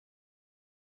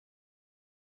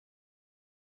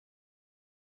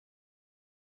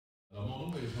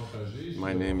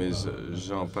My name is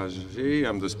Jean Paget.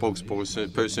 I'm the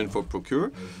spokesperson for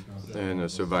Procure and a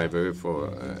survivor of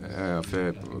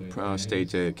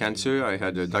prostate cancer. I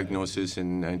had a diagnosis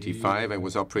in '95. I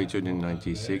was operated in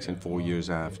 '96, and 4 years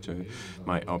after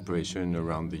my operation,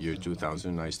 around the year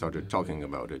 2000, I started talking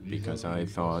about it because I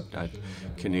thought that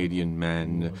Canadian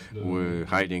men were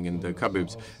hiding in the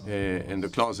cupboards, in the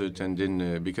closet,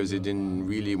 and because they didn't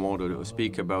really want to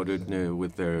speak about it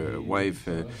with their wife,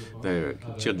 their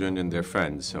children, and their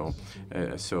friends.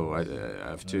 So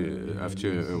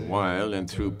after a while, and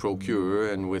through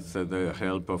Procure, and with the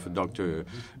help of Dr.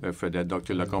 Fredette,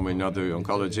 Dr. Lacombe, and other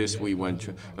oncologists, we went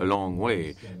a long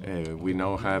way. We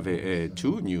now have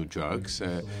two new drugs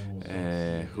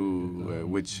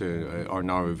which are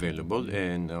now available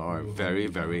and are very,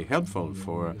 very helpful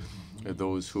for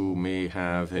those who may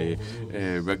have a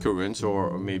recurrence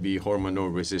or maybe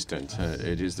hormonal resistant.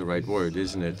 It is the right word,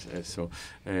 isn't it?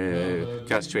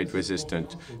 Castrate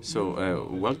resistant. So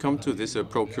welcome to this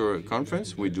Procure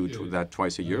conference. We do that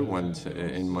twice a year, one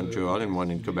in Montreal and one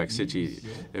in Quebec City.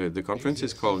 The conference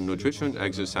is called Nutrition,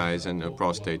 Exercise, and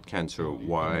Prostate Cancer: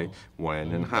 Why,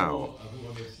 When, and How.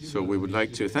 So we would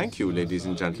like to thank you, ladies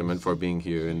and gentlemen, for being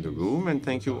here in the room, and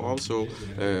thank you also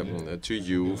to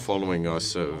you following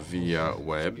us via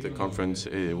web. The conference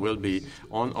will be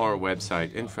on our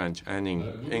website in French and in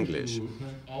English.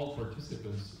 All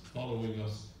participants following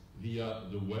us via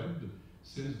the web,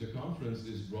 since the conference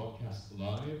is broadcast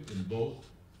live in both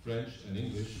French and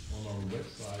English on our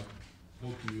website,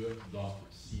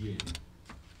 procure.ca.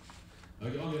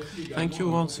 Thank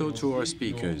you also to our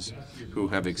speakers who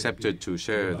have accepted to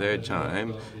share their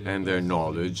time and their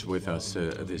knowledge with us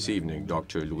this evening,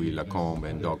 Dr. Louis Lacombe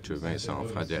and Dr. Vincent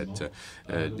Fradette.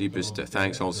 Deepest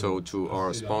thanks also to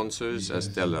our sponsors,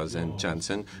 Astellas and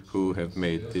Janssen, who have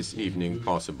made this evening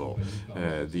possible.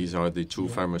 These are the two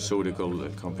pharmaceutical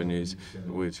companies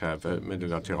which have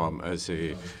Medelateram as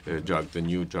a drug, the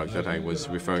new drug that I was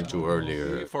referring to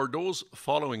earlier. For those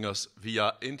following us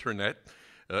via internet,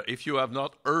 if you have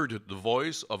not heard the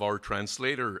voice of our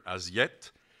translator as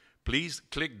yet, please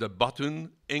click the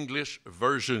button English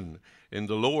version in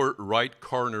the lower right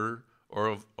corner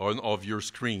of your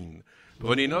screen.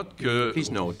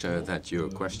 Please note that your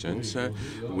questions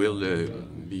will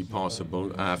be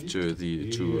possible after the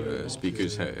two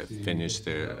speakers have finished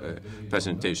their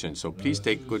presentation. So please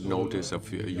take good notice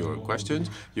of your questions.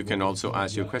 You can also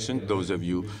ask your questions. Those of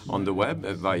you on the web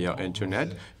via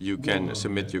internet, you can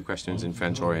submit your questions in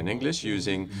French or in English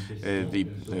using the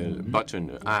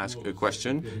button Ask a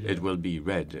Question. It will be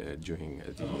read during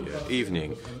the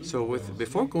evening. So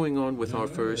before going on with our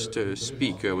first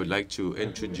speaker, I would like to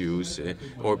introduce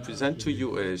or present to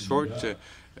you a short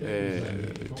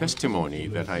testimony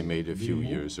that I made a few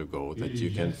years ago that you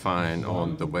can find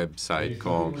on the website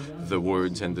called The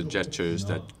Words and the Gestures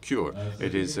That Cure.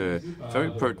 It is a very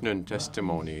pertinent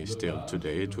testimony still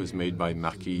today. It was made by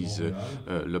Marquise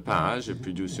Lepage, a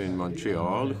producer in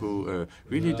Montreal, who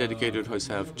really dedicated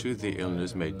herself to the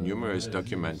illness, made numerous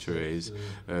documentaries,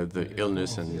 the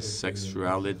illness and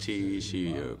sexuality.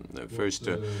 She first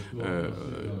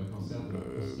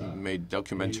made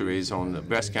documentaries on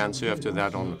breast cancer, after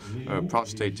that on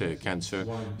prostate cancer.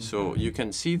 So you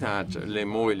can see that Les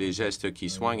mots et les gestes qui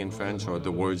soignent in French, or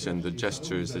the words and the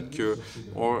gestures that cure,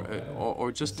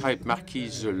 or just type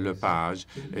Marquise Lepage,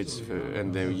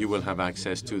 and then you will have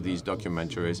access to these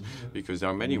documentaries, because there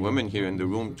are many women here in the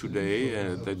room today.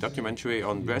 The documentary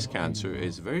on breast cancer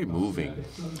is very moving,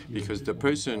 because the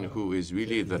person who is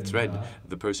really the thread,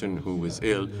 the person who was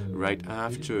ill right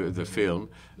after the film,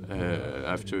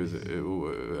 right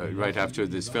after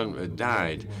this film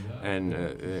died. And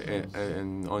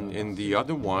in the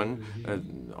other one,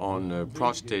 on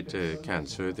prostate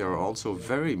cancer, there are also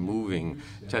very moving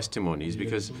testimonies,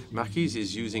 because Marquise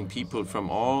is using people from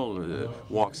all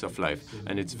walks of life,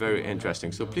 and it's very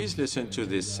interesting. So please listen to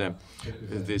this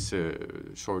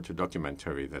short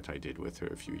documentary that I did with her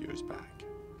a few years back.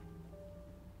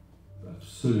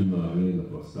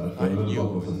 I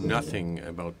knew nothing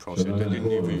about prostate. I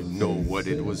didn't even know what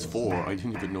it was for. I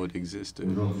didn't even know it existed.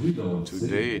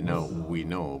 Today, now we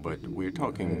know, but we're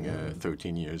talking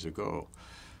 13 years ago.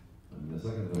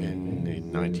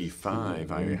 In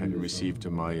 '95, I had received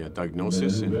my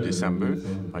diagnosis in December.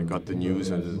 I got the news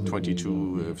on the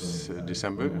 22nd of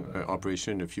December.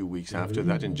 Operation a few weeks after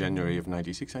that, in January of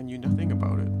 '96. I knew nothing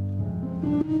about it.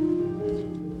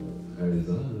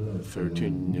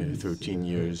 13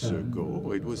 years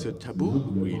ago, it was a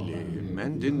taboo, really.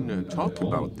 Men didn't talk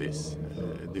about this.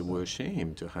 they were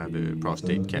ashamed to have a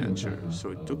prostate cancer.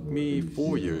 So it took me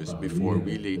 4 years before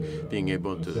really being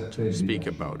able to speak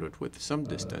about it with some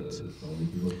distance.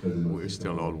 We're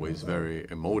still always very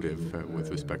emotive with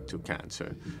respect to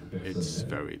cancer. It's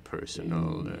very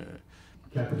personal.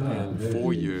 And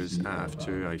 4 years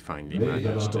after, I finally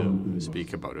managed to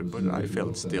speak about it, but I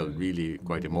felt still really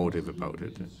quite emotive about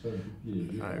it.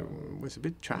 I was a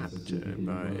bit trapped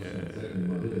by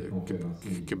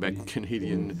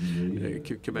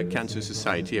Quebec Cancer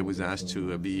Society. I was asked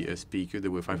to be a speaker.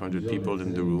 There were 500 people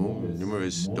in the room,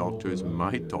 numerous doctors.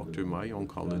 My doctor, my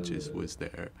oncologist was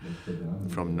there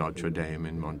from Notre Dame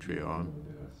in Montreal.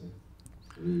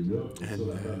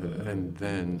 And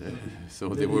then, so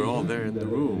they were all there in the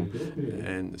room,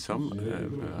 and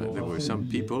there were some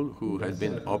people who had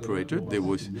been operated.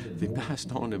 They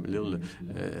passed on a little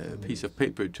piece of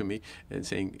paper to me and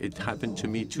saying it happened to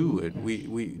me too. And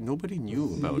nobody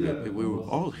knew about it. We were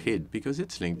all hid because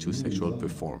it's linked to sexual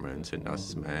performance, and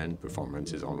us men,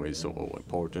 performance is always so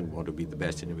important. We want to be the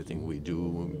best in everything we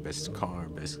do, best car,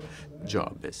 best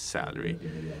job, best salary.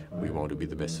 We want to be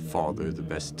the best father, the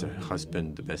best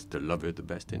husband, the best lover, the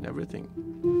best in everything.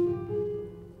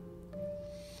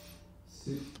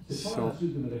 So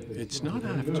it's not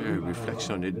after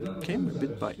reflection. It came a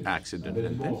bit by accident,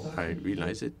 and then I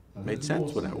realized it made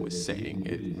sense what I was saying.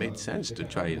 It made sense to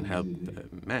try and help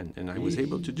men, and I was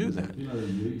able to do that.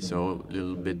 So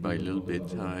little bit by little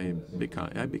bit, I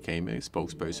became a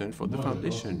spokesperson for the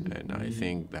foundation, and I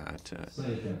think that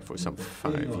for some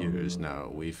 5 years now,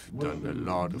 we've done a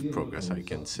lot of progress. I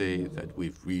can say that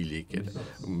we've really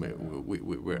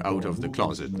we're out of the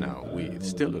closet now. We've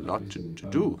still a lot to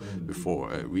do before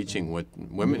reaching what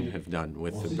women have done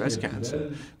with the breast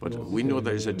cancer, but we know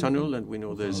there's a tunnel, and we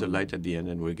know there's a light at the end,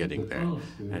 and we're getting there.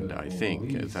 And I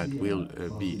think that we'll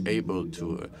be able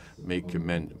to make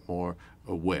men more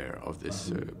aware of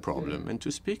this problem and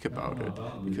to speak about it,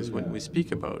 because when we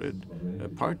speak about it, a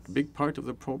big part of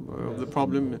the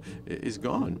problem is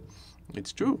gone.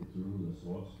 It's true.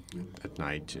 At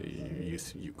night,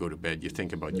 you go to bed, you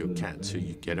think about your cancer,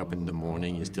 you get up in the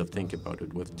morning, you still think about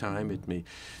it. With time, it may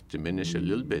diminish a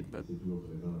little bit, but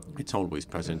it's always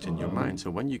present in your mind. So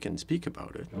when you can speak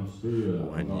about it,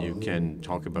 when you can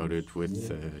talk about it with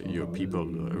your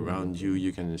people around you,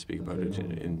 you can speak about it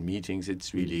in meetings,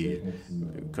 it's really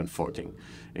comforting.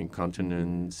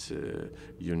 Incontinence,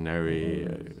 urinary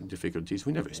difficulties,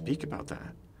 we never speak about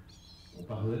that.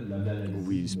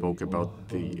 We spoke about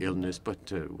the illness,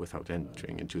 but without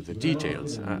entering into the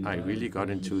details. I really got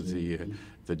into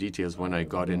the details when I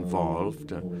got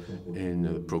involved in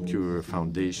the Procure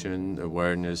Foundation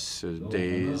awareness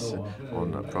days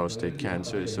on prostate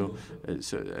cancer.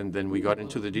 And then we got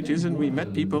into the details, and we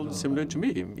met people similar to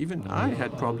me. Even I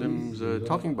had problems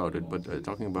talking about it, but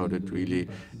talking about it really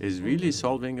is really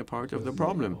solving a part of the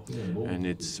problem, and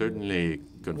it's certainly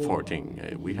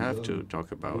comforting. We have to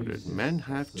talk about it. Men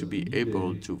have to be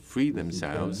able to free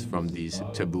themselves from these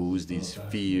taboos, these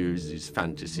fears, these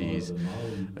fantasies,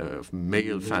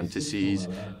 male fantasies,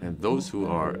 and those who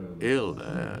are ill.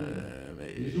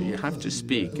 You have to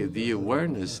speak. The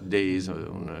awareness days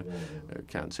on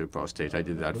cancer, prostate, I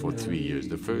did that for 3 years.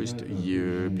 The first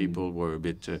year, people were a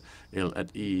bit ill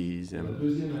at ease.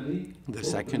 The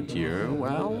second year,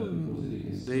 well,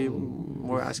 they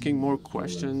were asking more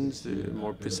questions,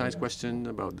 more precise questions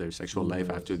about their sexual life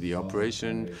after the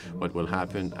operation, what will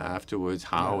happen afterwards,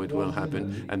 how it will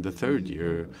happen. And the third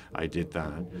year, I did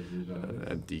that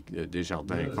at the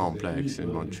Desjardins complex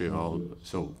in Montreal.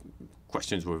 So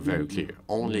questions were very clear,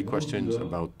 only questions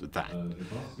about that.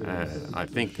 I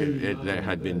think there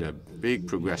had been a big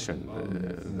progression.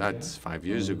 That's 5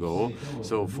 years ago.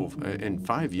 So in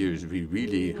 5 years, we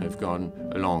really have gone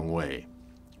a long way.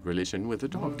 Relation with the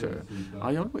doctor.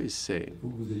 I always say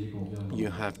you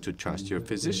have to trust your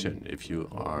physician. If you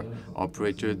are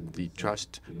operated, the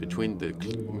trust between the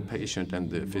patient and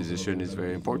the physician is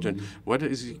very important. What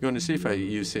is he going to say if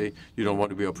you say you don't want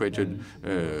to be operated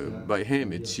by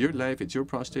him? It's your life, it's your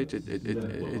prostate,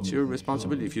 it's your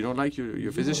responsibility. If you don't like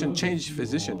your physician, change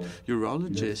physician.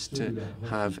 Urologists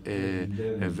have a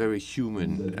very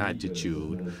human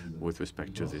attitude with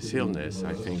respect to this illness.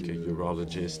 I think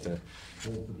urologists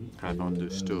have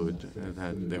understood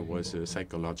that there was a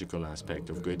psychological aspect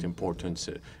of great importance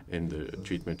in the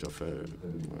treatment of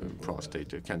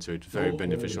prostate cancer. It's very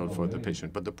beneficial for the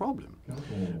patient. But the problem,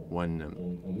 when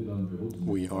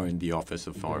we are in the office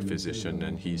of our physician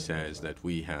and he says that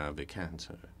we have a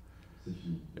cancer,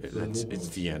 It's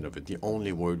the end of it. The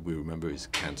only word we remember is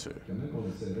cancer.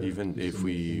 Even if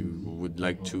we would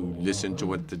like to listen to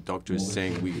what the doctor is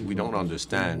saying, we don't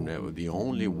understand. The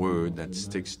only word that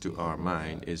sticks to our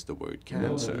mind is the word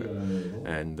cancer.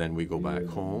 And then we go back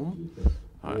home.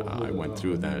 I went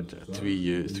through that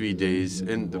 3 days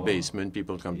in the basement.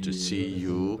 People come to see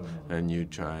you, and you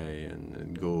try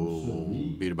and go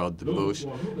beat about the bush.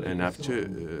 And after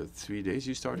 3 days,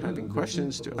 you start having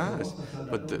questions to ask.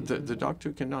 But the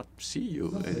doctor cannot see you.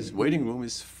 His waiting room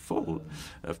is full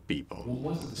of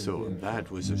people. So that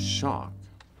was a shock.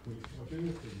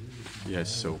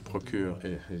 Yes, so Procure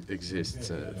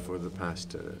exists for the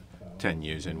past 10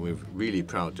 years, and we're really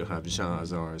proud to have Jean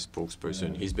as our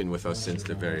spokesperson. He's been with us since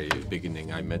the very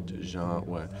beginning. I met Jean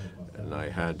when I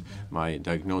had my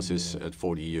diagnosis at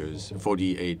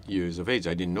 48 years of age.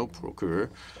 I didn't know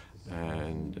Procure,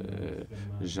 and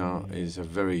Jean is a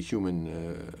very human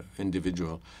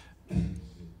individual.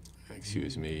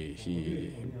 Excuse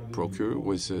me, Procure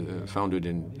was founded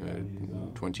in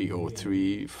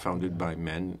 2003, founded by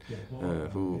men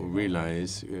who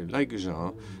realize, like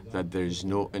Jean, that there's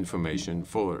no information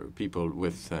for people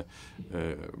with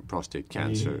prostate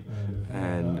cancer.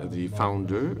 And the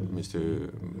founder,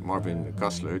 Mr. Marvin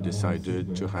Gossler,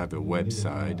 decided to have a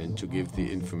website and to give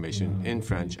the information in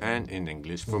French and in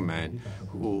English for men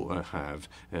who have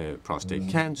prostate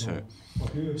cancer.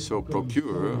 So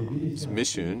Procure's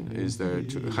mission is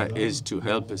to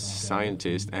help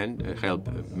scientists and help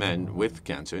men with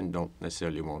cancer and don't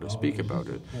necessarily want to speak about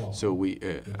it. So we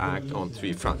act on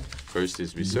 3 fronts. First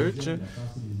is research,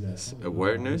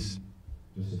 awareness.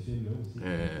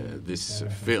 This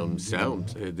film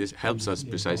this helps us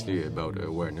precisely about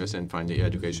awareness, and finally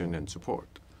education and support.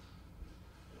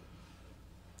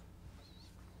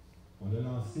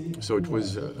 So it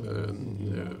was,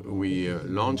 we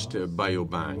launched a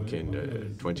biobank in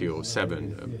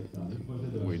 2007.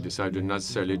 We decided not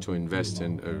necessarily to invest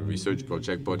in a research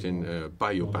project, but in a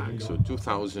biobank. So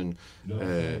 2,000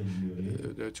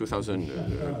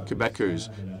 Quebecers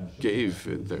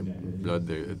gave their blood,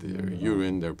 their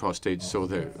urine, their prostate, so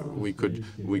that we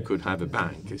could have a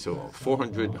bank. So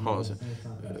 400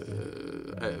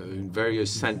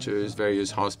 various centers,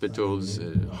 various hospitals,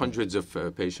 hundreds of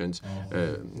patients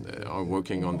are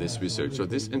working on this research. So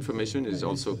this information is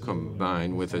also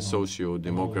combined with a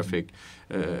socio-demographic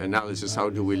analysis. How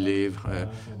do we live?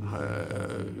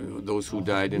 Those who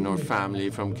died in our family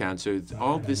from cancer.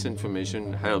 All this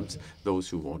information helps those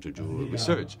who want to do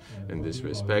research. In this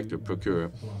respect, the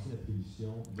Procure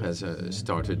has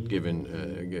started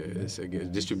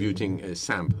distributing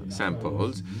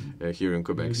samples here in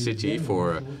Quebec City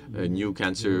for new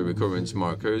cancer recurrence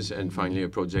markers, and finally a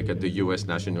project at the U.S.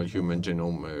 National Human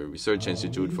Genome Research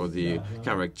Institute for the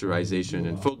characterization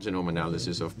and full genome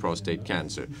analysis of prostate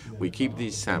cancer. We keep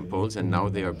these samples, and now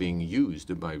they are being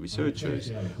used by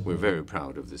researchers. We're very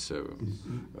proud of this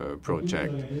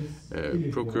project.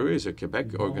 Procure is a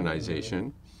Quebec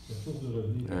organization,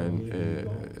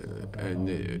 and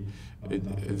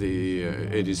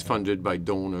it is funded by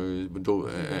donors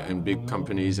and big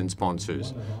companies and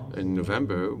sponsors. In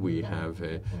November, we have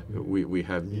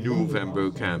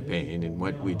November campaign, and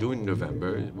what we do in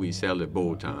November, we sell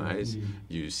bow ties.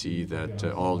 You see that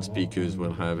all speakers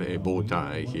will have a bow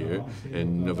tie here.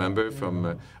 In November,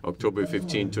 from October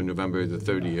 15th to November the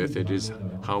 30th, it is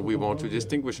how we want to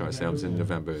distinguish ourselves in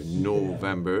November.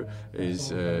 November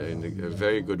is a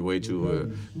very good way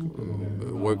to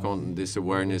work on this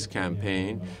awareness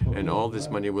campaign, and all this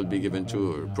money will be given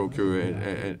to Procure,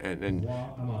 and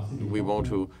we want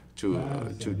to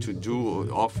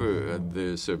offer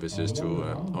the services to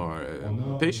our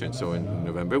patients. So in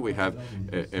November we have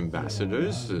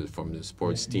ambassadors from the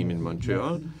sports team in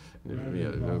Montreal. We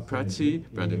have Pratsy,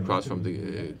 Brandon Cross from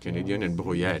the Canadian, and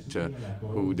Brouillette,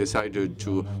 who decided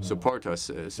to support us,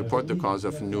 support the cause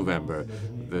of November.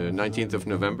 The 19th of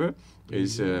November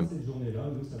is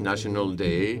National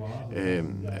Day,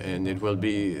 and it will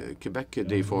be Quebec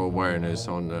Day for Awareness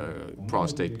on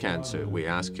prostate cancer. We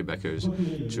ask Quebecers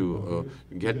to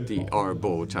get our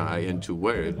bow tie and to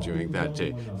wear it during that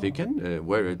day. They can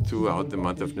wear it throughout the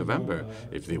month of November,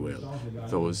 if they will.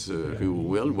 Those who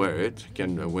will wear it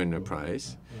can win a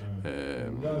prize.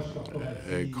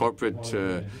 A corporate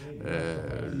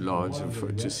lodge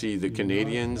to see the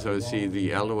Canadians or see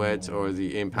the Alouettes or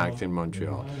the Impact in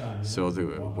Montreal. So the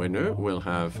winner will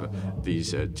have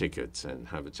these tickets and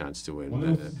have a chance to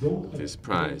win this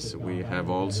prize. We have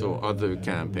also other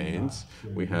campaigns.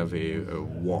 We have a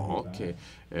walk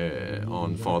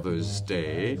on Father's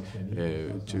Day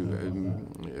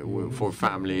for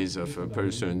families of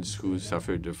persons who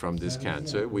suffered from this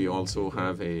cancer. We also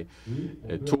have a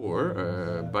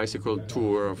tour, bicycle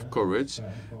tour of courage.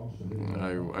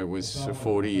 I was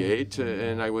 48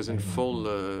 and I was in full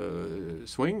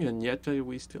swing, and yet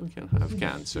we still can have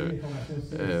cancer.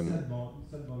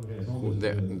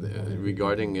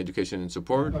 Regarding education and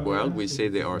support, well, we say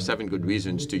there are 7 good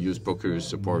reasons to use Procure's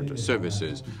support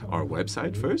services. Our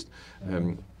website first,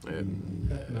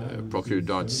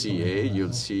 procure.ca,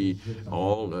 you'll see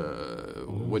all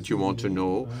what you want to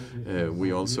know.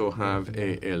 We also have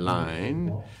a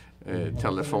line,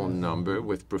 telephone number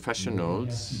with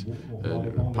professionals,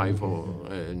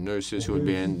 nurses who will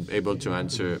be able to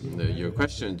answer your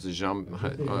questions. Jean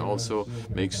also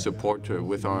makes support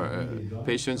with our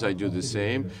patients. I do the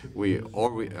same.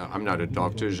 I'm not a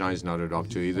doctor. Jean is not a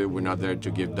doctor either. We're not there to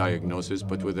give diagnosis,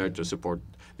 but we're there to support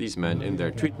these men in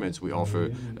their treatments. We offer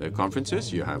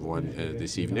conferences. You have one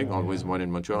this evening, always one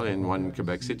in Montreal and one in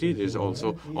Quebec City. It is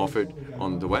also offered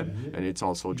on the web, and it's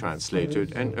also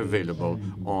translated and available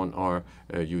on our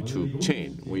YouTube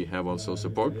chain. We have also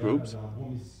support groups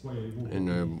in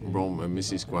Rome,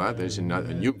 Missisquoi. There's a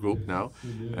new group now,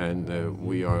 and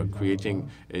we are creating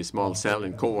a small cell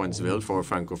in Cowansville for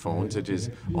Francophones. It is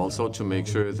also to make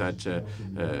sure that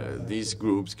these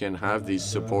groups can have these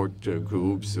support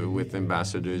groups with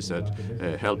ambassadors that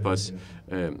help us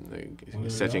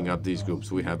setting up these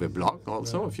groups. We have a blog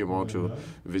also. If you want to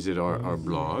visit our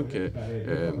blog,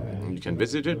 you can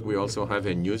visit it. We also have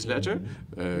a newsletter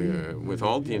with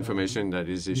all the information that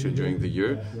is issued during the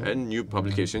year and new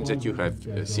publications that you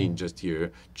have seen just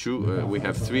here. We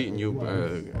have 3 new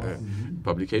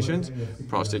publications: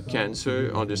 prostate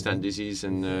cancer, understand disease,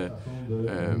 and the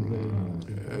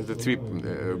 3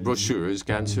 brochures.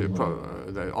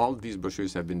 All these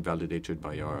brochures have been validated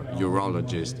by our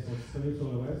urologist.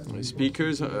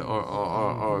 Speakers,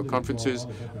 our conferences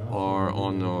are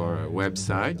on our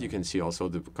website. You can see also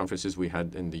the conferences we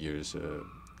had in the years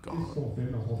gone.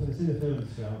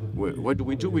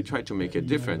 What do? We try to make a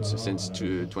difference. Since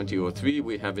 2003,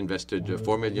 we have invested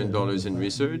 $4 million in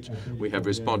research. We have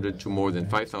responded to more than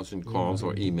 5,000 calls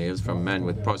or emails from men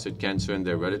with prostate cancer and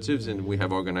their relatives, and we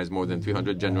have organized more than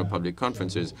 300 general public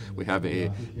conferences. We have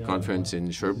a conference in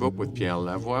Sherbrooke with Pierre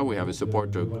Lavoie. We have a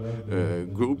support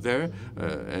group there,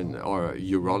 and our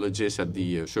urologist at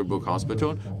the Sherbrooke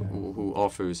Hospital who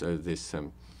offers this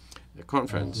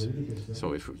conference.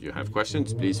 So if you have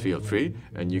questions, please feel free,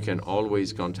 and you can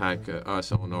always contact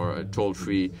us on our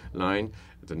toll-free line.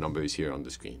 The number is here on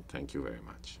the screen. Thank you very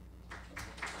much.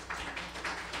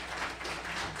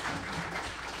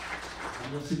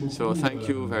 So thank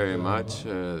you very much,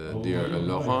 dear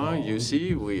Laurent. You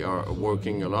see, we are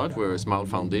working a lot. We're a small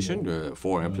foundation,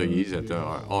 4 employees at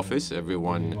our office.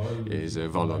 Everyone is a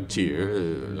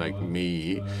volunteer, like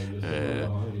me.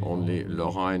 Only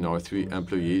Laurent and our 3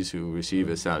 employees who receive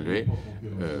a salary.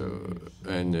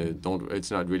 And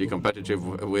it's not really competitive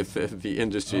with the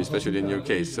industry, especially in your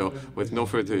case. So with no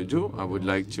further ado, I would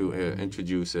like to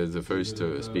introduce the first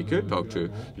speaker,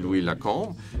 Dr. Louis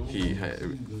Lacombe. He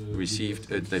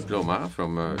received a diploma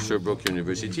from Sherbrooke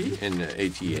University in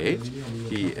 '88.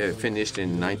 He finished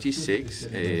in '96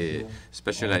 a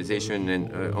specialization in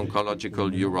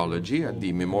oncological urology at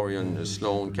the Memorial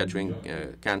Sloan Kettering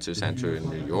Cancer Center in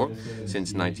New York.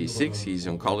 Since '96, he's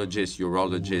oncologist,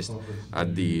 urologist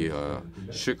at the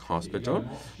Schuck Hospital,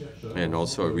 and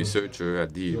also a researcher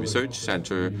at the Research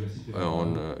Center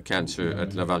on Cancer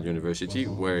at Laval University,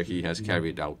 where he has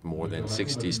carried out more than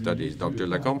 60 studies. Dr.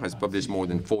 Lacombe has published more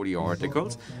than 40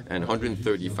 articles and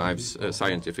 135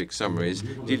 scientific summaries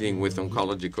dealing with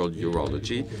oncological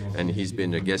urology, and he's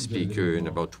been a guest speaker in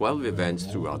about 12 events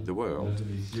throughout the world.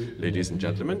 Ladies and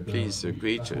gentlemen, please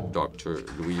greet Dr.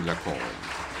 Louis Lacombe.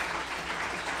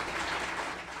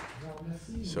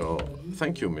 So,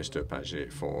 thank you, Mr.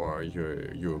 Paget, for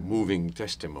your moving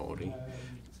testimony.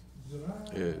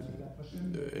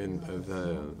 In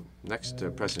the next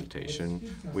presentation,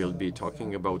 we'll be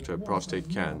talking about prostate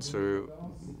cancer.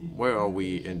 Where are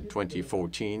we in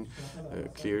 2014?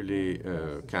 Clearly,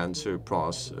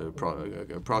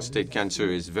 prostate cancer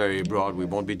is very broad. We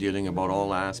won't be dealing about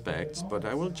all aspects, but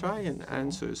I will try and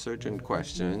answer certain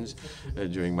questions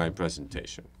during my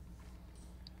presentation.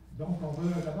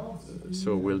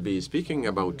 So we'll be speaking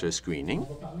about screening.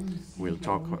 We'll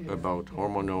talk about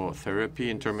hormonal therapy,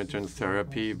 intermittent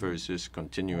therapy versus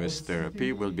continuous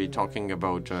therapy. We'll be talking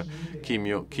about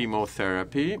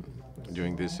chemotherapy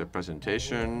during this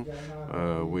presentation.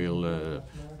 We'll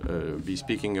be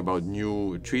speaking about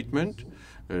new treatment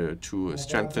to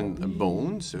strengthen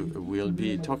bones. We'll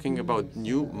be talking about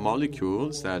new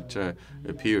molecules that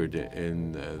appeared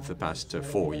in the past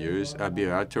 4 years,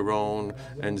 abiraterone,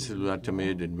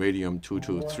 enzalutamide, and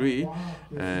radium-223,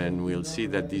 and we'll see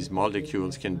that these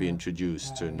molecules can be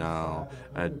introduced now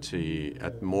at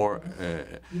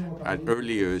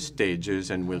earlier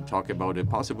stages, and we'll talk about a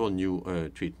possible new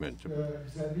treatment.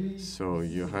 So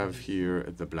you have here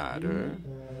the bladder,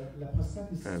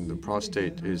 and the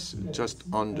prostate is just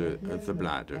under the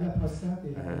bladder.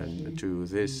 And to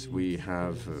this we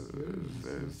have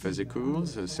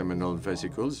vesicles, seminal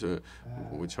vesicles,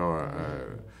 which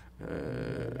are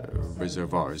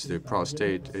reservoirs. The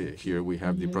prostate, here we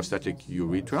have the prostatic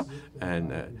urethra,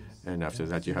 and after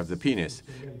that you have the penis.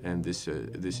 And this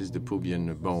is the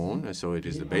pubian bone, so it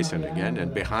is the basin again,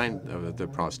 and behind the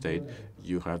prostate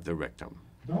you have the rectum.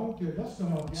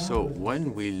 So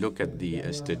when we look at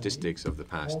the statistics of the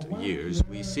past years,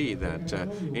 we see that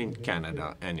in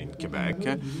Canada and in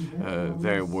Quebec,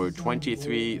 there were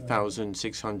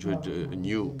 23,600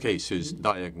 new cases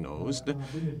diagnosed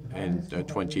in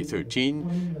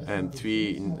 2013 and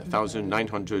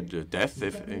 3,900 deaths.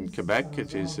 In Quebec,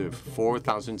 it is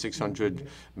 4,600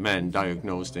 men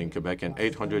diagnosed in Quebec, and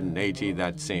 880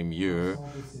 that same year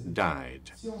died.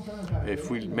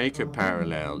 If we make a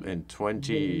parallel, in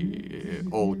 2002,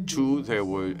 there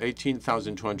were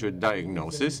 18,200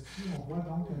 diagnoses,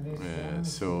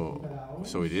 so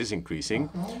it is increasing.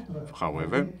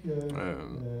 However,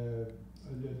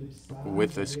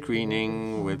 with the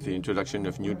screening, with the introduction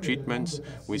of new treatments,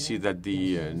 we see that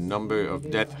the number of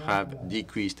deaths have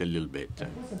decreased a little bit.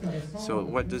 So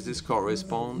what does this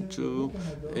correspond to?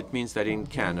 It means that in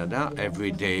Canada,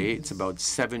 every day, it's about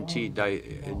 70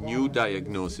 new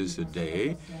diagnoses a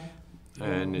day,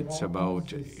 and it's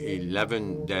about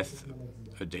 11 deaths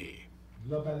a day.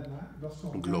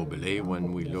 Globally,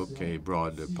 when we look at a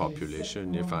broad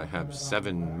population, if I have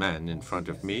 7 men in front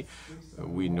of me,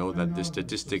 we know that the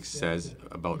statistics says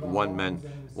about one man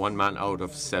out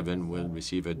of 7 will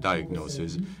receive a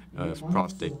diagnosis of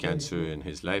prostate cancer in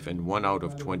his life, and 1 out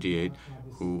of 28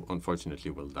 who unfortunately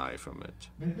will die from it.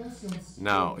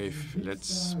 Now, let's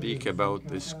speak about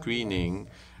the screening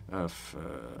of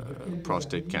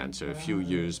prostate cancer. A few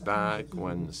years back,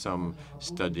 when some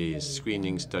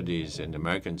screening studies, an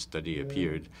American study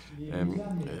appeared,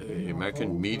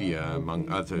 American media, among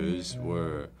others,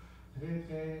 were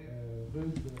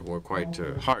quite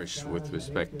harsh with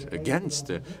respect against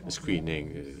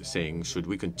screening, saying, should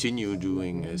we continue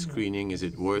doing screening? Is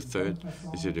it worth it?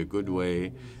 Is it a good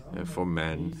way for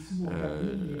men?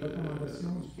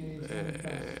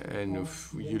 And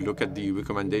if you look at the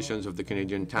recommendations of the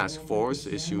Canadian Task Force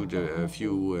issued a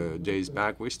few days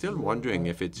back, we're still wondering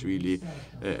if it's really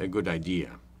a good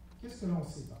idea.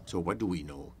 So what do we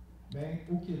know?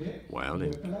 Well,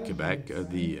 in Quebec,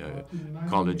 the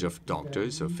College of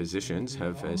Doctors, of Physicians,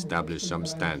 have established some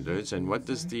standards. And what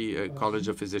does the College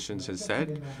of Physicians have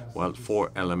said? Well,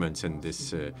 4 elements in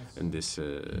this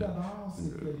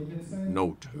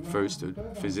note. First,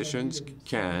 physicians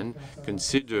can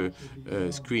consider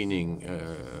screening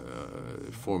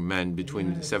for men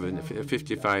between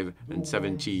 55 and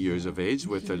 70 years of age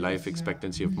with a life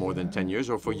expectancy of more than 10 years,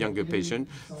 or for younger patients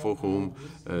for whom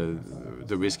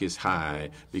the risk is high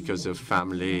because of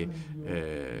family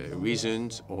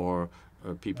reasons or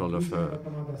people of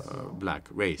black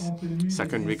race.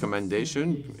 Second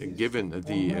recommendation, given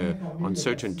the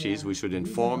uncertainties, we should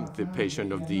inform the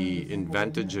patient of the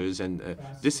advantages and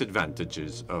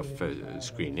disadvantages of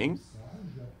screening.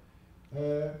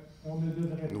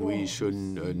 We should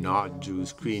not do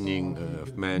screening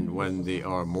of men when they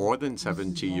are more than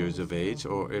 70 years of age,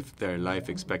 or if their life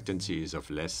expectancy is of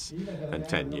less than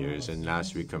 10 years. And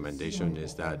last recommendation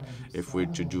is that if we're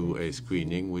to do a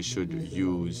screening, we should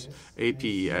use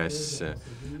APS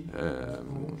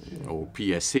or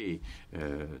PSA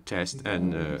test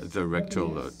and the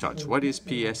rectal touch. What is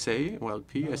PSA? Well,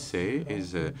 PSA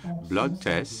is a blood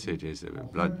test. It is a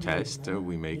blood test.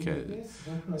 We make a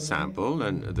sample,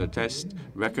 and the test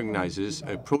recognizes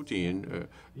a protein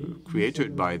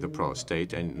created by the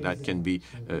prostate, and that can be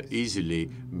easily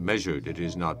measured. It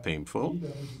is not painful,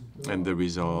 and the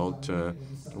result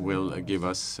will give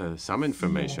us some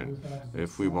information.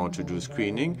 If we want to do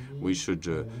screening, we should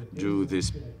do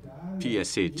this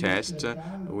PSA test.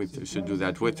 We should do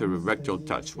that with a rectal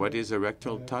touch. What is a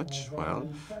rectal touch? Well,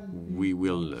 we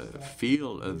will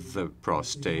feel the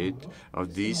prostate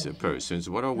of these persons.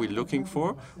 What are we looking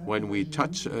for? When we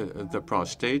touch the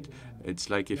prostate, it's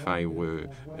like if I were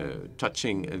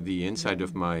touching the inside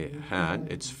of my hand.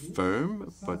 It's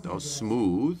firm but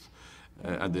smooth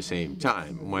at the same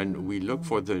time. When we look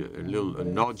for the little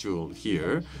nodule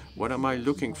here, what am I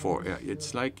looking for?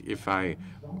 It's like if I'm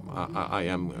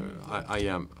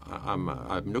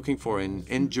looking for an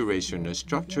induration, a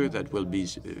structure that will be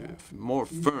more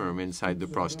firm inside the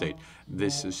prostate.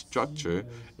 This structure,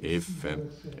 if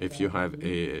you have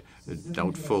a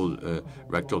doubtful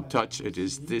rectal touch, it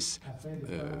is this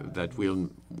that we'll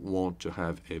want to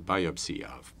have a biopsy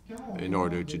of in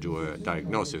order to do a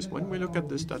diagnosis. When we look at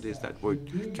the studies that were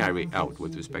carried out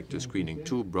with respect to screening,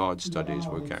 two broad studies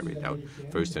were carried out.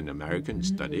 First, an American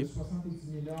study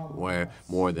where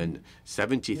more than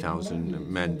 70,000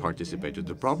 men participated.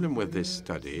 The problem with this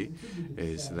study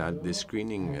is that the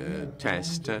screening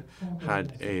test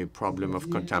had a problem of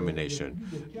contamination.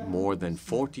 More than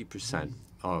 40%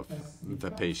 of the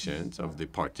patients, of the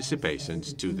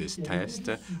participants to this test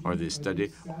or this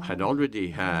study, had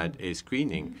already had a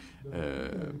screening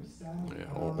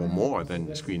or more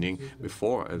than screening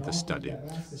before the study.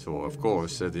 So, of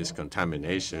course, this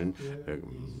contamination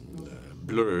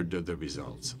blurred the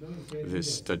results.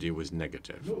 This study was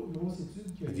negative.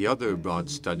 The other broad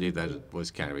study that was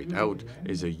carried out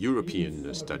is a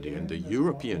European study, and the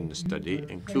European study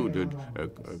included a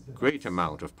great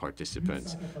amount of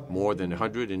participants, more than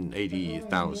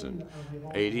 180,000.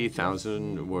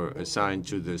 80,000 were assigned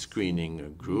to the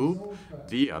screening group.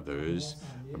 The others,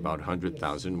 about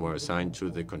 100,000, were assigned to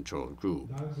the control group.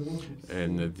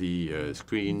 In the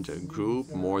screened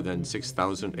group, more than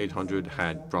 6,800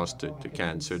 had prostate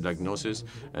cancer diagnosis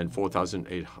and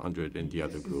 4,800 in the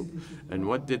other group. And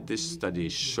what did this study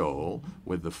show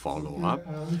with the follow-up?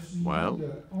 Well,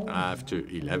 after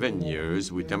 11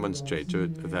 years, we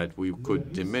demonstrated that we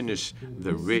could diminish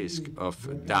the risk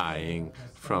of dying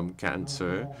from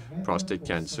cancer, prostate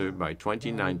cancer, by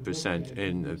 29%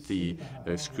 in the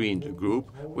screened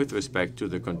group with respect to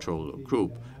the control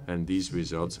group. And these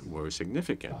results were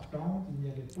significant.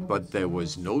 But there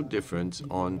was no difference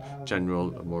on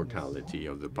general mortality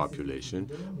of the population.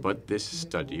 But this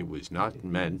study was not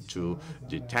meant to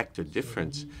detect a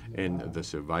difference in the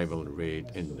survival rate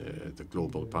in the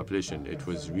global population. It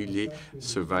was really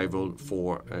survival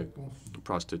for a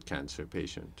prostate cancer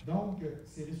patient.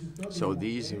 So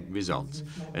these results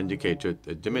indicated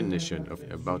a diminution of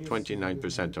about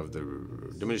 29% of the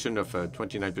diminution of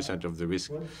 29% of the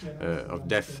risk of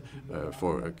death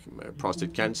for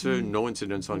prostate cancer, no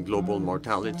incidence on global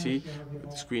mortality.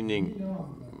 Screening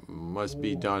must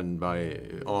be done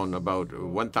on about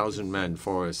 1,000 men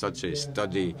for such a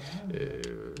study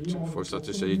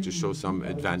to show some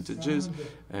advantages.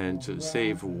 And to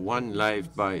save one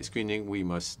life by screening, we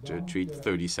must treat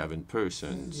 37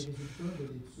 persons.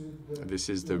 This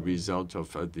is the result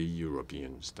of the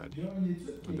European study.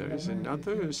 There is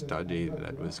another study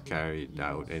that was carried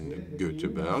out in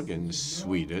Göteborg in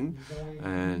Sweden,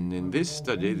 and in this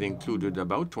study they included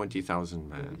about 20,000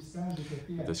 men.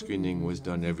 The screening was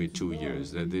done every 2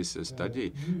 years. This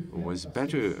study was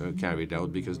better carried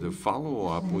out because the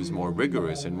follow-up was more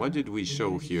rigorous. And what did we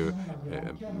show here?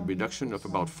 A reduction of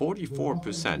about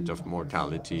 44% of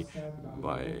mortality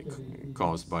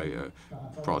caused by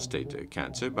prostate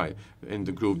cancer in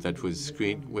the group that was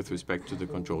screened with respect to the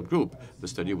control group. The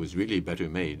study was really better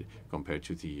made compared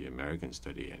to the American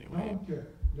study anyway.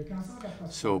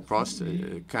 So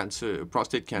prostate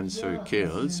cancer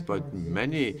kills, but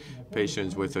many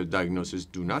patients with a diagnosis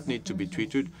do not need to be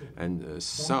treated, and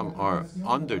some are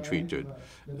undertreated.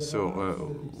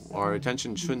 So our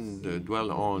attention shouldn't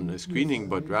dwell on screening,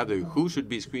 but rather who should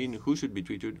be screened, who should be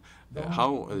treated,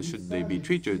 how should they be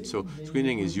treated. So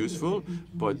screening is useful,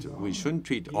 but we shouldn't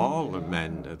treat all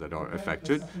men that are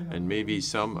affected. And maybe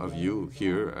some of you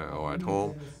here or at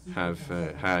home have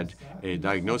had a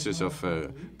diagnosis of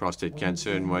prostate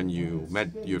cancer, and when you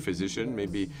met your physician,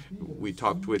 maybe we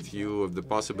talked with you of the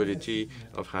possibility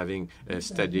of having a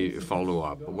steady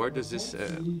follow-up. Where does this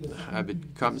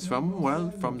habit comes from?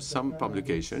 Well, from some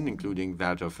publication, including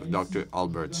that of Dr.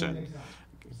 Albertson.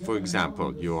 For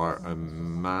example, you are a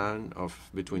man of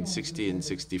between 60 and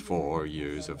 64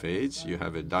 years of age. You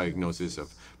have a diagnosis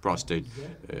of prostate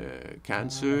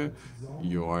cancer.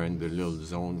 You are in the little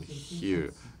zone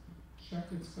here.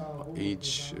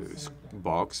 Each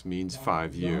box means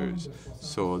 5 years.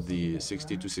 So the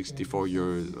 60 to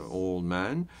 64-year-old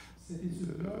man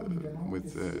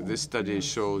this study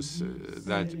shows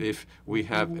that if we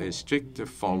have a stricter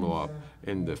follow-up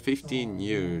in the 15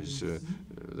 years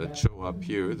that show up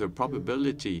here, the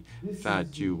probability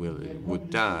that you would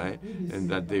die and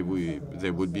that there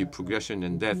would be progression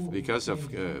and death because of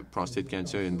prostate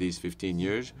cancer in these 15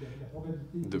 years,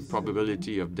 the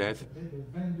probability of death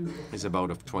is about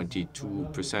of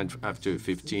 22% after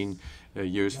 15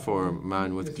 years for a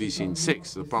man with glycine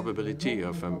 6. The probability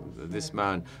of this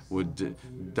man would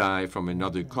die from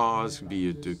another cause, be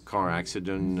it a car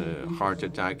accident, heart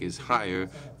attack, is higher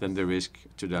than the risk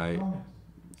to die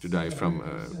from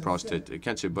prostate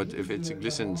cancer. But if it's a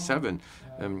glycine 7,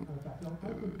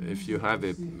 if you have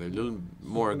a little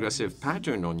more aggressive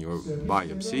pattern on your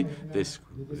biopsy, this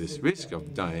risk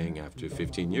of dying after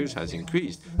 15 years has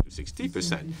increased to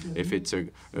 60%. If it's a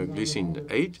glycine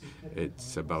 8,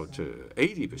 it's about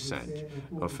 80%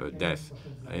 of death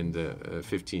in the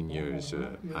 15 years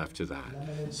after that.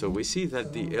 So we see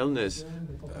that the illness,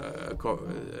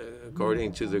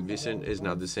 according to the glycine, is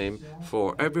not the same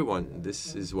for everyone.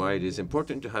 This is why it is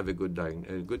important to have a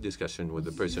good discussion with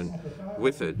the person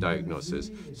with a diagnosis.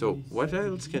 So what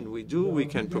else can we do? We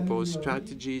can propose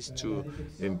strategies to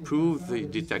improve the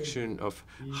detection of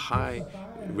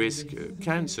high-risk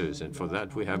cancers, and for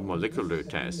that we have molecular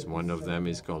tests. One of them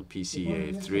is called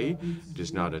PCA3. It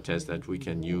is not a test that we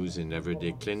can use in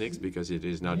everyday clinics because it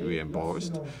is not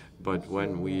reimbursed. But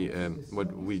when we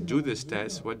do this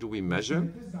test, what do we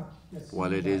measure?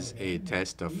 Well, it is a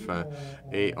test of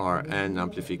ARN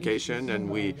amplification, and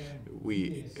we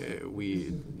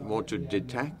want to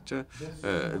detect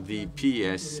the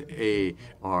PSARAN,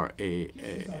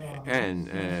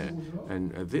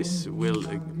 and this will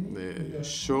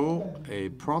show a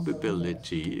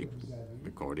probability,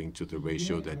 according to the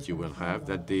ratio that you will have,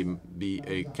 that there be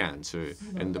a cancer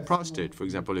in the prostate. For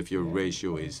example, if your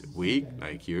ratio is weak,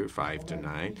 like here, 5 to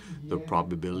 9, the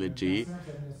probability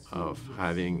of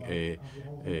having a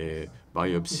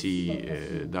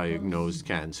biopsy diagnosed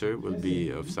cancer will be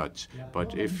of such.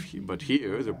 But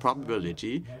here, the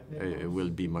probability will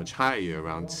be much higher,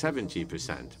 around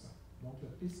 70%.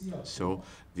 So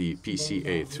the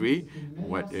PCA3,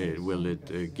 what will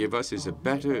it give us is a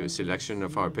better selection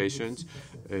of our patients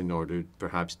in order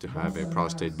perhaps to have a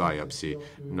prostate biopsy.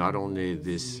 Not only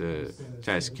this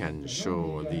test can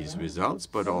show these results,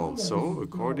 but also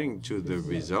according to the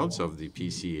results of the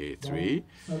PCA3,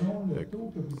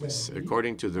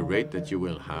 according to the rate that you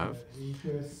will have,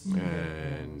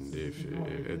 and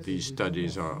if these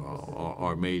studies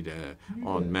are made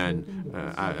on men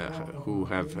who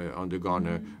have undergone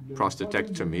a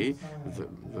prostatectomy,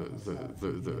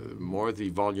 the more the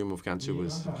volume of cancer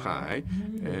was high,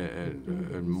 and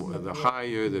the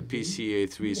higher the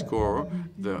PCA3 score,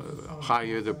 the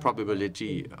higher the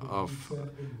probability of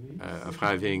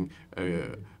having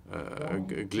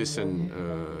glycine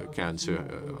cancer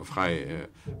of high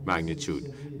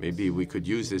magnitude. Maybe we could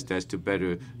use this test to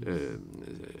better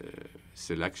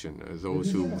selection,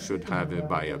 those who should have a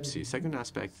biopsy. Second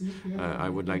aspect, I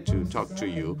would like to talk to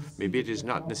you. Maybe it is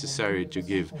not necessary to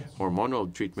give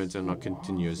hormonal treatments on a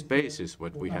continuous basis.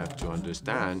 What we have to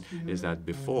understand is that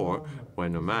before,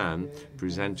 when a man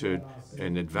presented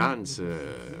an advanced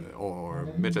or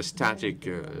metastatic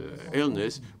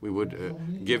illness, we would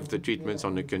give the treatments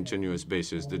on a continuous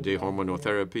basis. The day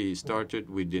hormonotherapy started,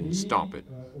 we didn't stop it.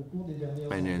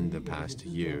 And in the past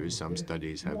years, some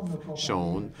studies have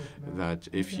shown that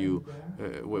if you,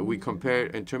 we compare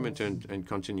intermittent and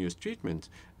continuous treatment,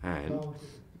 and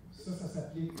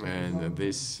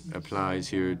this applies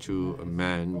here to a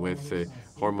man with a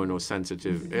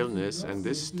hormonosensitive illness. And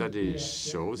this study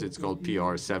shows, it's called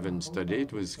PR7 study.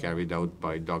 It was carried out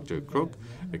by Dr. Crook,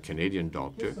 a Canadian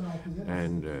doctor.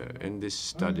 And in this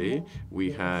study,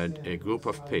 we had a group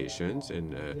of patients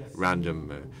in a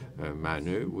random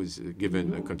manner, was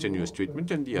given a continuous treatment,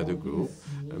 and the other group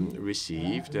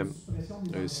received a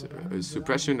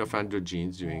suppression of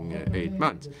androgens during 8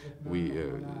 months. We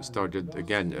started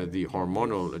again the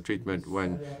hormonal treatment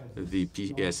when the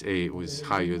PSA was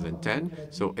higher than 10.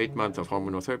 So 8 months of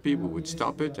hormonotherapy, we would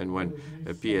stop it, and when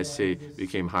a PSA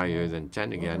became higher than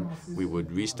 10 again, we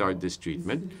would restart this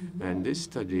treatment. And this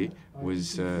study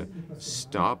was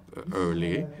stopped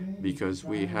early because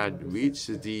we had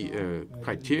reached the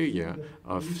criteria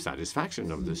of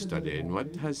satisfaction of the study. And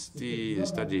what has the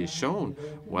study shown?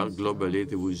 Well, globally,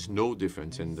 there was no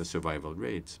difference in the survival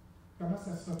rates.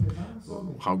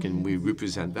 How can we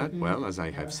represent that? Well, as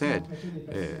I have said,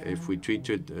 if we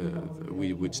treated,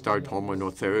 we would start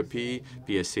hormonotherapy,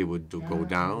 PSA would go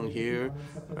down here,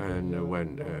 and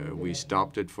when we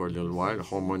stopped it for a little while,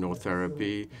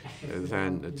 hormonotherapy,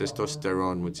 then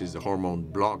testosterone, which is the hormone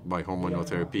blocked by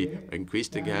hormonotherapy,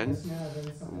 increased again.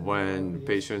 When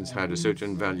patients had a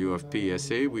certain value of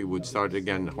PSA, we would start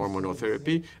again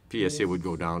hormonotherapy, PSA would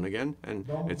go down again, and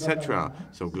etc.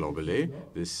 So globally,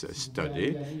 this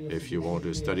study, if you want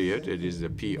to study it, it is the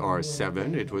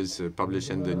PR7. It was published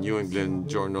in the New England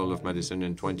Journal of Medicine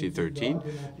in 2013.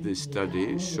 This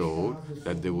study showed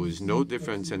that there was no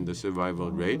difference in the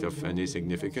survival rate of any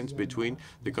significance between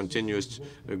the continuous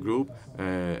group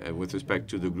with respect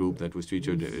to the group that was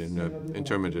treated in an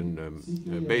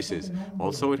intermittent basis.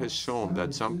 Also, it has shown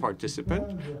that some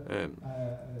participants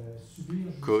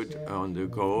could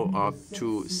undergo up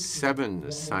to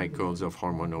 7 cycles of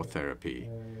hormonotherapy.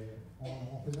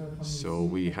 So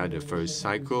we had a first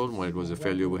cycle. When it was a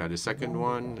failure, we had a second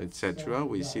one, etc.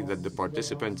 We see that the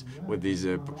participants with these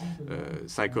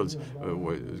cycles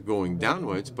were going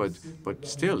downwards, but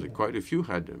still, quite a few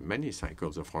had many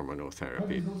cycles of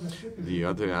hormonotherapy. The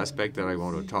other aspect that I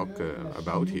want to talk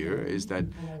about here is that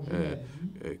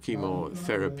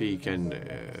chemotherapy can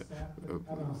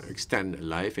extend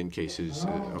life in cases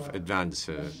of advanced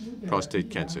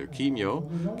prostate cancer.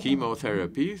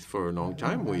 Chemotherapy, for a long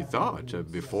time, we thought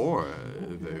before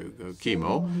the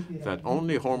chemo that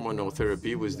only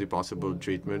hormonotherapy was the possible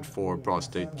treatment for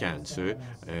prostate cancer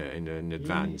in an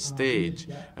advanced stage.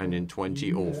 And in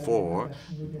 2004,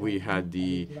 we had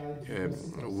the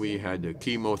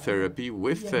chemotherapy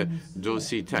with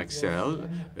docetaxel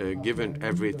given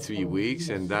every 3 weeks,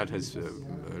 and that has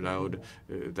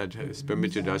that has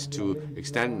permitted us to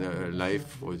extend life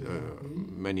for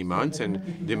many months and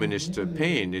diminish the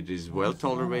pain. It is well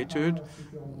tolerated.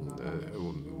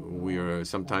 We are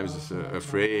sometimes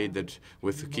afraid that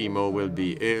with chemo we'll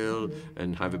be ill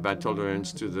and have a bad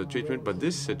tolerance to the treatment, but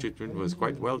this treatment was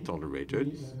quite well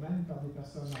tolerated,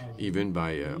 even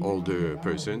by older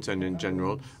persons, and in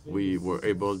general we were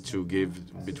able to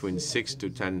give between 6 to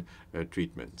 10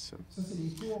 treatments.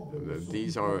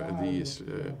 These are these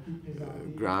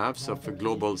graphs of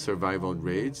global survival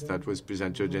rates that was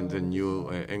presented in the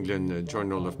New England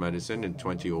Journal of Medicine in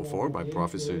 2004 by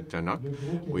Professor Tannock.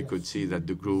 We could see that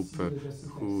the group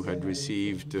who had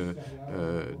received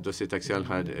docetaxel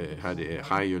had a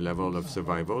higher level of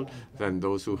survival than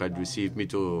those who had received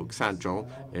metoxantrone.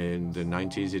 In the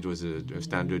 90s, it was a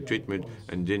standard treatment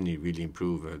and didn't really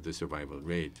improve the survival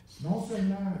rate.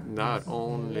 Not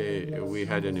only we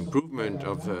had an improvement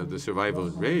of the survival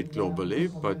rate globally,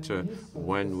 but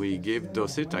when we give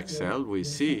docetaxel, we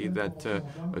see that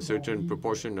a certain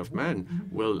proportion of men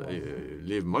will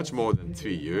live much more than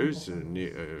 3 years,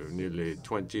 nearly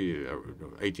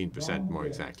 18% more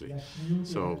exactly.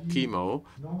 So chemo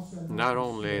not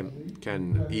only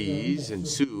can ease and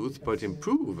soothe, but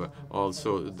improve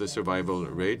also the survival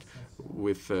rate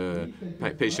with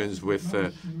patients with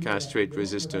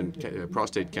castrate-resistant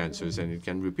prostate cancers, and it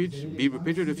can be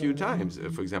repeated a few times.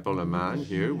 For example, a man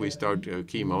here, we start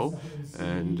chemo,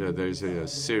 and there's a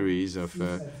series of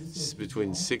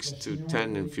between 6 to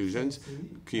 10 infusions.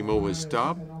 Chemo was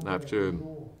stopped. After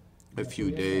a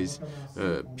few days,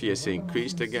 PSA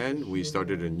increased again. We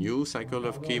started a new cycle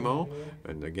of chemo,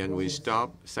 and again we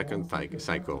stopped, second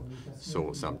cycle.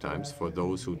 So sometimes, for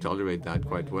those who tolerate that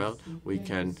quite well, we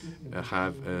can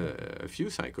have a few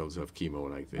cycles of chemo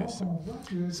like this.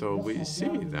 So we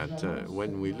see that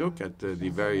when we look at the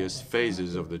various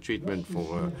phases of the treatment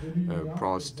for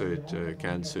prostate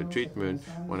cancer treatment,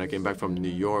 when I came back from New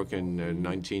York in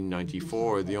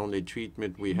 1994, the only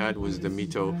treatment we had was the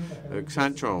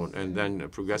metoxantrone, and then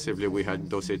progressively we had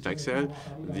docetaxel,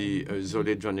 the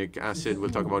zoledronic acid, we'll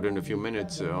talk about it in a few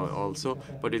minutes also,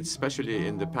 but it's especially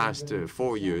in the past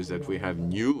 4 years that we have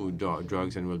new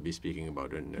drugs, and we'll be speaking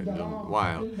about it in a little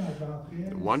while.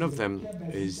 One of them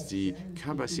is the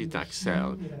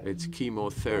cabazitaxel. It's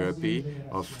chemotherapy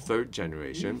of 3rd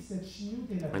generation,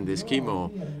 and this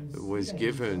chemo was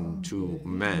given to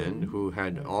men who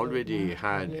had already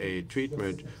had a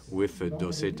treatment with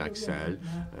docetaxel.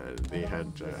 They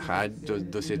had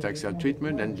docetaxel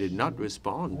treatment and did not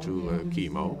respond to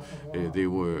chemo. They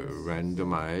were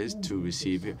randomized to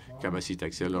receive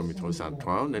cabazitaxel or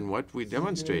metoxantrone, and what we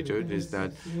demonstrated is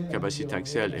that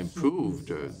cabazitaxel improved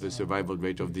the survival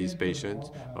rate of these patients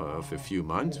of a few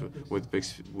months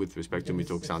with respect to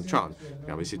metoxantrone.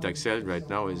 Cabazitaxel right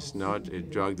now is not a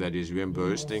drug that is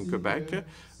reimbursed in Quebec,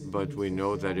 but we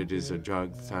know that it is a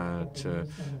drug that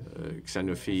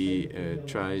Sanofi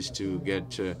tries to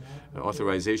get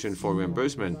authorization complication for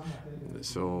reimbursement.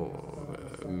 So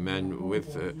men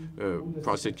with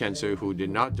prostate cancer who did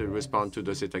not respond to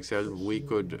docetaxel, we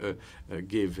could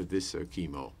give this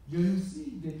chemo.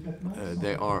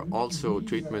 There are also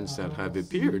treatments that have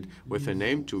appeared with an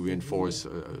aim to reinforce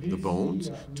the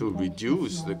bones, to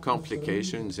reduce the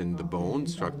complications in the bone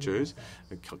structures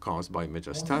caused by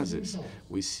metastasis.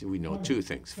 We know two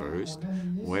things. First,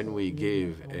 when we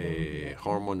give a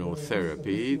hormonal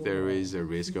therapy, there is a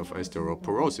risk of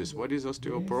osteoporosis. What is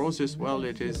osteoporosis? Well,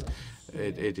 it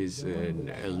is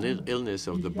an illness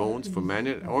of the bones for men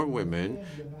or women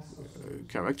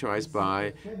characterized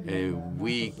by a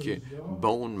weak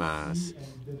bone mass.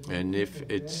 And if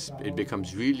it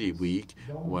becomes really weak,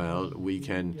 well,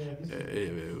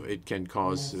 it can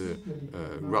cause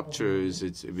ruptures.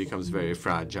 It becomes very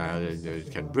fragile and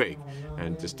it can break.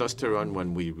 And testosterone,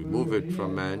 when we remove it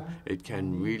from man, it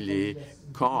can really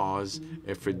cause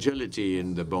a fragility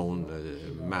in the bone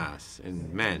mass.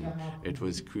 In men, it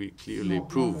was clearly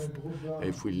proved.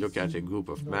 If we look at a group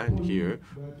of men here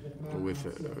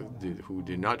who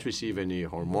did not receive any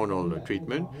hormonal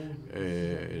treatment,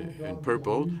 in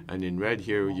purple, and in red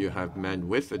here you have men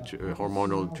with a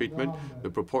hormonal treatment, the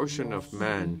proportion of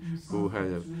men who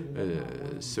have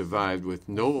survived with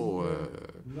no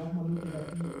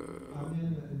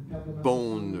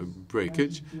bone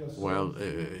breakage, well,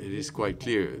 it is quite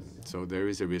clear. So there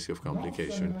is a risk of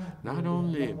complication. Not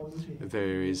only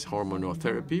there is hormonal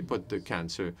therapy, but the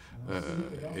cancer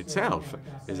itself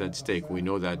is at stake. We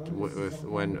know that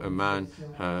when a man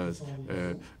has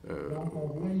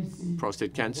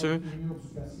prostate cancer,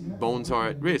 bones are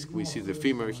at risk. We see the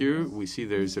femur here. We see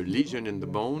there's a lesion in the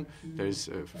bone. There's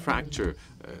a fracture,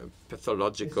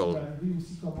 pathological.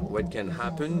 What can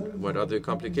happen? What other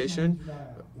complication?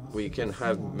 We can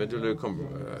have medullary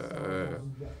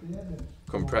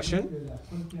compression.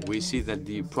 We see that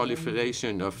the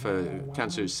proliferation of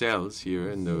cancer cells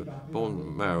here in the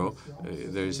bone marrow,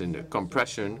 there's a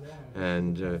compression,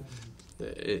 and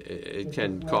it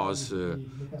can cause the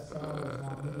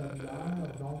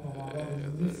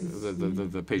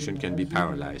patient can be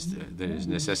paralyzed. There is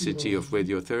necessity of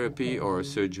radiotherapy or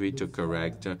surgery to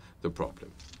correct the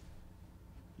problem.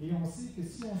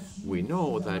 We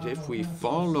know that if we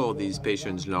follow these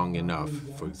patients long enough,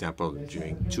 for example,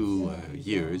 during 2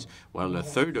 years, well, a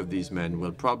third of these men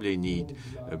will probably need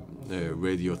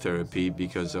radiotherapy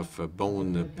because of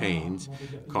bone pains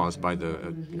caused by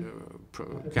the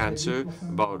cancer.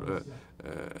 About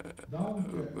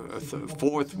a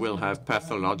fourth will have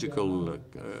pathological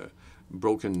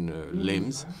broken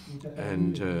limbs,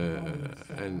 and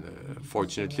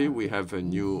fortunately we have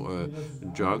new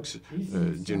drugs,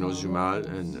 denosumab,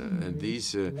 and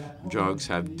these drugs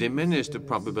have diminished the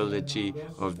probability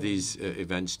of these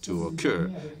events to occur.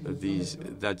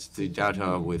 That's the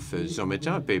data with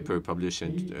Zometa, paper published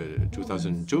in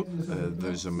 2002,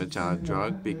 the Zometa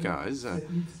drug, because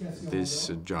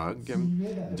this drug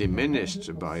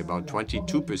diminished by about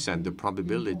 22% the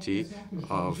probability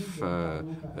of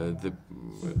the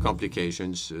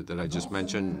complications that I just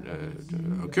mentioned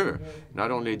occur.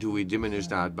 Not only do we diminish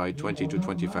that by 20 to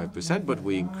 25%, but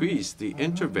we increase the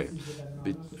interval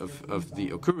of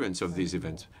the occurrence of these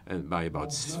events by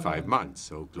about 5 months.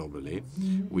 So globally,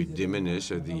 we diminish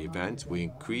the events, we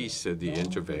increase the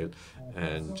interval,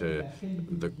 and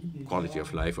the quality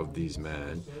of life of these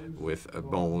men with a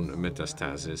bone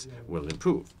metastasis will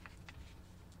improve.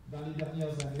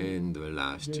 In the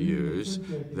last years,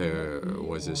 there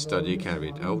was a study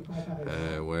carried out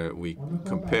where we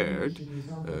compared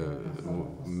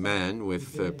men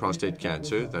with prostate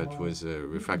cancer that was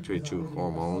refractory to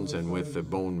hormones and with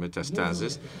bone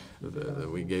metastasis.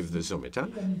 We gave the Zometa,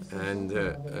 and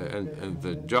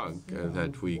the drug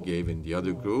that we gave in the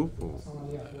other group,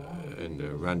 in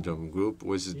the random group,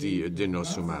 was the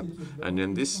denosumab. And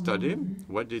in this study,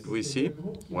 what did we see?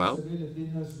 Well,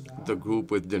 the group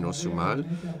with denosumab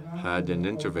had an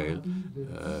interval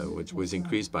which was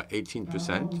increased by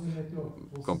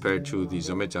 18% compared to the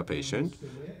Zometa patient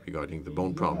regarding the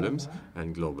bone problems,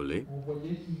 and globally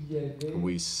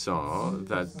we saw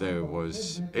that there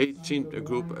was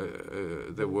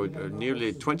there were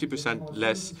nearly 20%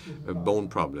 less bone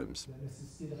problems,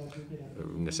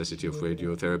 necessity of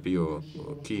radiotherapy or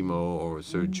chemo or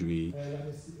surgery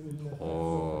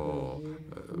or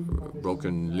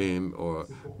broken limb or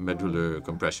medullary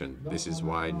compression. This is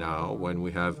why now when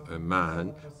we have a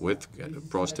man with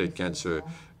prostate cancer,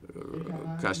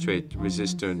 castrate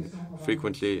resistant,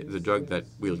 frequently the drug that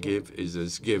we'll give is a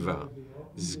Zgiva.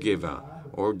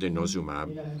 or denosumab,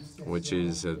 which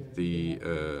is the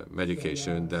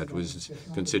medication that was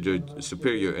considered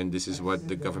superior, and this is what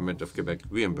the government of Quebec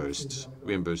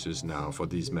reimburses now for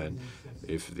these men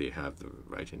if they have the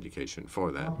right indication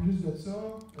for that.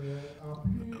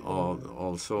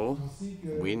 Also,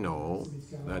 we know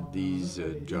that these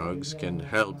drugs can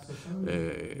help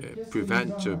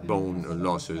prevent bone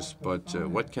losses, but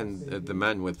what can the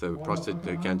man with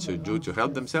prostate cancer do to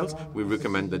help themselves? We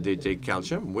recommend that they take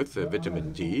calcium with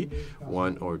vitamin D,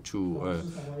 1 or 2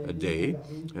 a day,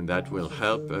 and that will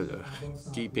help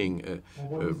keeping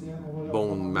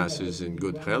bone masses in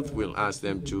good health. We'll ask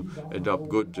them to adopt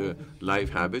good life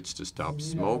habits, to stop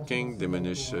smoking,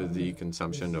 diminish the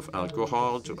consumption of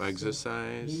alcohol, to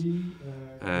exercise,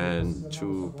 and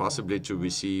to possibly to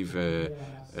receive a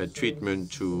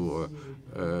treatment to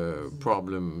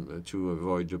to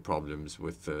avoid the problems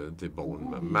with the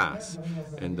bone mass.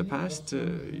 In the past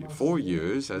 4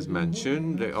 years, as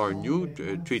mentioned, there are new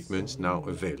treatments now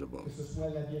available.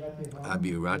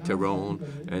 Abiraterone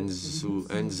and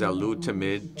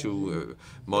enzalutamide, two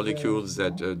molecules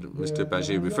that Mr.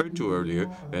 Paget referred to earlier,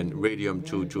 and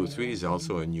radium-223 is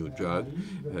also a new drug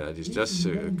that is just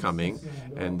coming,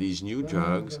 and these new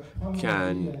drugs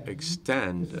can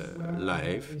extend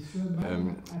life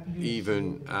even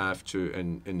after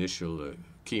an initial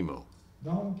chemo.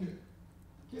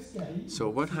 So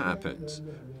what happens?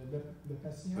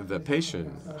 The patient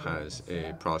has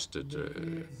a prostate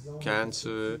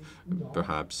cancer,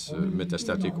 perhaps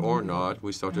metastatic or not.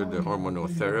 We started the hormonal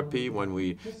therapy. When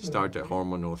we start the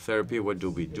hormonal therapy, what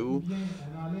do?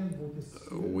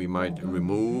 We might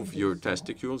remove your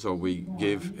testicles, or we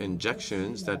give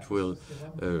injections that will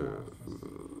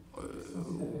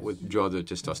withdraw the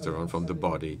testosterone from the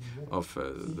body of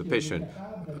the patient.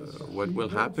 What will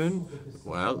happen?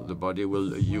 Well, the body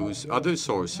will use other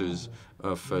sources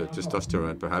of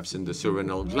testosterone, perhaps in the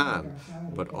seminal gland,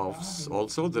 but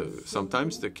also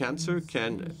sometimes the cancer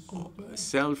can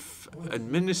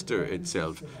self-administer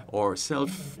itself or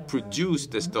self-produce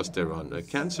testosterone, a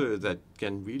cancer that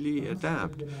can really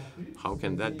adapt. How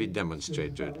can that be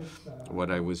demonstrated? What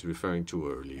I was referring to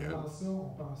earlier.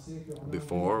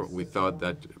 Before, we thought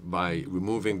that by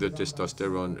removing the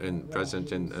testosterone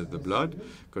present in the blood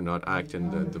could not act in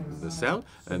the cell,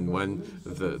 and when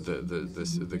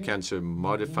the cancer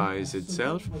modifies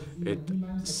itself, it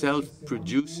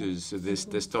self-produces this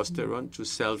testosterone to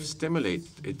self-stimulate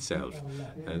itself,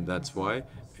 and that's why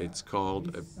it's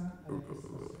called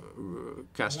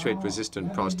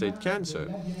castrate-resistant prostate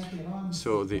cancer.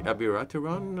 So the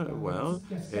abiraterone, well,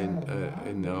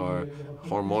 in our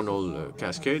hormonal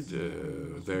cascade,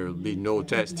 there will be no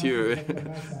test here,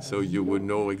 so you would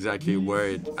know exactly where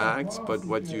it acts, but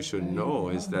what you should know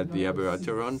is that the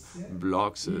abiraterone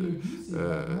blocks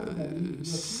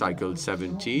cycle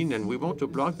 17, and we want to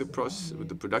block the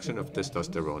production of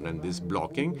testosterone, and this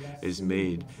blocking is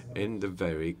made in the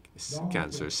very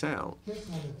cancer cell.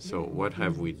 So what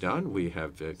have we done? We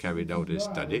have carried out a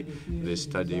study. This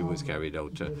study was carried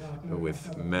out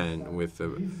with men with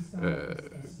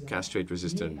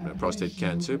castrate-resistant prostate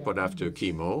cancer, but after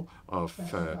chemo of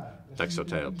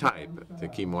Taxotere type. The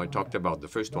chemo I talked about, the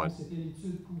first one,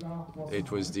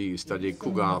 it was the study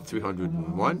Cougar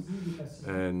 301,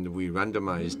 and we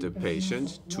randomized the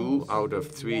patients. 2 out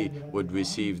of 3 would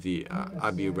receive the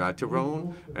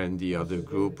abiraterone, and the other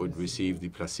group would receive the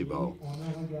placebo.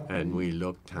 And we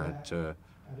looked at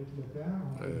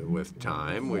with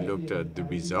time, we looked at the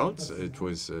results. It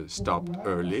was stopped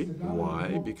early.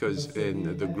 Why? Because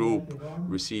in the group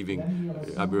receiving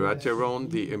abiraterone,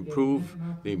 the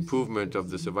improvement of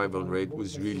the survival rate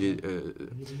was really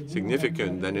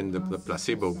significant than in the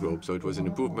placebo group. So it was an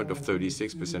improvement of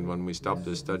 36%. When we stopped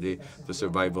the study, the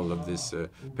survival of these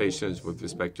patients with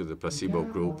respect to the placebo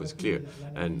group was clear.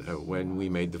 And when we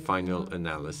made the final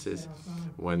analysis,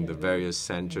 when the various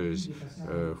centers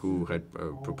who had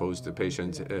proposed the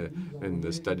patients in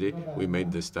the study, we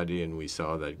made the study and we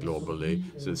saw that globally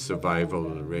the survival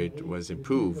rate was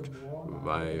improved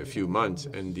by a few months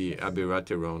in the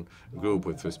abiraterone group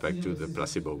with respect to the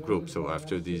placebo group. So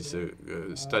after these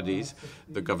studies,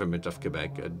 the government of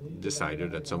Quebec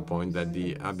decided at some point that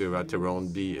the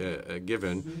abiraterone be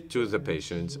given to the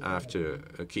patients after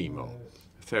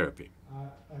chemotherapy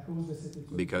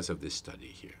because of this study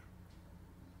here.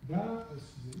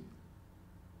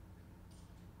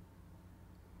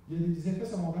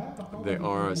 There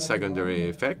are secondary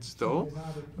effects, though,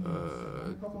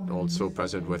 also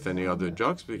present with any other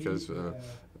drugs, because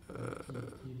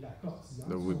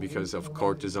because of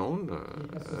cortisone,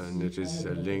 and it is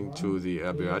linked to the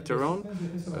abiraterone.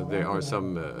 There are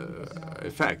some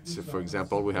effects. For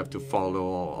example, we have to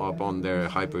follow up on their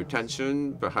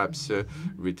hypertension, perhaps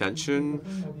retention,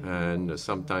 and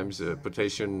sometimes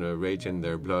potassium rate in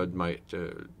their blood might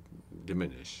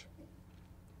diminish.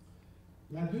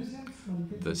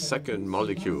 The second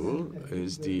molecule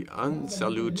is the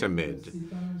enzalutamide.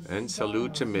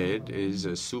 Enzalutamide is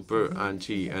a super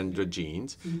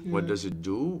anti-androgen. What does it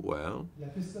do? Well,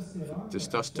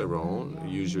 testosterone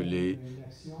usually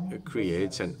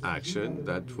creates an action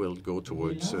that will go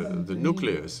towards the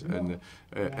nucleus. And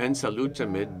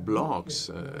enzalutamide blocks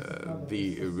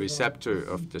the receptor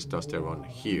of testosterone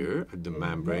here at the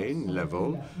membrane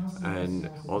level, and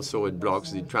also it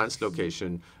blocks the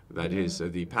translocation, that is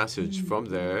the passage from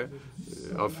there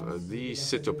of the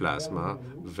cytoplasma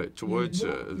towards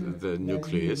the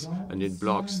nucleus, and it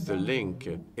blocks the link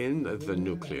in the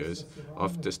nucleus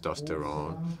of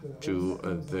testosterone to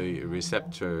the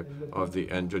receptor of the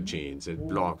androgens. It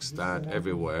blocks that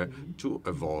everywhere to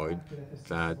avoid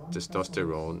that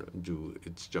testosterone do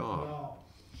its job.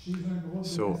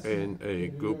 So in a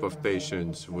group of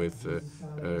patients with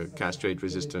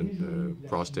castrate-resistant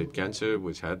prostate cancer,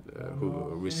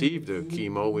 who received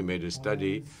chemo, we made a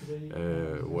study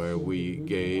where we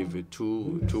gave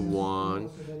 2 to 1.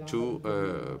 2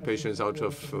 patients out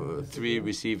of 3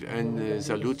 received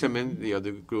enzalutamide. The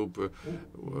other group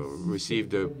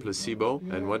received a placebo.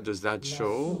 And what does that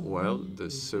show? Well, the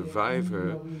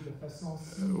survival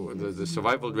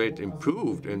rate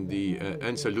improved in the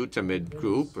enzalutamide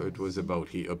group. It was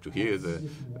about up to here, the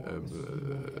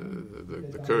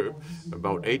curve,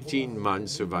 about 18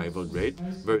 months survival rate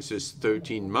versus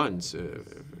 13 months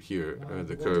here,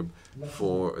 the curve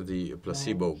for the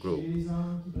placebo group.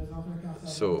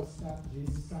 So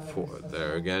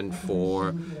there again,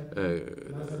 for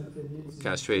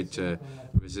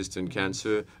castrate-resistant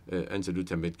cancer,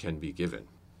 enzalutamide can be given.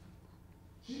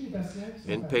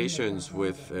 In patients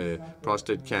with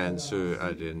prostate cancer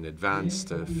at an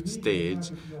advanced stage,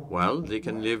 well, they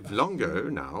can live longer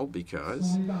now,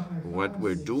 because what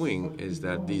we're doing is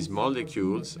that these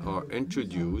molecules are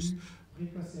introduced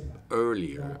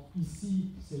earlier.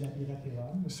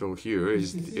 So here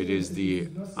it is the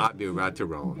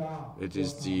abiraterone. It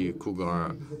is the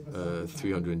Cougar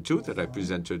 302 that I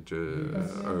presented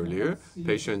earlier.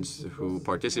 Patients who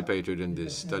participated in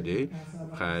this study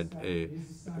had a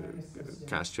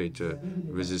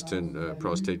castrate-resistant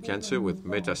prostate cancer with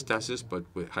metastasis, but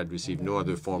had received no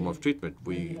other form of treatment.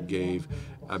 We gave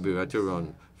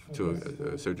abiraterone to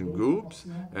certain groups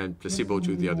and placebo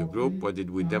to the other group. What did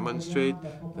we demonstrate?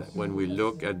 That when we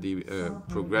look at the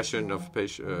progression of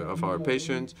our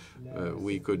patients,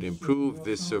 we could improve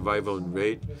this survival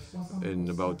rate in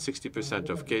about 60%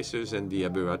 of cases in the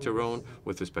abiraterone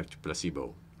with respect to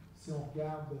placebo.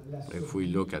 If we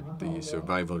look at the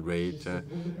survival rate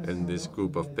in this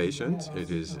group of patients,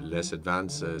 it is less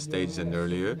advanced stage than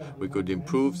earlier. We could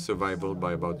improve survival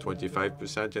by about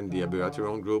 25% in the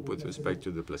abiraterone group with respect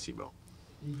to the placebo.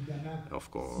 Of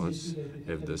course,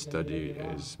 if the study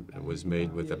was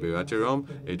made with abiraterone,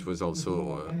 it was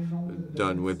also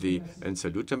done with the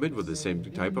enzalutamide, with the same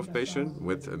type of patient,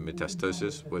 with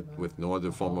metastasis, with no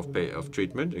other form of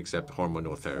treatment except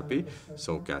hormonal therapy,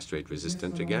 so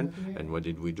castrate-resistant again. And what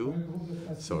did we do?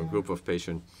 So a group of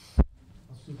patients.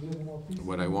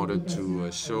 What I wanted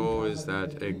to show is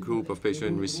that a group of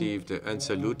patients received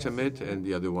enzalutamide and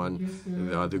the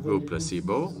other group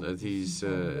placebo. These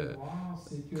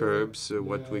curves,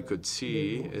 what we could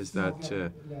see is that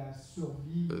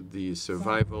the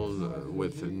survival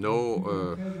with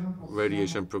no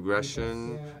radiation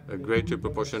progression, a greater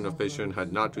proportion of patients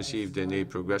had not received any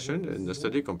progression in the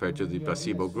study compared to the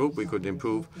placebo group. We could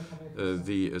improve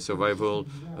the survival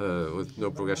with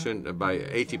no progression by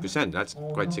 80%. That's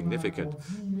quite significant.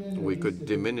 We could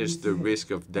diminish the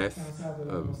risk of death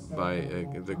by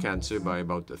the cancer by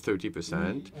about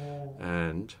 30%,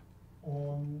 and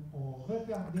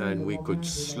we could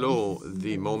slow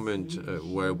the moment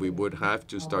where we would have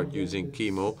to start using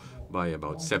chemo by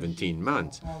about 17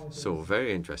 months. So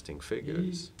very interesting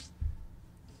figures.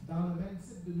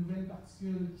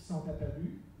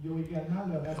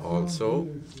 Also,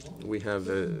 we have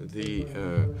the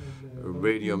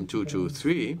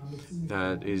radium-223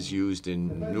 that is used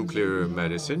in nuclear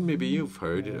medicine. Maybe you've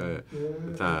heard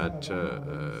that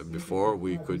before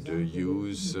we could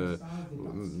use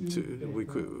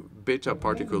beta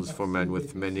particles for men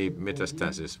with many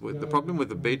metastases. The problem with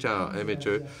the beta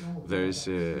emitter, there's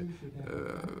a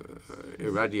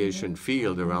irradiation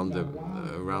field around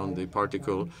the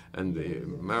particle, and the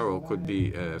marrow could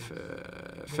be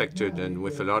affected and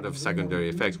with a lot of secondary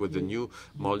effects. With the new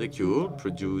molecule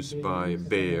produced by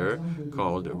Bayer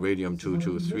called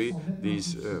radium-223,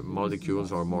 these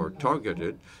molecules are more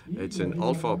targeted. It's an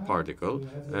alpha particle,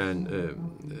 and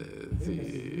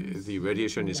the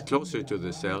radiation is closer to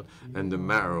the cell, and the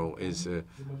marrow is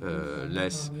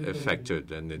less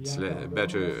affected, and it's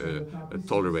better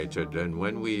tolerated. And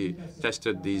when we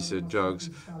tested these drugs,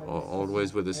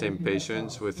 always with the same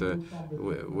patients, with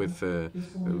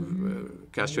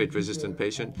castrate-resistant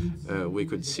patient, we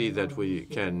could see that we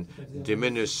can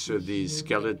diminish the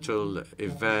skeletal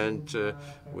event,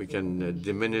 we can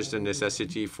diminish the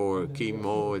necessity for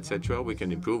chemo, etc. We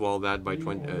can improve all that by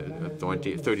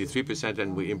 33%,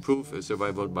 and we improve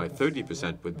survival by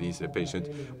 30% with these patients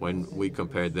when we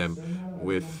compare them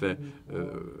with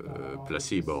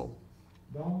placebo.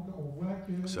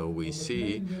 So we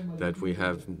see that we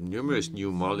have numerous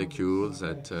new molecules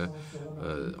that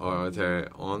are there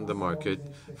on the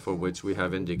market for which we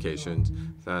have indications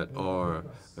that are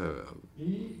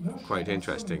quite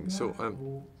interesting. So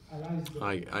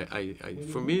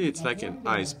for me, it's like an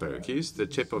iceberg. Here's the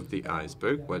tip of the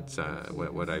iceberg,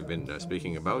 what I've been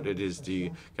speaking about. It is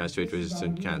the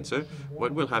castrate-resistant cancer.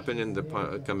 What will happen in the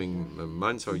coming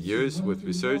months or years with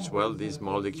research? Well, these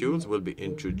molecules will be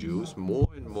introduced more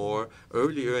and more,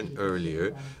 earlier and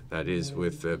earlier, that is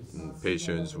with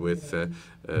patients with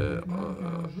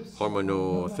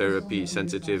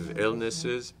hormonotherapy-sensitive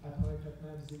illnesses,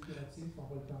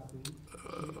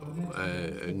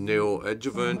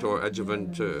 neoadjuvant or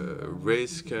adjuvant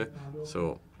risk.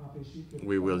 So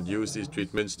we will use these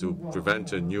treatments to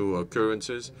prevent new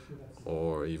occurrences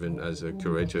or even as a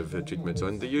curative treatment. So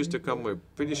in the years to come, we're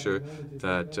pretty sure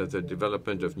that the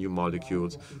development of new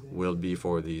molecules will be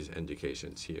for these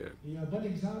indications here.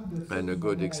 And a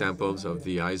good examples of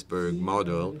the iceberg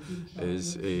model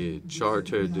is a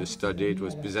chartered study. It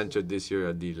was presented this year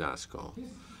at the last call.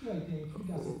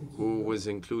 Who was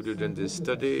included in this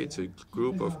study? It's a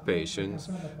group of patients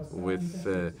with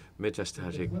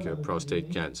metastatic prostate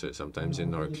cancer. Sometimes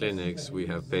in our clinics we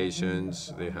have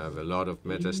patients, they have a lot of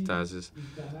metastasis,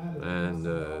 and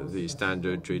the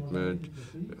standard treatment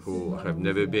who have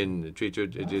never been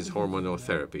treated, it is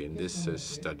hormonotherapy. In this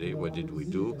study, what did we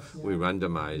do? We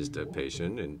randomized a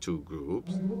patient in two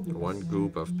groups. One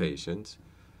group of patients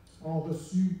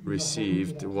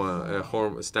received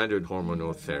standard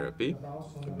hormonotherapy,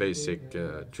 basic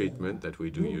treatment that we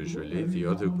do usually. The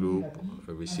other group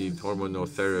received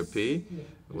hormonotherapy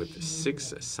with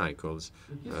 6 cycles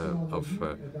of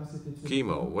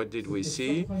chemo. What did we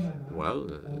see? Well,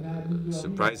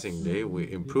 surprisingly, we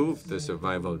improved the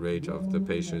survival rate of the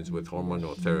patients with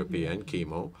hormonotherapy and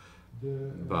chemo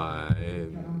by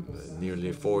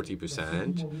nearly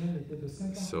 40%.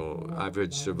 So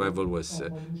average survival was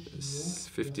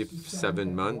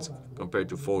 57 months compared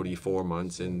to 44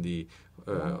 months in the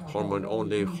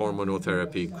only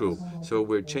hormonotherapy group. So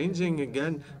we're changing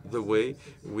again the way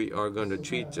we are going to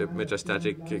treat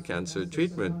metastatic cancer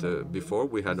treatment. Before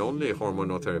we had only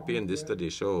hormonotherapy, and this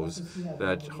study shows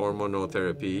that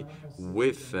hormonotherapy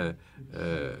with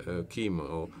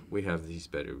chemo, we have these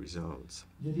better results.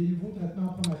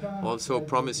 Also,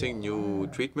 promising new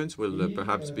treatments will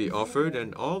perhaps be offered,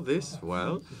 and all this,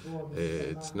 well,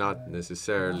 it's not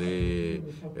necessarily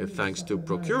thanks to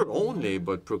Procure only,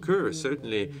 but Procure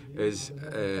certainly is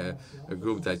a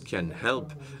group that can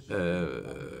help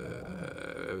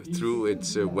through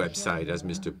its website, as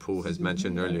Mr. Pou has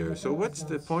mentioned earlier. So what's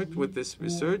the point with this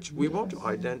research? We want to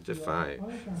identify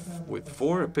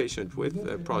for a patient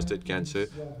with prostate cancer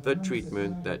the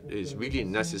treatment that is really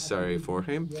necessary for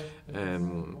him,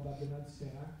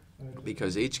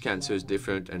 because each cancer is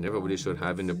different and everybody should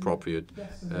have an appropriate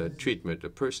treatment, a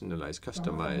personalized,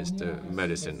 customized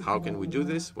medicine. How can we do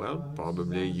this? Well,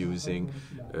 probably using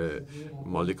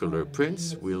molecular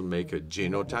prints. We'll make a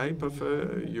genotype of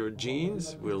your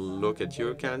genes. We'll look at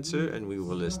your cancer and we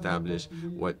will establish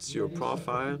what's your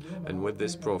profile. And with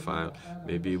this profile,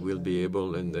 maybe we'll be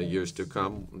able in the years to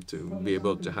come to be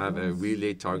able to have a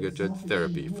really targeted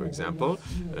therapy. For example,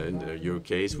 in your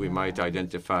case, we might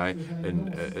identify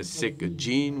a sick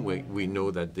gene. We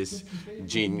know that this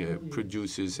gene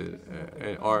produces an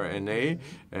RNA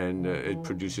and it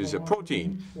produces a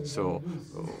protein. So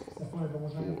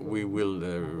we will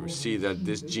see that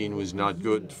this gene was not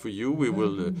good for you. We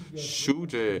will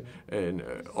shoot an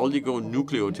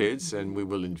oligonucleotides and we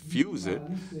will infuse it.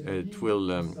 It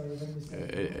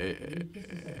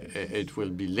will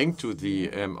be linked to the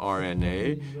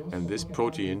mRNA, and this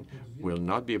protein will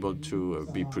not be able to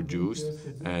be produced,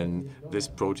 and this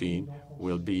protein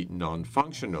will be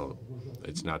non-functional.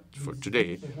 It's not for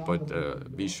today,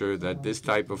 but be sure that this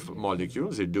type of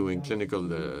molecules are doing clinical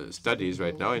studies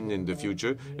right now, and in the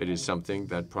future, it is something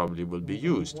that probably will be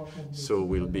used. So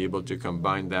we'll be able to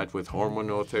combine that with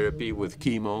hormonal therapy, with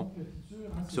chemo.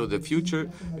 So the future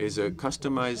is a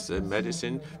customized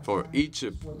medicine for each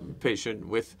patient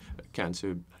with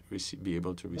cancer be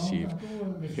able to receive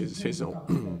his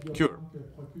own cure.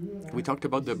 We talked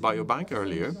about the biobank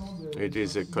earlier. It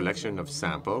is a collection of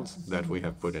samples that we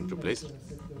have put into place.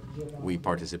 We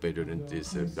participated in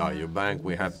this biobank.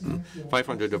 We have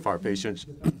 500 of our patients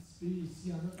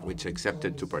which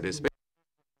accepted to participate.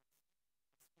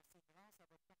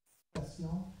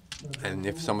 And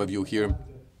if some of you here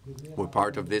were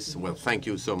part of this, well, thank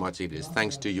you so much. It is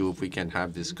thanks to you if we can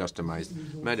have this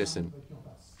customized medicine.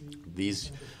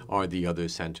 These are the other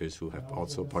centers who have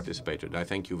also participated. I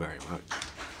thank you very much.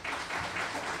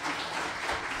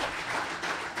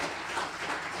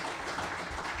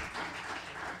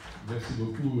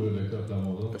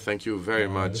 Thank you very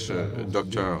much,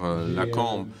 Dr.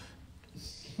 Lacombe.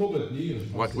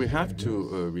 What we have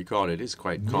to recall, it is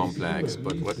quite complex,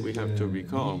 but what we have to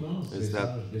recall is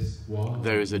that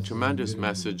there is a tremendous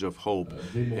message of hope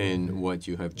in what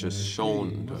you have just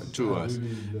shown to us.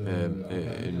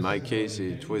 In my case,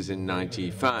 it was in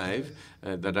 '95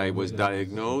 that I was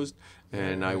diagnosed,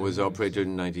 and I was operated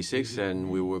in '96, and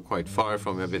we were quite far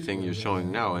from everything you're showing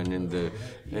now. And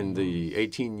in the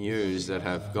 18 years that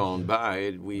have gone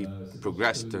by, we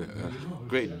progressed a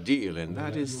great deal, and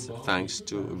that is thanks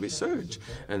to research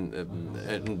and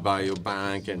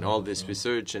biobank and all this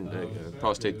research. And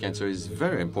prostate cancer is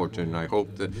very important. I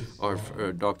hope that our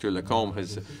Dr. Lacombe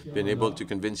has been able to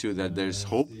convince you that there's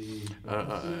hope.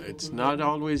 It's not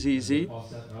always easy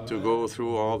to go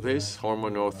through all this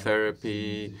hormonal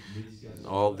therapy,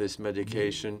 all this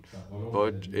medication,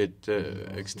 but it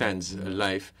extends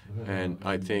life, and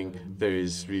I think there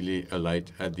is really a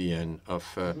light at the end of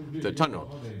the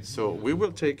tunnel. So we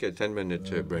will take a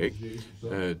 10-minute break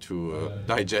to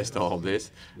digest all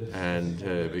this, and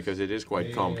because it is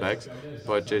quite complex,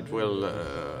 but it will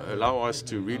allow us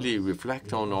to really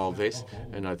reflect on all this,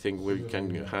 and I think we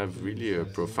can have really a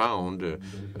profound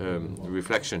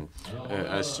reflection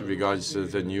as regards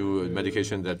the new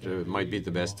medication that might be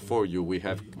the best for you. We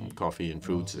have coffee and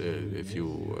fruits if you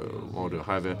want to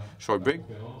have a short break.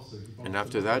 And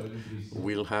after that,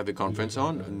 we'll have a conference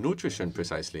on nutrition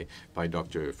precisely by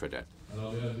Dr. Fredette.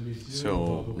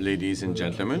 So, ladies and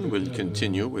gentlemen, we'll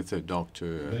continue with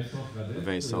Dr.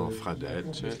 Vincent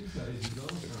Fradette,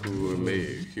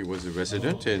 he was a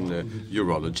resident in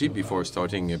urology before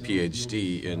starting a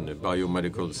PhD in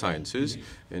biomedical sciences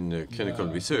in clinical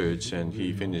research, and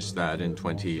he finished that in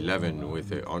 2011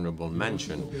 with an honorable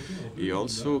mention. He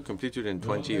also completed in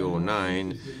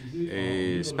 2009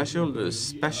 a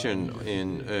specialization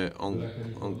in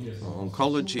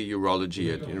oncology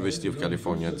urology at the University of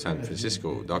California at San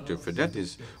Francisco. Dr. Fredette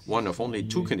is one of only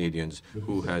 2 Canadians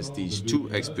who has these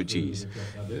 2 expertise.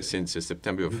 Since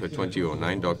September of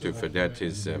 2009, Dr. Fredette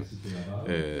is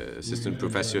assistant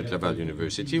professor at Laval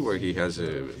University, where he has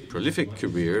a prolific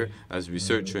career as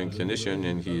researcher and clinician,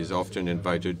 and he is often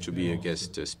invited to be a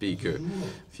guest speaker.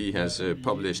 He has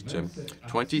published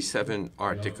 27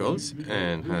 articles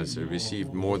and has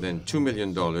received more than $2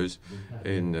 million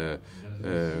in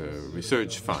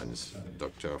research funds.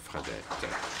 Dr. Fradette.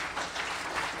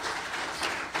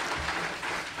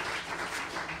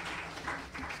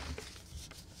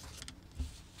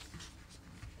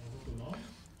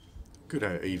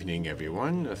 Good evening,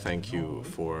 everyone. Thank you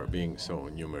for being so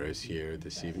numerous here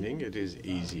this evening. It is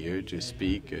easier to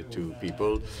speak to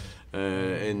people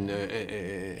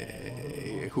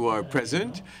who are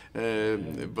present,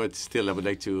 but still I would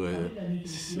like to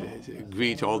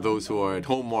greet all those who are at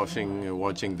home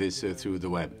watching this through the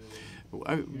web.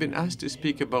 I've been asked to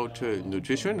speak about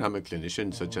nutrition. I'm a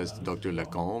clinician such as Dr.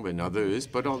 Lacombe and others,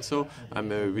 but also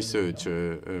I'm a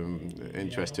researcher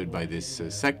interested by this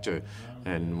sector.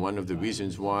 And one of the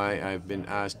reasons why I've been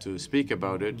asked to speak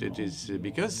about it, it is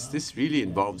because this really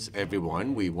involves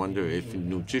everyone. We wonder if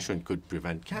nutrition could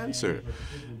prevent cancer.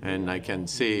 And I can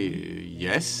say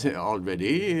yes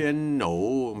already and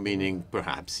no, meaning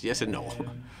perhaps yes and no.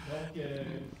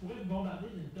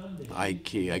 I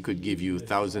could give you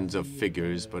thousands of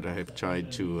figures, but I have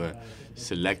tried to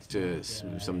select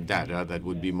some data that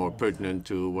would be more pertinent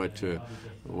to what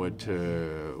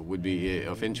would be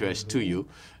of interest to you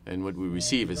and what we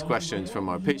receive as questions from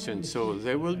our patients. So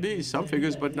there will be some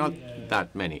figures, but not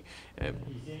that many.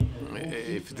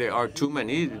 If there are too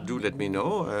many, do let me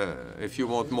know. If you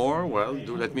want more, well,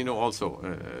 do let me know also.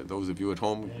 Those of you at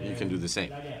home, you can do the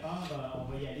same.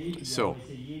 So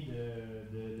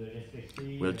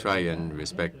We'll try and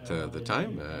respect the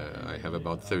time. I have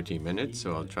about 30 minutes,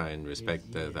 so I'll try and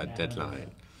respect that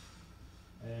deadline.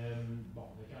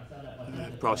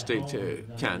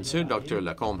 Prostate cancer, Dr.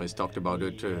 Lacombe has talked about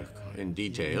it in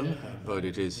detail, but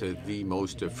it is the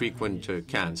most frequent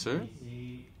cancer.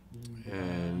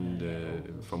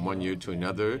 And from one year to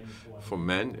another, for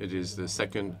men, it is the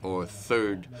second or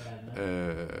third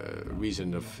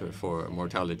reason for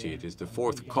mortality. It is the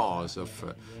fourth cause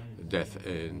of death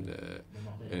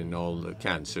in all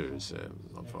cancers,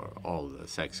 for all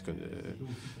sex.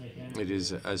 It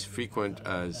is as frequent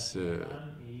as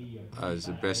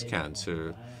breast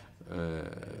cancer,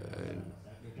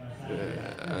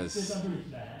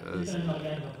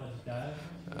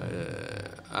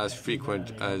 as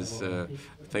frequent as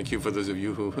thank you for those of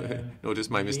you who noticed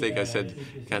my mistake. I said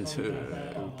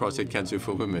prostate cancer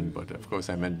for women, but of course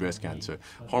I meant breast cancer.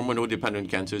 Hormonal-dependent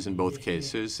cancers in both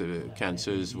cases,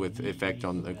 cancers with effect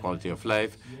on the quality of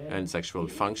life and sexual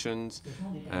functions,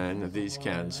 and these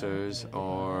cancers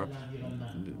are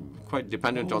quite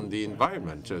dependent on the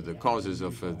environment. The causes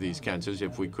of these cancers,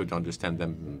 if we could understand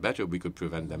them better, we could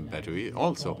prevent them better.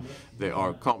 Also, they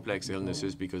are complex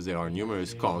illnesses because there are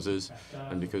numerous causes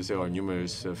and because there are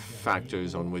numerous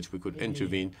factors on which we could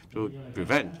intervene to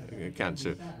prevent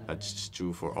cancer. That's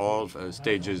true for all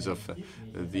stages of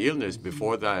the illness,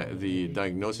 before the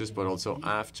diagnosis, but also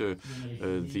after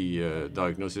the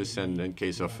diagnosis, and in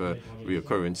case of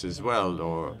reoccurrence as well.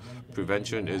 Or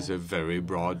prevention is a very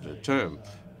broad term.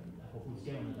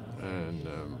 And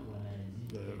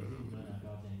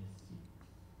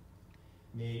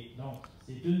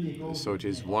so it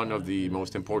is one of the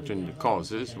most important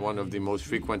causes, one of the most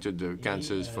frequented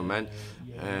cancers for men,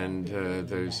 and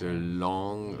there's a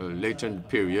long latent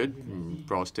period.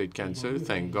 Prostate cancer,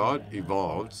 thank God,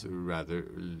 evolves rather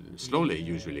slowly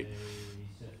usually.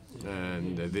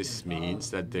 And this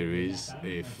means that there is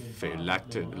a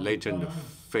latent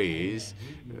phase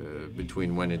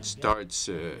between when it starts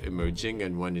emerging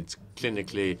and when it's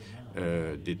clinically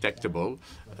detectable.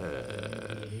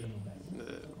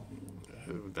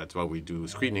 That's why we do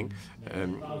screening.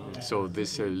 So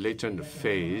this latent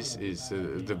phase is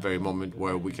the very moment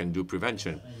where we can do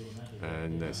prevention.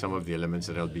 And some of the elements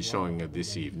that I'll be showing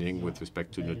this evening with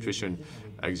respect to nutrition,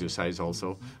 exercise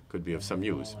also, could be of some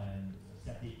use.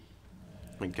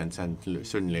 It can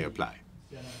certainly apply.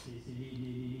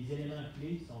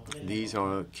 These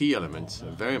are key elements,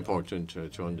 very important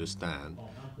to understand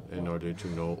in order to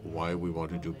know why we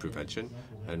want to do prevention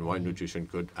and why nutrition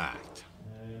could act.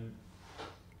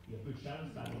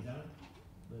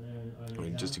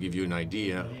 Just to give you an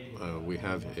idea, we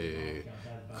have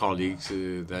colleagues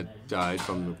that died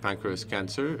from pancreas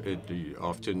cancer. It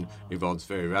often evolves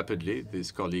very rapidly.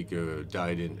 This colleague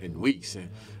died in weeks.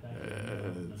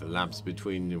 The lapse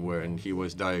between when he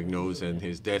was diagnosed and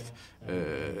his death,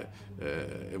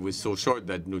 it was so short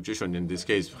that nutrition in this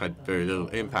case had very little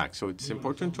impact. So it's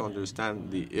important to understand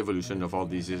the evolution of all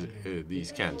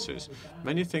these cancers.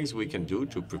 Many things we can do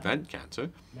to prevent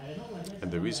cancer, and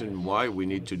the reason why we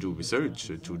need to do research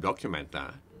to document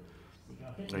that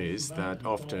is that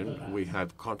often we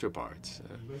have counterparts.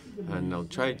 And I'll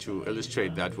try to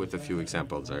illustrate that with a few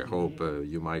examples. I hope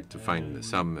you might find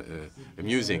some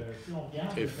amusing.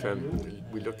 If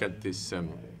we look at this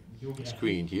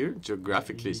screen here,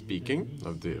 geographically speaking,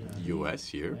 of the US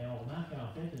here,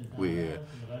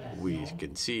 we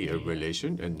can see a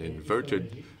relation, an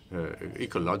inverted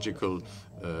ecological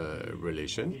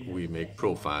relation. We make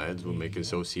profiles, we make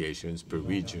associations per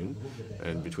region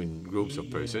and between groups of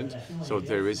persons. So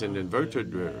there is an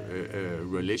inverted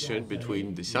relation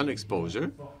between the sun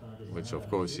exposure, which of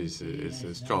course is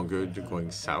stronger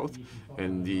going south,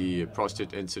 and the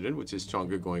prostate incident, which is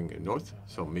stronger going north.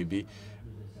 So maybe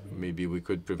we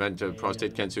could prevent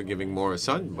prostate cancer giving more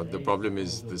sun, but the problem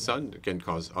is the sun can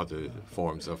cause other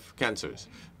forms of cancers.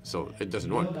 So it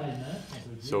doesn't work.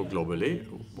 So globally,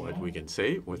 what we can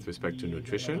say with respect to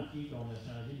nutrition,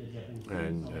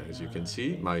 and as you can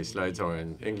see, my slides are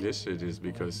in English. It is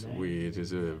because it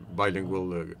is a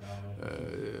bilingual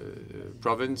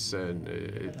province, and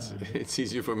it's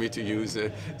easier for me to use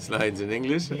slides in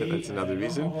English. That's another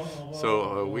reason.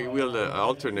 So we will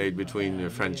alternate between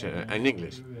French and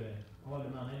English.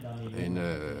 And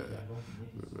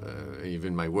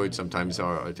even my words sometimes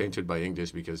are tainted by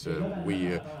English because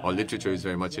our literature is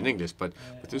very much in English. But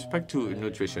with respect to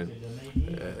nutrition,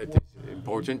 it is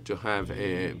important to have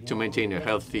to maintain a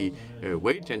healthy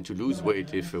weight and to lose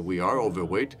weight if we are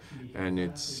overweight. and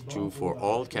it's true for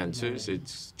all cancers.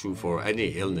 It's true for any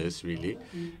illness, really.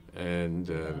 And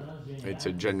it's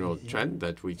a general trend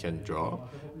that we can draw,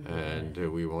 and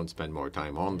we won't spend more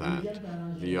time on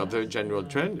that. The other general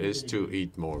trend is to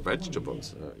eat more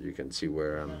vegetables. You can see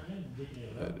where I'm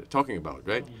talking about,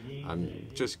 right? I'm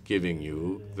just giving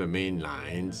you the main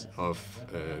lines of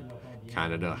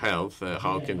Canada Health.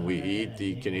 How can we eat?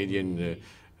 The Canadian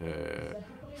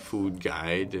food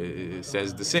guide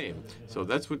says the same. So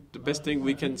that's what the best thing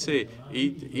we can say.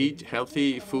 Eat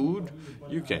healthy food.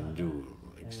 You can do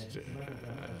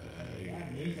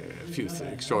a few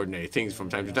extraordinary things from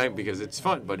time to time because it's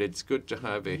fun, but it's good to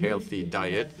have a healthy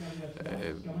diet.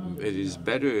 It is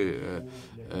better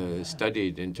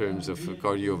studied in terms of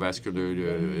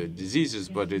cardiovascular diseases,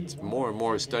 but it's more and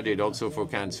more studied also for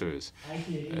cancers.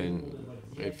 And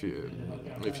if you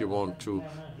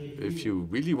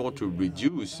really want to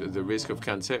reduce the risk of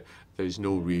cancer, there's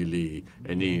no really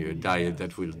any diet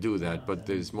that will do that, but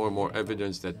there's more and more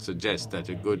evidence that suggests that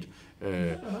a good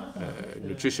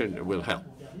nutrition will help.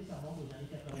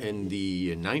 In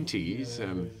the 90s,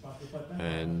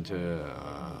 and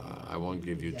I won't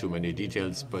give you too many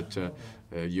details, but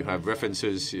you have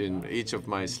references in each of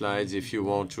my slides. If you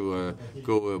want to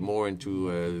go more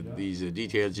into these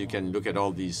details, you can look at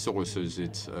all these sources.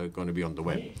 It's going to be on the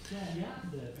web.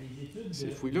 So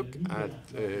if we look at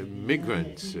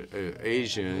migrants,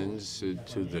 Asians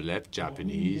to the left,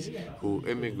 Japanese, who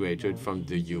immigrated from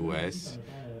the US,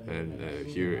 and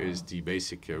here is the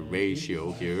basic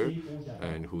ratio here,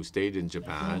 and who stayed in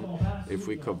Japan. If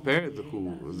we compare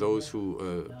those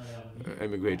who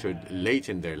immigrated late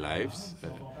in their lives,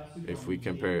 if we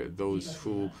compare those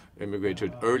who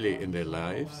immigrated early in their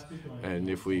lives, and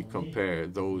if we compare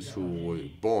those who were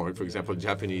born, for example,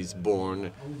 Japanese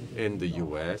born in the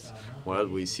US, well,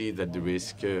 we see that the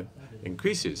risk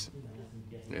increases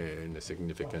in a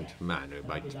significant manner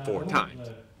by 4 times.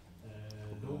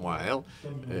 While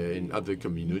in other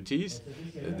communities,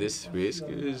 this risk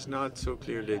is not so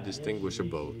clearly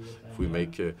distinguishable. If we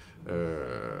make a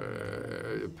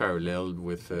parallel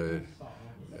with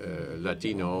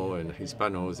Latino and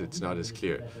Hispanos, it's not as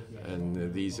clear.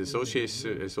 And these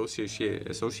association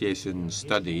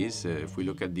studies, if we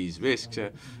look at these risks,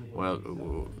 well,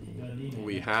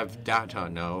 we have data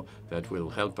now that will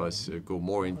help us go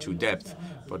more into depth.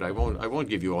 But I won't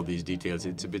give you all these details.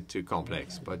 It's a bit too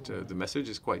complex. But the message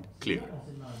is quite clear.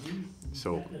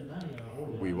 So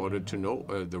we wanted to know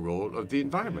the role of the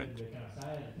environment,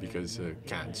 because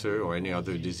cancer or any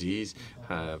other disease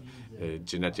have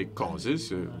genetic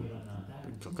causes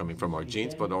coming from our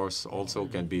genes, but also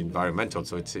can be environmental.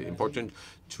 So it's important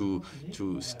to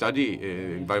study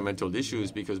environmental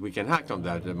issues because we can act on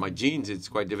that. My genes, it's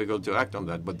quite difficult to act on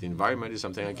that, but the environment is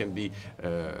something I can be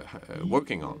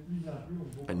working on.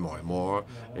 And more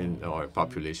in our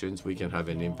populations, we can have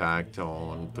an impact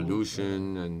on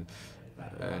pollution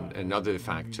and other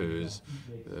factors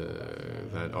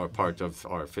that are part of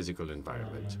our physical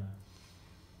environment.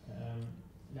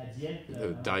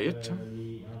 The diet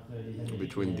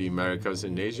between the Americas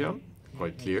and Asia,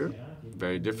 quite clear,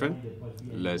 very different.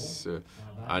 Less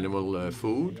animal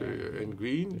food in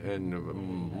green, and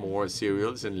more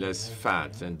cereals and less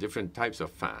fat, and different types of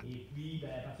fat.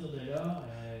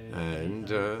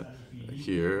 And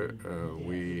here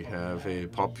we have a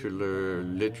popular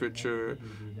literature.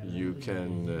 You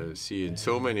can see in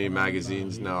so many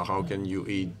magazines now how can you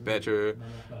eat better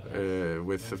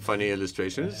with funny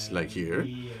illustrations like here,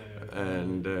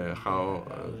 and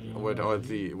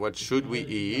what should we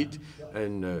eat,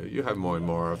 and you have more and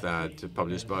more of that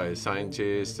published by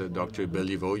scientists. Dr.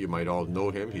 Béliveau, you might all know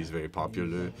him. He's very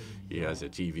popular. He has a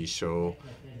TV show.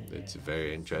 It's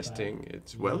very interesting.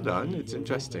 It's well done. It's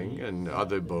interesting. And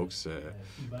other books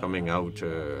coming out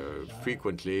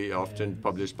frequently, often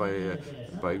published by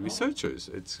researchers.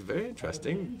 It's very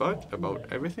interesting. But about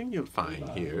everything you'll find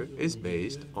here is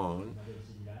based on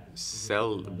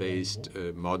cell-based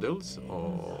models,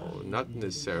 or not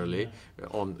necessarily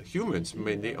on humans,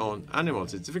 mainly on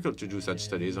animals. It's difficult to do such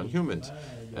studies on humans,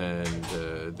 and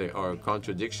there are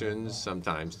contradictions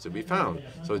sometimes to be found.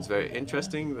 So it's very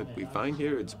interesting that we find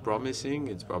here. It's promising.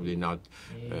 It's probably not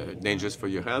dangerous for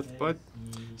your health, but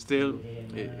still,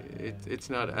 it's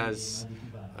not as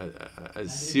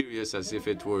serious as if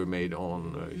it were made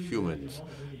on humans.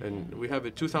 And we have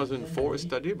a 2004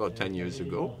 study about 10 years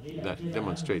ago that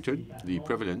demonstrated the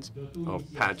prevalence of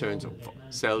patterns of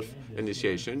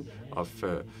self-initiation of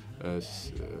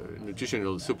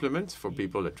nutritional supplements for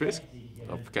people at risk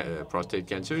of prostate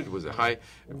cancer. It was a high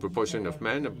proportion of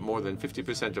men, more than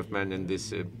 50% of men in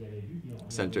this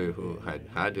center who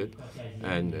had it,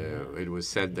 and it was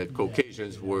said that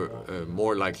Caucasians were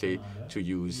more likely to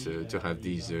have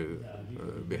these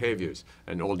behaviors,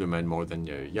 and older men more than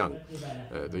young.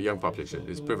 The young population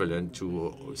is prevalent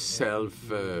to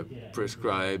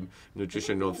self-prescribe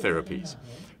nutritional therapies.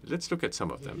 Let's look at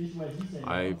some of them.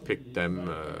 I picked them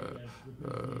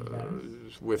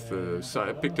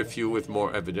I picked a few with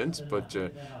more evidence, but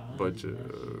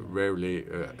rarely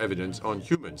evidence on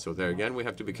humans. So there again, we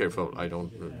have to be careful. I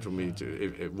don't.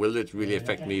 Will it really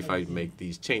affect me if I make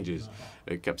these changes?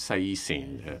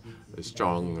 Capsaicin,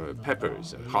 strong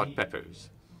peppers, hot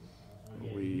peppers.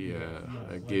 We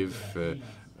give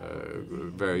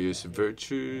various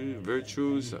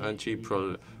virtues,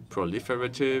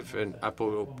 anti-proliferative and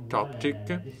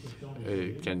apoptotic.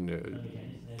 It can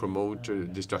promote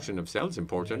destruction of cells,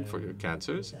 important for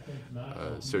cancers.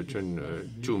 Certain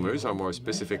tumors are more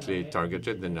specifically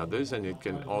targeted than others, and it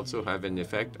can also have an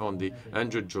effect on the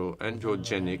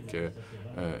androgenic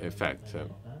effect.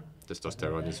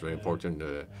 Testosterone is a very important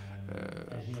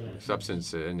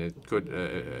substance, and it could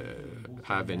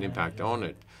have an impact on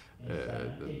it.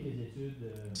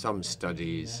 Some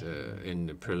studies,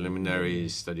 in preliminary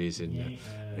studies in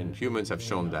humans, have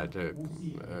shown that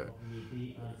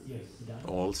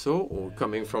also,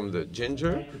 coming from the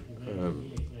ginger,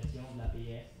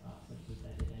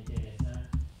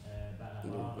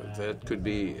 that could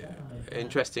be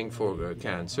interesting for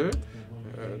cancer.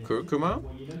 Curcuma.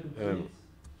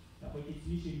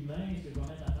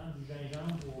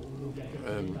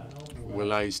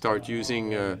 Will I start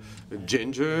using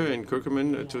ginger and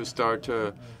curcumin to start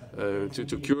to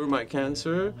cure my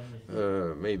cancer?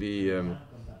 Maybe.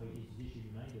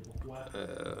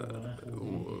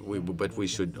 But we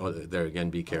should there again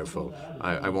be careful.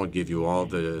 I won't give you all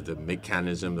the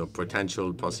mechanism, the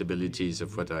potential possibilities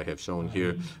of what I have shown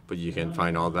here, but you can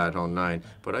find all that online.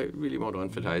 But I really want to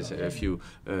emphasize a few.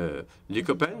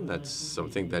 Lycopene, that's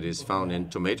something that is found in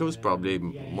tomatoes, probably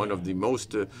one of the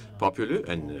most popular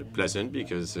and pleasant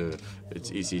because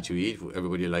it's easy to eat.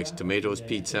 Everybody likes tomatoes,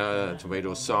 pizza,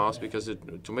 tomato sauce, because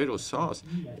tomato sauce,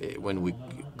 when we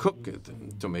cook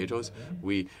tomatoes,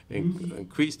 we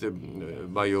increase the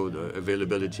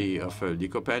bioavailability of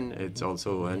lycopene. It's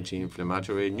also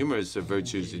anti-inflammatory. Numerous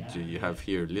virtues that you have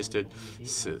here listed,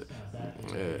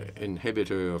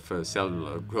 inhibitor of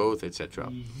cell growth,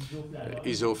 etc.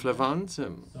 Isoflavones.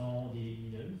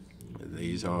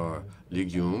 These are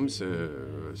legumes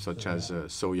such as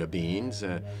soya beans.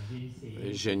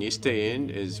 Genistein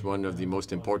is one of the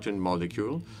most important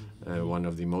molecules, one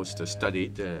of the most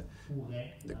studied.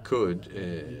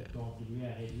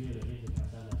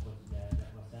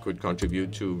 Could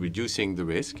contribute to reducing the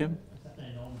risk, and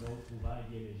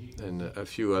a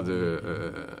few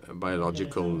other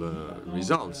biological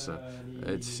results.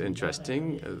 It's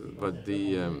interesting, but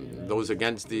those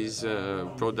against these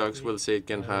products will say it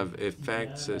can have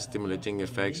effects, stimulating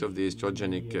effects of the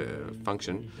estrogenic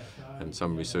function. And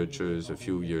some researchers a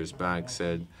few years back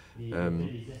said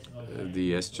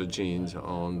the estrogens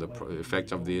on the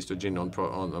effect of the estrogen on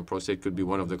prostate could be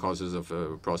one of the causes of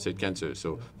prostate cancer.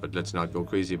 So, but let's not go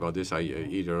crazy about this. I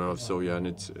eat a lot of soya, and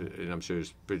I'm sure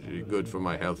it's pretty good for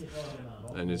my health,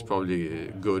 and it's probably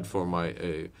good for my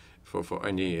for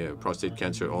any prostate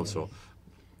cancer also.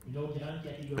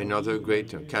 Another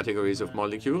great categories of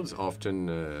molecules, often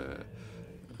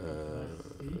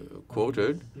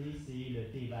quoted,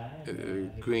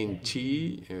 green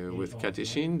tea with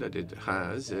catechin that it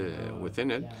has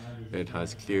within it. It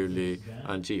has clearly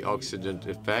antioxidant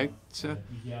effects,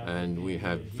 and we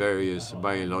have various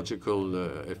biological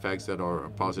effects that are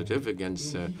positive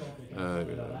against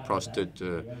prostate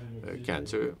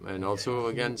cancer and also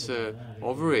against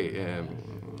ovary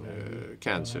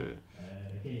cancer.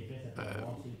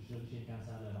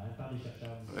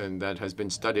 And that has been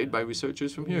studied by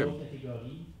researchers from here.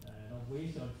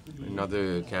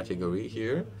 Another category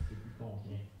here,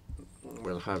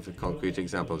 we'll have concrete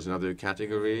examples. Another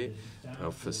category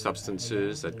of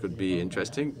substances that could be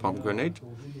interesting, pomegranate.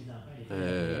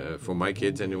 For my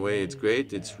kids anyway, it's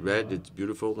great. It's red, it's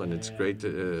beautiful, and it's great.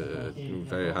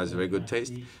 Has a very good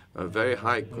taste. A very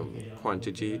high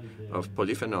quantity of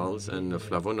polyphenols and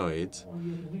flavonoids,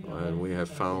 and we have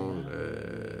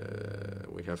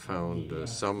found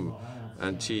some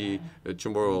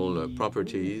anti-tumoral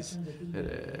properties,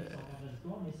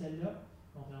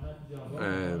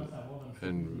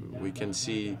 and we can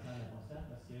see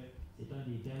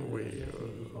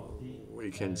we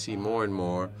can see more and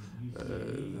more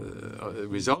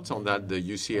results on that. The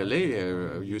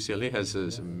UCLA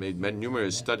has made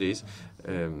numerous studies,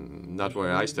 not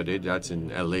where I studied, that's in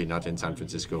LA, not in San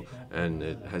Francisco, and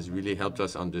it has really helped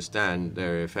us understand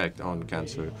their effect on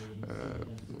cancer,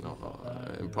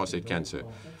 prostate cancer.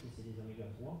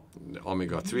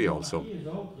 Omega-3 also.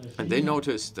 And they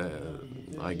noticed,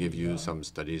 I give you some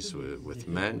studies with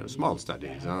men, small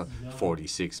studies,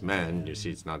 46 men, you see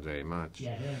it's not very much,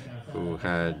 who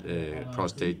had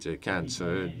prostate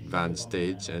cancer, advanced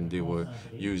stage, and they were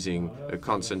using a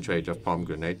concentrate of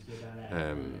pomegranate.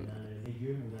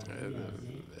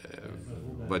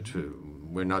 But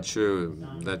we're not sure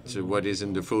that what is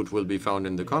in the fruit will be found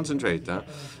in the concentrate.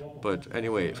 But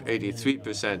anyway,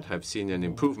 83% have seen an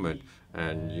improvement.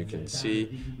 And you can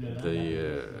see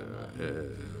the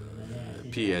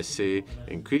PSA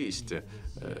increased.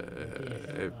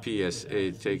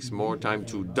 PSA takes more time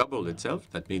to double itself.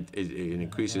 That means it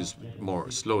increases more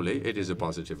slowly. It is a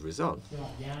positive result,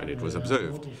 and it was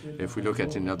observed. If we look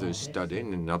at another study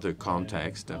in another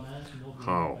context,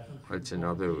 how it's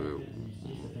another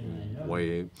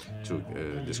way to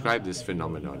describe this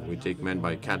phenomenon. We take men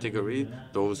by category,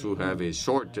 those who have a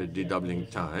short dedoubling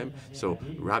time, so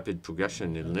rapid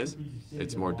progression illness,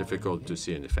 it's more difficult to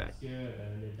see an effect.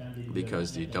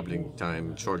 Because the doubling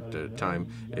time, short time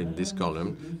in this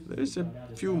column, there's a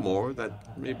few more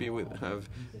that maybe will have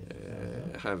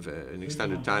an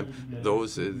extended time.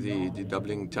 Those, the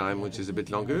doubling time, which is a bit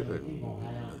longer,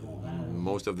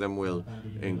 most of them will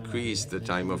increase the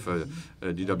time of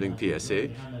dedoubling PSA.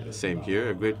 Same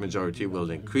here, a great majority will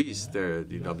increase their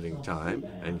dedoubling time,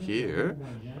 and here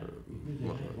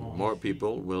more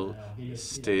people will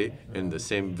stay in the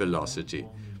same velocity,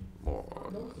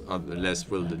 or less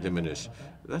will diminish.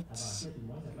 That's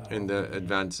in the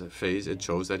advanced phase. It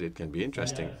shows that it can be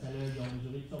interesting.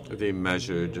 They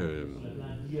measured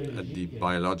at the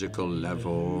biological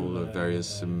level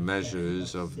various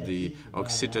measures of the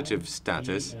oxidative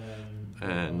status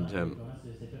and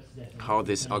how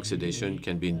this oxidation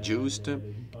can be induced,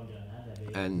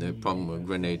 and the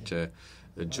pomegranate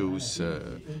juice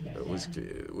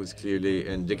was clearly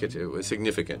indicative, was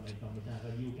significant.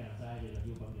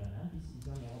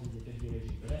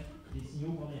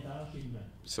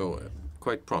 So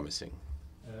quite promising.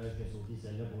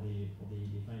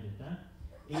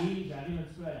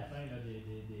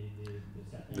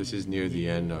 This is near the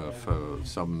end of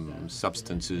some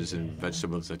substances in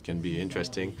vegetables that can be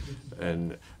interesting,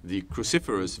 and the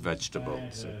cruciferous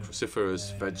vegetables.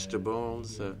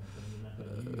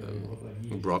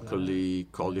 Broccoli,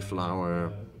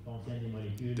 cauliflower,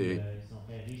 they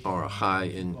are high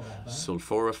in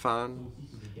sulforaphane,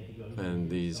 and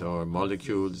these are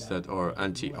molecules that are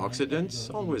antioxidants,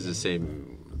 always the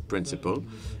same principle,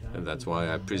 and that's why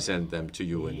I present them to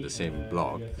you in the same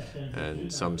blog.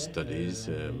 And some studies,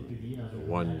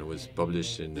 one was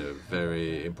published in a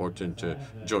very important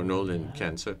journal in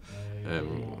cancer,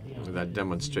 that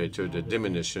demonstrated a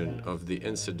diminution of the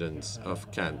incidence of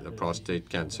prostate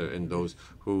cancer in those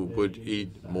who would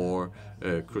eat more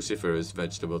cruciferous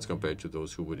vegetables compared to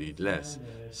those who would eat less.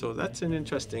 So that's an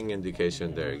interesting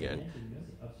indication there again.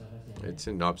 It's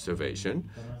an observation.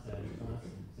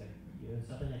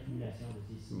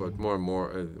 But more and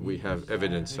more we have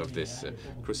evidence of this.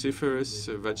 Cruciferous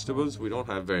vegetables, we don't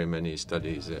have very many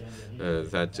studies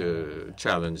that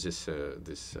challenge this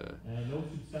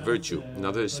virtue.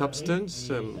 Another substance,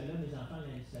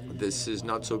 this is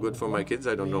not so good for my kids,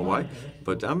 I don't know why,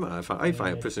 but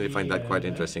I personally find that quite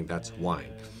interesting. That's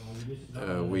wine.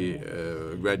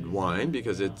 Red wine,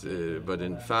 because but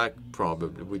in fact,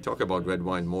 probably we talk about red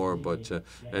wine more, but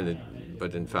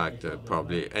in fact,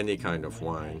 probably any kind of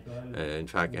wine, in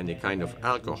fact, any kind of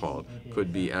alcohol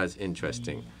could be as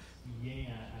interesting.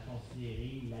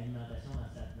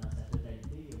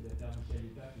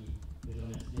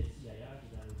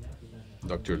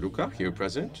 Dr. Luca, here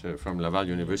present from Laval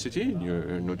University,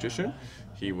 nutrition,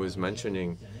 he was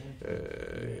mentioning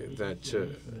that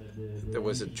there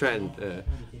was a trend, a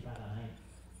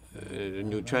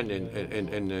new trend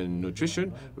in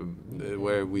nutrition,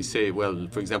 where we say, well,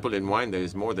 for example, in wine there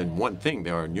is more than one thing.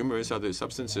 There are numerous other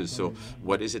substances. So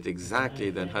what is it exactly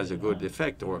that has a good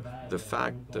effect? Or the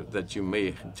fact that you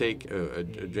may take a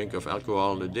drink of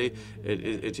alcohol a day,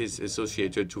 it is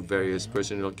associated to various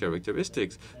personal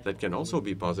characteristics that can also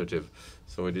be positive.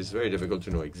 So it is very difficult to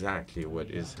know exactly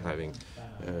what is having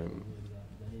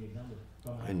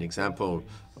an example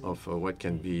of what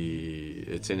can be,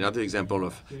 it's another example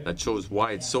of that shows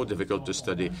why it's so difficult to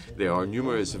study. There are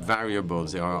numerous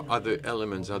variables, there are other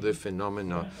elements, other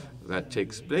phenomena that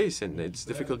takes place, and it's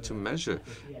difficult to measure,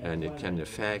 and it can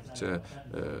affect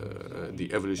the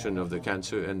evolution of the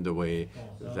cancer and the way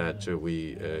that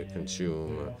we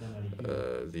consume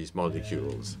these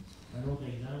molecules.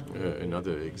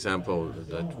 Another example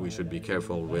that we should be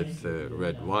careful with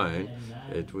red wine.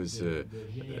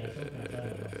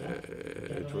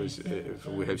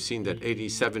 We have seen that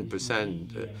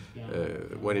 87%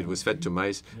 when it was fed to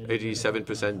mice,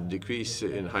 87% decrease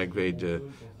in high-grade.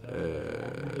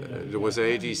 There was an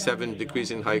 87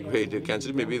 decrease in high-grade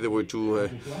cancer. Maybe they were too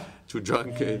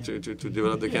drunk to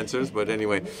develop the cancers, but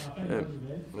anyway.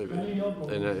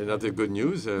 And another good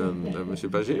news, Monsieur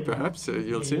Paget, perhaps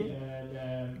you'll see.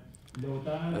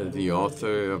 The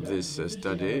author of this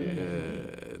study,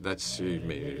 that's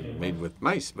made with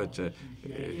mice, but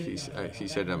he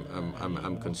said,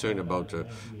 I'm concerned about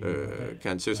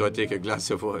cancer, so I take a glass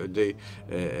of wine a day.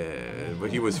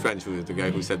 But he was French, the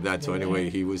guy who said that, so anyway,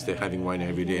 he was having wine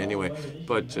every day anyway.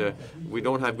 But we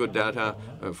don't have good data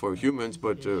for humans,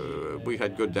 but we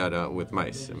had good data with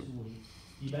mice.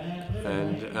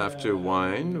 And after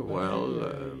wine,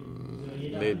 well,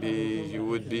 maybe you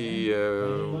would be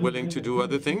willing to do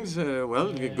other things.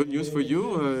 Well, good news for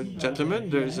you,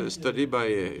 gentlemen. There's a study by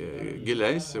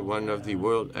Gilles, one of the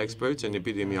world experts in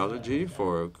epidemiology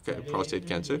for prostate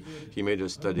cancer. He made a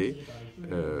study,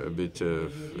 a bit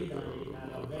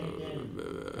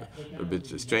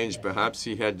strange, perhaps.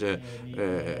 He had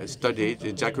studied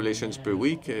ejaculations per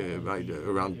week, by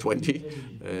around 20.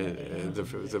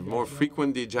 The more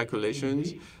frequent the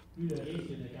ejaculations,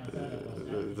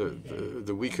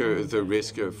 the weaker the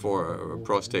risk for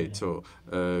prostate. So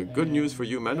good news for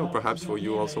you men, or perhaps for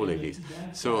you also ladies.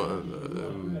 So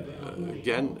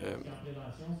again,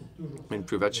 in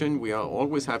prevention, we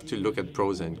always have to look at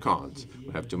pros and cons.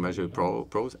 We have to measure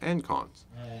pros and cons.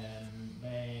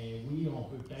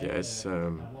 Yes,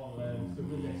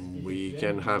 we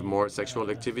can have more sexual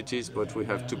activities, but we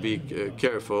have to be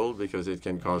careful because it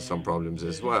can cause some problems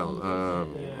as well.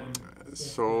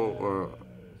 So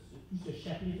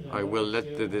I will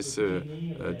let this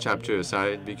chapter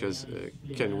aside, because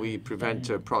can we prevent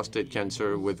prostate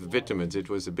cancer with vitamins? It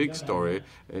was a big story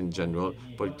in general,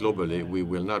 but globally we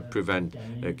will not prevent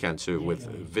cancer with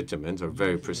vitamins, or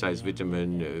very precise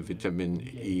vitamin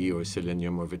E or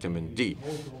selenium or vitamin D.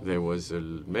 There was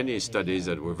many studies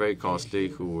that were very costly,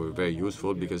 who were very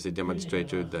useful because they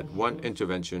demonstrated that one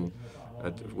intervention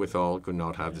with all could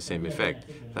not have the same effect.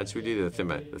 That's really the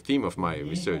theme of my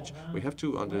research. We have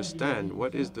to understand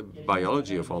what is the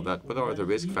biology of all that, what are the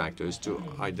risk factors, to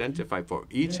identify for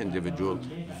each individual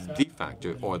the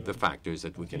factor or the factors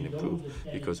that we can improve.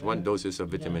 Because one doses of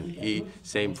vitamin E,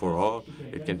 same for all,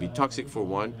 it can be toxic for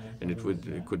one, and it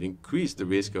could increase the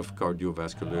risk of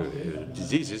cardiovascular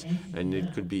diseases, and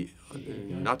it could be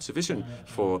not sufficient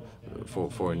for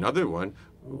another one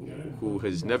who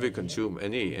has never consumed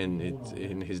any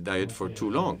in his diet for too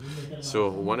long. So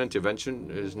one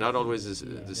intervention is not always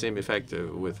the same effect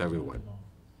with everyone.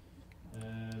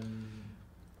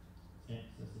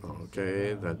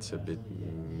 Okay, that's a bit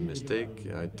mistake.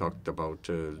 I talked about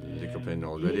lycopene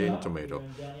already in tomato.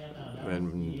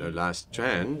 And the last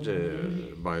trend,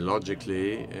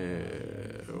 biologically,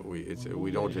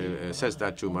 we don't assess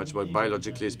that too much, but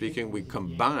biologically speaking, we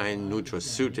combine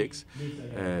nutraceutics,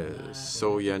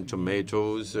 soya and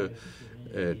tomatoes,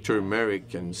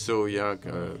 turmeric and soya,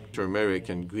 turmeric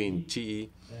and green tea.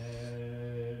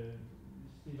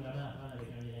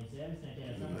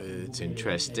 It's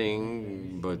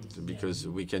interesting, but because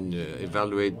we can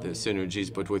evaluate the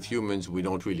synergies, but with humans we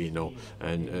don't really know,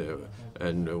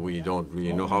 and we don't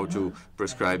really know how to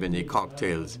prescribe any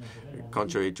cocktails,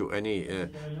 contrary to any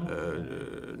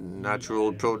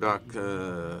natural product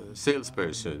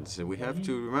salespersons. We have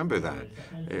to remember that.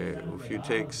 If you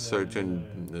take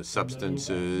certain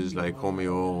substances like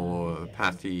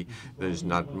homeopathy, there's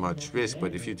not much risk,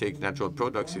 but if you take natural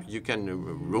products, you can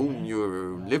ruin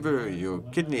your liver, your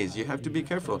kidneys. You have to be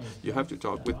careful. You have to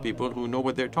talk with people who know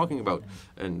what they're talking about,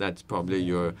 and that's probably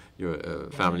your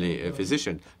family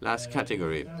physician. Last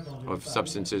category of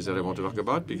substances that I want to talk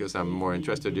about, because I'm more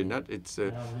interested in that, it's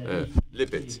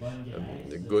lipids,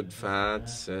 good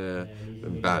fats,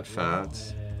 bad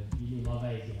fats.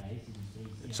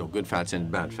 So good fats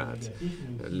and bad fats.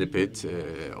 Lipids,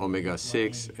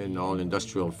 omega-6 and all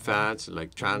industrial fats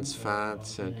like trans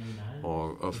fats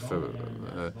or of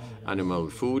animal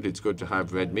food. It's good to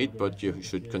have red meat, but you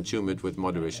should consume it with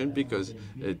moderation, because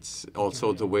it's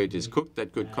also the way it is cooked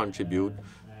that could contribute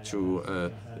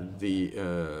to the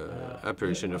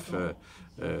apparition of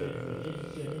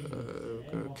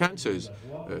cancers.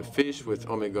 Fish with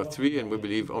omega-3, and we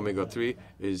believe omega-3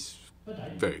 is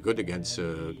very good against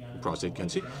prostate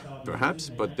cancer, perhaps,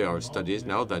 but there are studies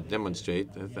now that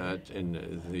demonstrate that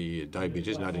in the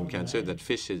diabetes, not in cancer, that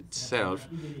fish itself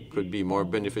could be more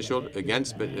beneficial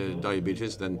against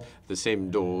diabetes than the same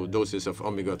doses of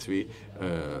omega-3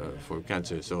 for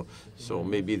cancer. So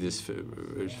maybe this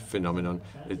phenomenon,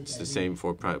 it's the same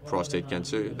for prostate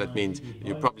cancer. That means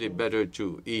you're probably better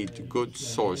to eat good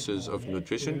sources of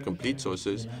nutrition, complete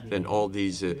sources, than all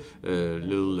these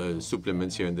little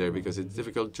supplements here and there, because it's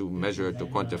difficult to measure, to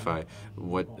quantify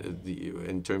what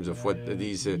in terms of what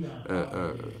these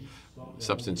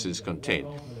substances contain.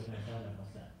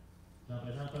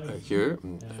 Here,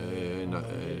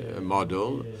 a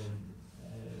model,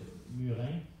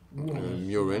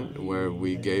 murine, where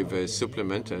we gave a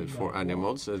supplement for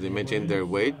animals. They maintained their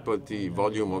weight, but the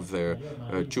volume of their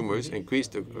tumors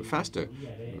increased faster.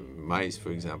 Mice,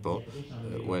 for example,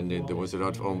 when there was a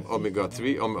lot of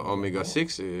omega-3,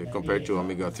 omega-6 compared to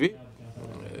omega-3,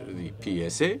 the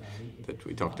PSA that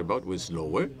we talked about was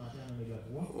lower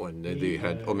when they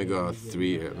had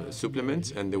omega-3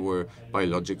 supplements, and there were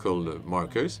biological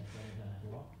markers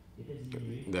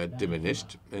that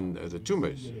diminished in the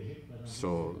tumors.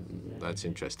 So that's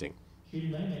interesting.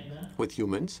 With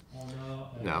humans,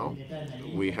 now,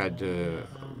 we had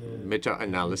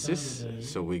meta-analysis,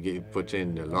 so we put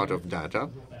in a lot of data,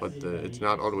 but it's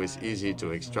not always easy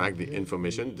to extract the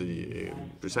information, the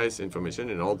precise information,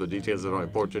 and all the details that are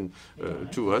important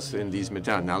to us in these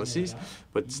meta-analyses,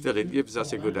 but still it gives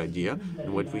us a good idea.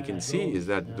 And what we can see is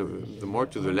that the more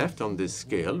to the left on this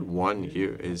scale, 1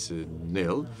 here is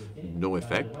nil, no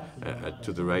effect.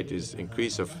 To the right is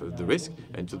increase of the risk,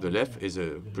 and to the left is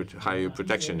a higher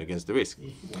protection against the risk.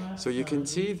 So you can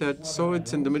see that, so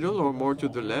it's in the middle or more to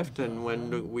the left, and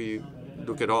when we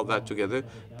look at all that together,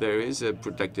 there is a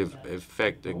protective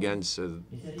effect against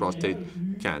prostate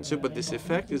cancer, but this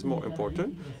effect is more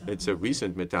important. It's a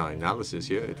recent meta-analysis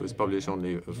here. It was published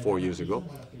only 4 years ago,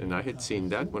 and I had seen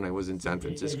that when I was in San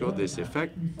Francisco. This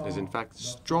effect is in fact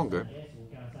stronger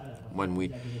when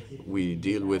we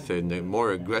deal with a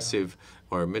more aggressive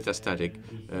or metastatic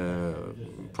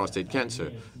prostate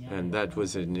cancer. And that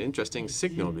was an interesting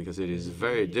signal, because it is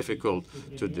very difficult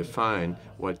to define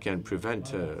what can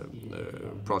prevent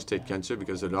prostate cancer,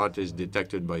 because a lot is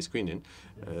detected by screening.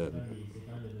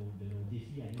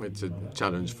 It's a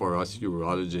challenge for us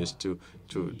urologists to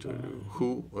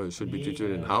who should be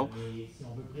treated and how.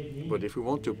 But if we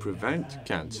want to prevent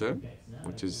cancer,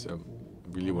 which is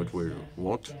really what we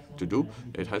want to do,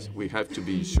 we have to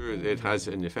be sure it has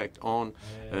an effect on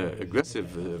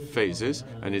aggressive phases,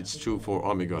 and it's true for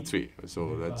omega-3.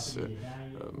 So that's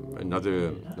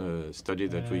another study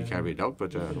that we carried out,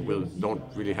 but we don't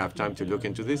really have time to look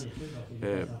into this.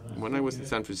 When I was in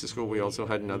San Francisco, we also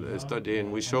had another study,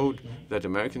 and we showed that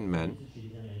American men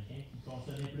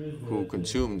who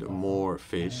consumed more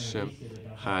fish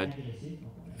had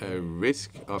a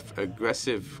risk of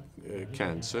aggressive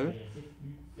cancer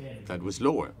that was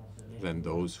lower than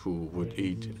those who would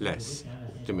eat less.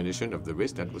 Diminution of the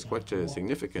risk that was quite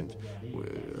significant.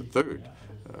 A third,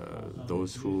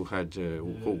 those who had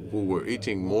who were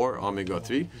eating more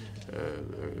omega-3,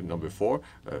 number 4,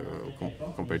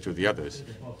 compared to the others.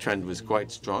 Trend was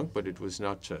quite strong, but it was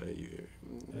not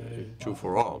true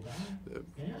for all.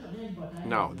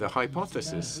 Now, the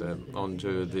hypothesis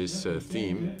under this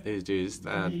theme is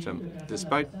that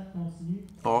despite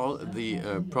all the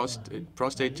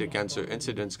prostate cancer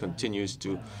incidence continues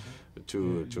to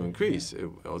increase,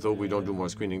 although we don't do more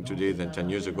screening today than 10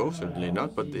 years ago, certainly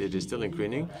not, but it is still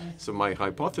increasing. So my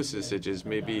hypothesis, it is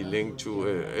maybe linked to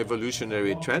an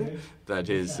evolutionary trend that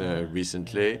is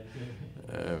recently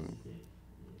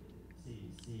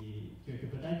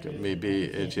maybe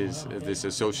it is this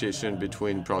association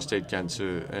between prostate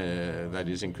cancer that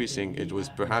is increasing. It was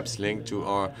perhaps linked to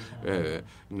our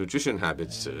nutrition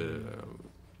habits.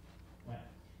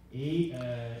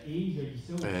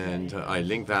 And I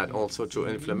link that also to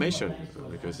inflammation,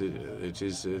 because it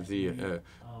is the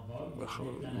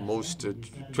most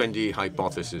trendy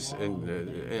hypothesis in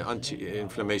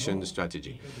anti-inflammation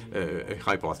strategy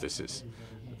hypothesis.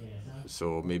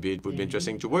 So maybe it would be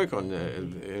interesting to work on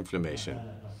inflammation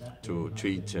to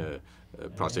treat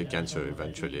prostate cancer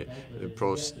eventually.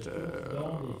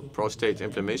 Prostate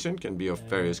inflammation can be of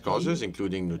various causes,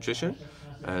 including nutrition,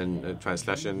 and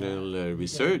translational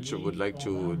research would like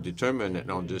to determine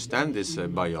and understand this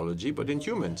biology, but in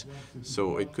humans.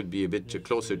 So it could be a bit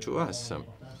closer to us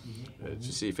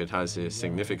to see if it has a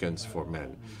significance for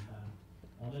men.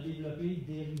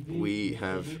 we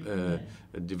have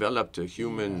developed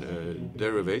human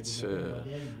derivatives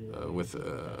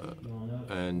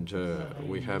and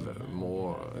we have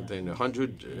more than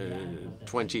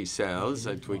 120 cells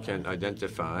that we can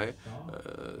identify,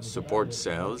 support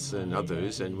cells and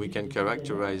others, and we can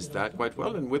characterize that quite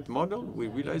well. And with model, we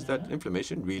realize that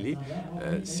inflammation really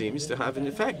seems to have an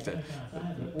effect.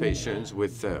 Patients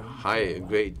with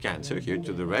high-grade cancer, here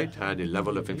to the right, had a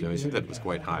level of inflammation that was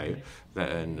quite higher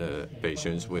than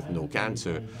patients with no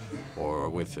cancer or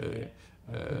with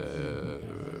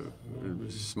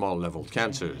small-level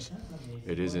cancers.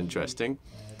 It is interesting,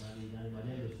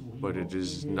 but it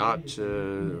is not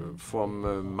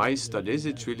from mice studies.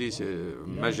 It's really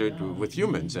measured with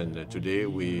humans, and today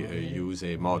we use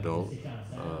a model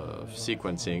of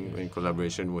sequencing in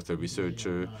collaboration with a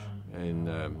researcher in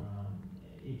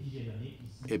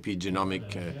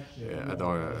epigenomic at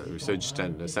our research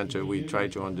center. We try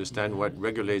to understand what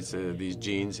regulates these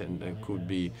genes and could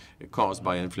be caused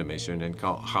by inflammation, and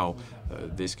how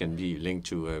this can be linked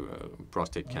to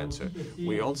prostate cancer.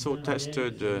 We also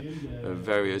tested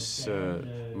various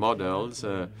models,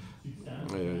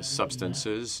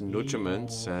 substances,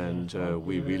 nutriments, and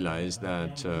we realized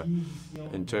that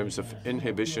in terms of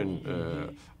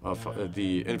inhibition of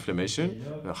the inflammation,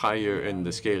 the higher in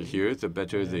the scale here, the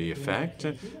better the effect.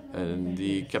 And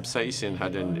the capsaicin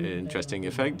had an interesting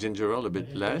effect, gingerol a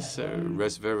bit less,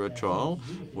 resveratrol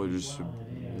was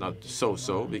not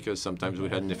so, because sometimes we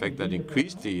had an effect that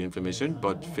increased the inflammation,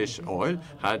 but fish oil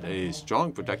had a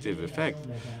strong protective effect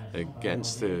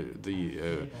against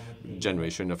the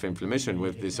generation of inflammation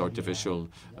with this artificial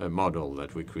model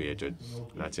that we created.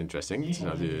 That's interesting. It's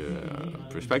another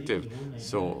perspective.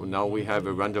 So now we have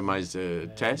a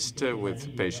randomized test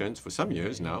with patients for some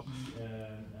years now,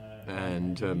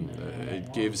 and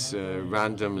it gives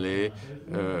randomly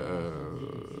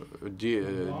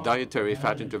dietary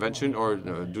fat intervention or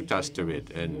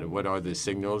dutasteride, and what are the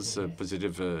signals,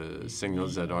 positive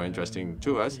signals that are interesting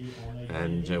to us.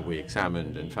 And we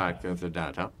examined, in fact, the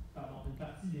data,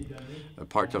 a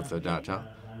part of the data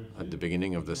at the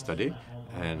beginning of the study,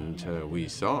 and we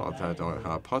saw that our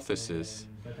hypothesis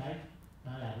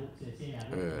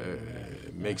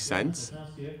makes sense,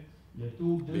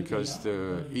 because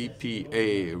the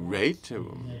EPA rate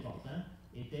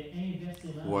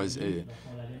was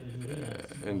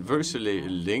inversely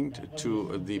linked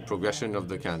to the progression of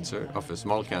the cancer, of a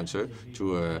small cancer,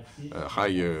 to a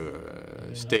higher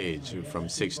stage from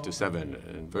 6 to 7,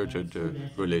 inverted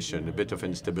relation, a bit of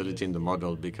instability in the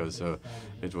model because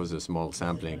it was a small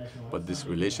sampling. But this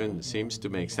relation seems to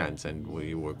make sense, and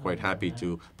we were quite happy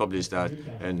to publish that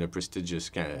in a prestigious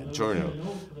journal.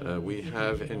 We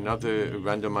have another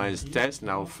randomized test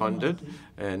now funded,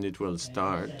 and it will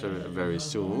start very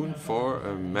soon for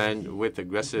men with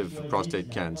aggressive prostate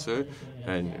cancer,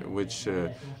 and which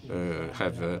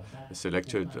have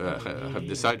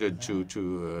decided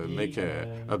to make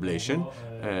an ablation,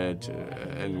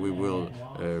 and we will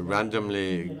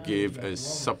randomly give a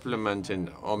supplement in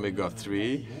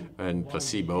omega-3 and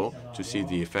placebo to see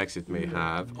the effects it may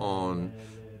have on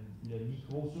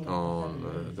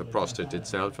the prostate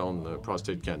itself, on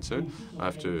prostate cancer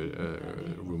after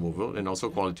removal, and also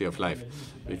quality of life,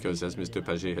 because as Mr.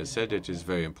 Paget has said, it is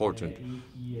very important,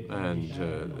 and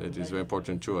it is very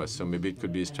important to us. So maybe it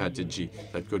could be a strategy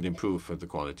that could improve the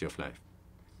quality of life.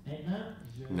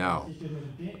 Now,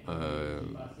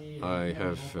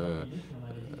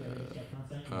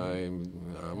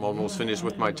 I'm almost finished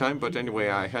with my time, but anyway,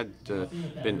 I had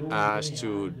been asked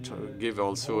to give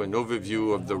also an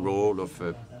overview of the role of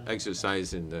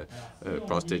exercise in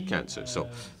prostate cancer. So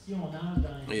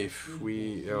if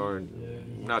we are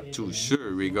not too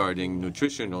sure regarding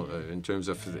nutrition in terms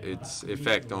of its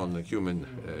effect on human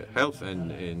health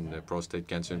and in prostate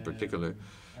cancer in particular,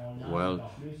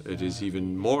 well, it is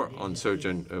even more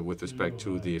uncertain with respect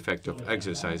to the effect of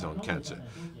exercise on cancer.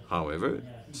 However,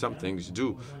 some things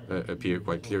do appear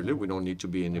quite clearly. We don't need to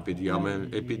be an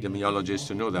epidemiologist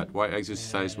to know that. Why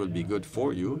exercise will be good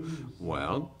for you?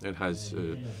 Well, it has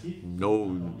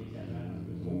no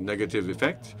negative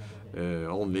effect.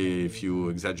 Only if you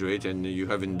exaggerate and you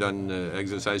haven't done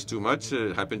exercise too much.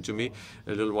 It happened to me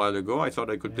a little while ago. I thought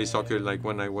I could play soccer like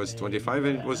when I was 25,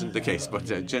 and it wasn't the case. But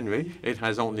generally, it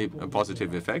has only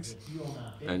positive effects.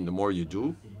 And the more you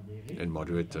do in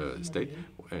moderate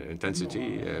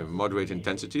moderate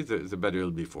intensity, the better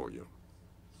it'll be for you.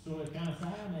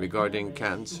 Regarding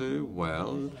cancer,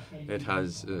 well, it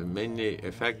has mainly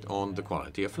effect on the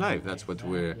quality of life. That's what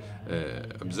we're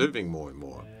observing more and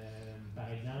more.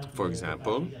 For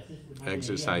example,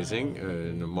 exercising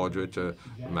in a moderate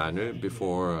manner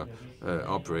before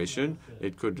operation,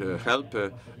 it could help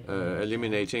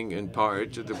eliminating in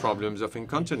part the problems of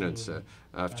incontinence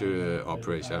after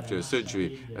operation, after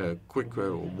surgery. A quick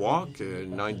walk,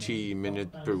 90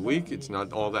 minutes per week, it's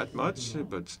not all that much,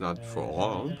 but it's not for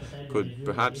long, could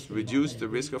perhaps reduce the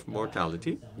risk of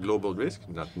mortality, global risk,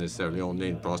 not necessarily only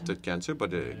in prostate cancer,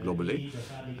 but globally.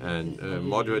 And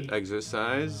moderate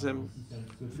exercise, a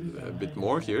bit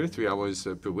more here, 3 hours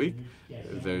per week.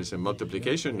 There's a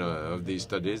multiplication of these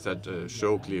studies that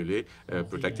show clearly a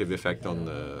protective effect on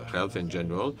health in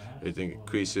general. It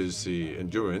increases the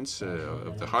endurance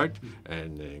of the heart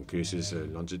and increases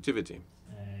longevity.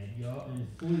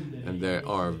 And there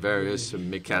are various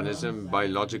mechanisms,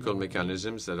 biological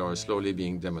mechanisms that are slowly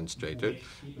being demonstrated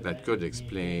that could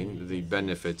explain the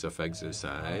benefits of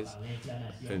exercise.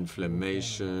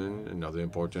 Inflammation, another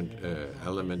important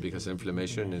element, because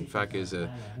inflammation, in fact, is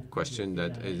a question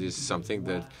that is something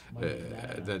that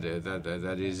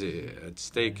that is at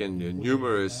stake in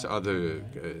numerous other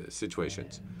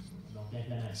situations.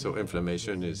 So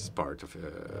inflammation is part of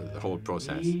the whole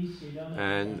process.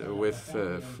 And with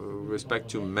respect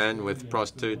to men with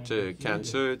prostate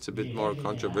cancer, it's a bit more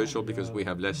controversial because we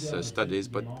have less studies,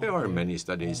 but there are many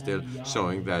studies still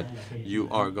showing that you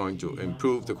are going to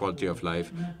improve the quality of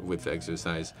life with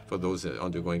exercise. For those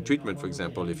undergoing treatment, for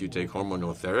example, if you take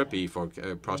hormonal therapy for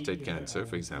prostate cancer,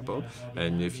 for example,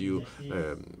 and if you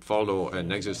follow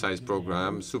an exercise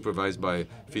program supervised by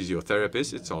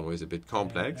physiotherapists, it's always a bit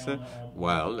complex.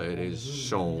 Well, it is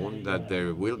shown that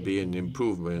there will be an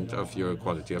improvement of your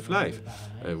quality of life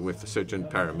with certain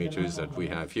parameters that we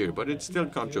have here. But it's still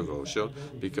controversial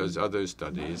because other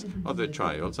studies, other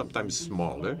trials, sometimes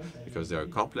smaller, because they are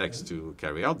complex to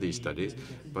carry out these studies,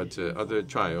 but other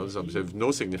trials observe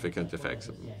no significant effects.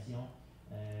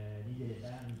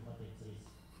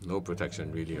 No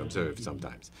protection really observed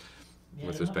sometimes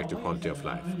with respect to quality of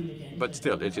life. But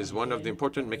still, it is one of the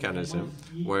important mechanisms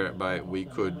whereby we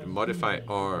could modify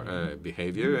our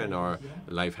behavior and our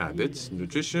life habits,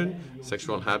 nutrition,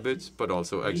 sexual habits, but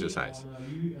also exercise.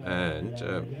 And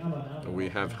we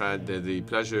have had the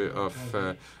pleasure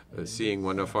of seeing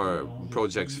one of our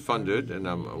projects funded, and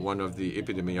I'm one of the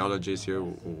epidemiologists here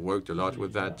who worked a lot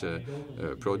with that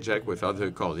project with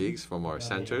other colleagues from our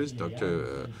centers,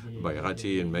 Dr.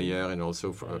 Bayrati and Meyer, and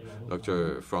also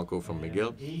Dr. Franco from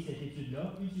McGill.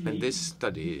 And this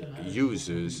study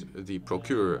uses the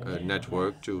Procure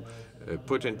network to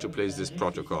put into place this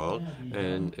protocol,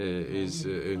 and is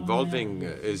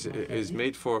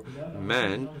made for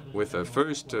men with a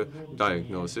first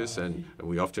diagnosis, and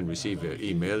we often receive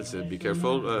emails. Be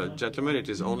careful, gentlemen, it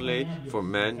is only for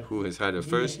men who has had a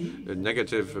first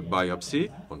negative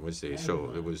biopsy on which they show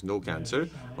there was no cancer.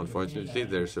 Unfortunately,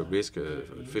 there's a risk,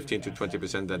 15 to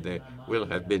 20%, that there will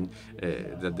have been,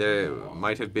 that there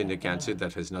might have been a cancer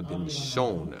that has not been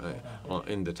shown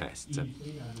in the tests.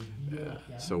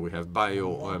 So we have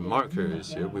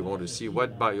biomarkers here. We want to see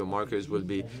what biomarkers will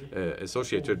be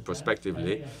associated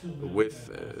prospectively with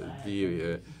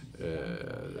the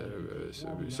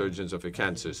resurgence of a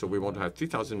cancer. So we want to have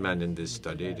 3,000 men in this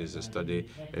study. It is a study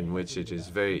in which it is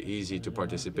very easy to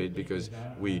participate because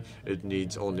it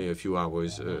needs only a few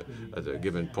hours at a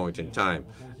given point in time.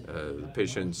 The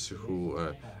patients who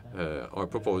or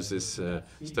propose this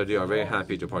study are very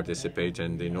happy to participate,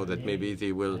 and they know that maybe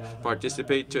they will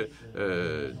participate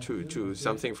to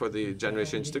something for the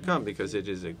generations to come, because it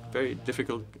is a very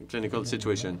difficult clinical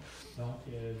situation.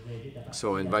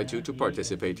 So I invite you to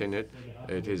participate in it.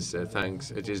 It is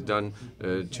thanks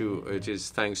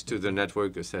to the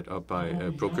network set up by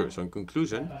Procure. So in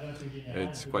conclusion,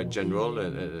 it's quite general,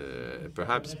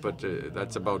 perhaps, but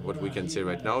that's about what we can say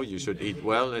right now. You should eat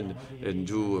well and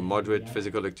do moderate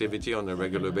physical activity on a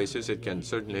regular basis. It can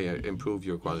certainly improve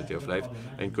your quality of life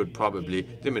and could probably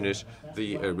diminish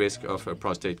the risk of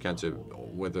prostate cancer,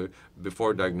 whether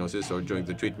before diagnosis or during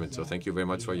the treatment. So thank you very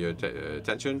much for your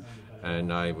attention.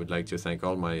 And I would like to thank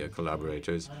all my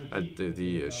collaborators at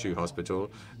the CHU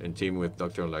Hospital, in team with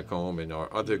Dr. Lacombe and our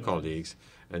other colleagues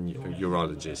and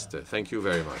urologists. Thank you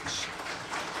very much.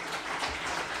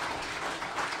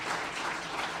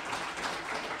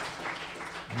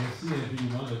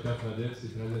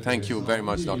 Thank you very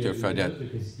much, Dr. Fradette.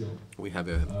 We have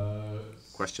a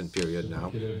question period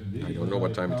now. I don't know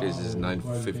what time it is. It's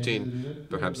 9:15,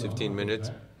 perhaps 15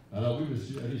 minutes.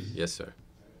 Yes, sir.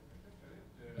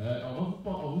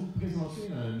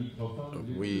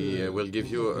 We will give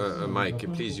you a mic.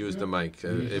 Please use the mic.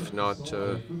 If not,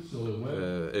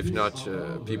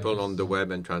 people on the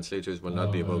web and translators will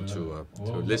not be able to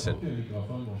listen.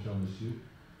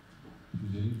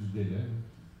 Désolé du délai.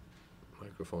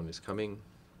 Microphone is coming.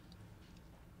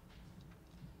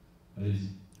 Allez-y.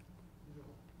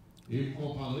 Et vous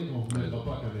comprendrez qu'on ne vous mettra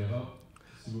pas à caméra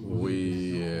si vous posez We,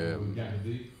 une question, on va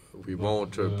garder We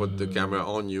won't put the camera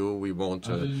on you. We want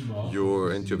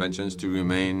your interventions to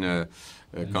remain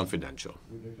confidential.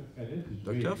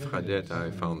 Dr. Fradette,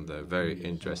 I found very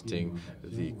interesting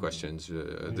the questions,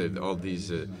 all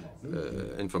these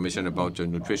information about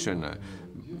nutrition.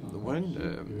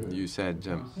 When you said,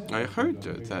 I heard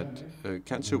that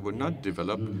cancer would not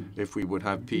develop if we would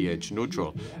have pH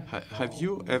neutral. Have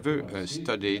you ever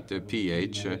studied the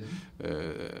pH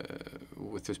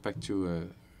with respect to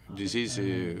disease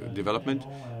development?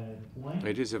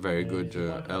 It is a very good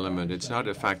element. It's not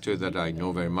a factor that I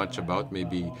know very much about.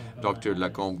 Maybe Dr.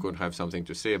 Lacombe could have something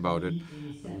to say about it.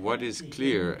 What is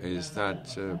clear is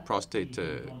that prostate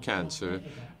cancer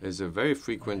is a very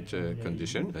frequent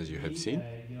condition, as you have seen,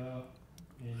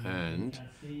 and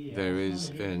there is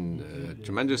a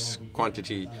tremendous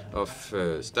quantity of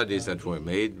studies that were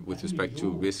made with respect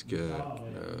to risk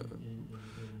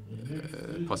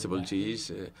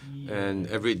possibilities, and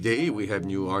every day we have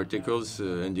new articles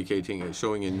indicating,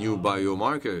 showing a new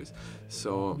biomarkers.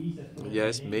 So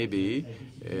yes, maybe,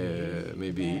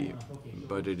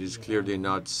 but it is clearly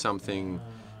not something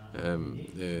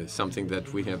something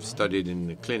that we have studied in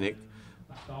the clinic.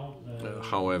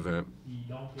 However,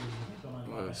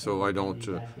 so I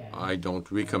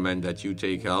don't recommend that you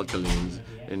take alkalines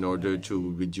in order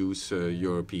to reduce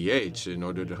your pH, in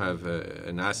order to have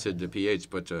an acid pH,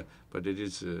 but it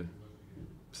is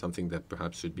something that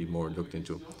perhaps should be more looked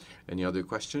into. Any other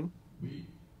question?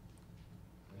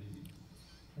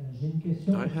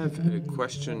 I have a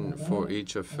question for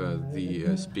each of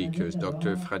the speakers.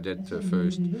 Dr. Fradette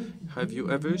first. Have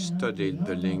you ever studied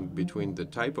the link between the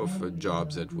type of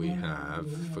jobs that we have,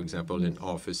 for example, in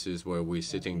offices where we're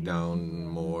sitting down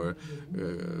more,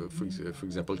 for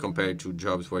example, compared to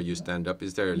jobs where you stand up?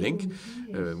 Is there a link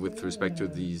with respect to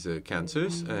these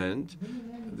cancers? And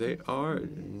they are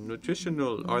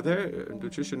nutritional. Are there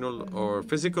nutritional or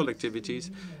physical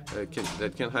activities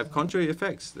that can have contrary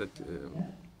effects that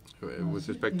with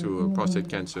respect to prostate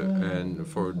cancer? And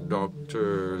for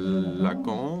Dr.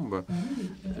 Lacombe,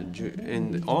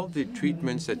 in all the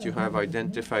treatments that you have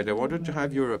identified, I wanted to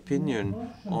have your opinion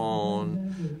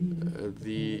on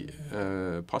the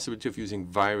possibility of using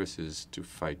viruses to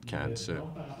fight cancer.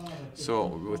 So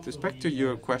with respect to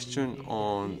your question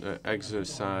on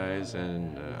exercise,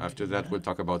 and after that we'll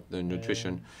talk about the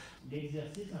nutrition.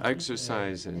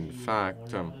 Exercise, in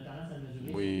fact,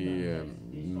 we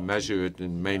measure it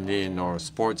mainly in our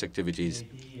sports activities.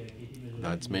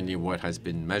 That's mainly what has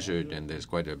been measured, and there's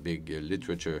quite a big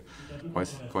literature,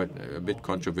 quite a bit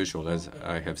controversial, as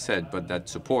I have said, but that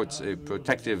supports a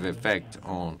protective effect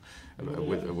on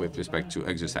with respect to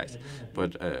exercise.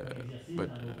 But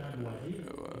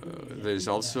there's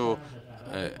also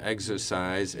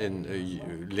exercise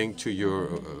linked to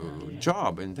your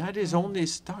job, and that is only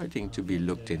starting to be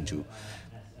looked into.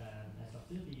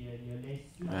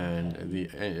 And the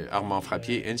Armand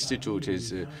Frappier Institute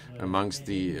is amongst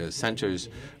the centers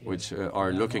which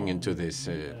are looking into this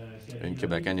in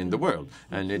Quebec and in the world.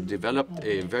 And it developed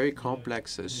a very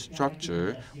complex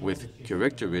structure with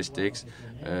characteristics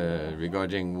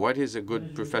regarding what is a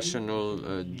good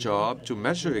professional job to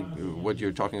measure what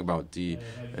you're talking about, the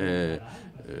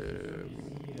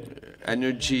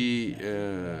energy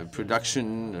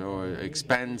production or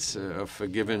expense of a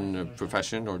given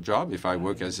profession or job. If I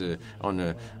work on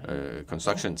a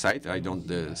construction site, I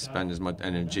don't spend as much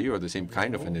energy or the same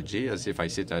kind of energy as if I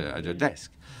sit at a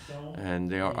desk. And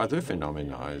there are other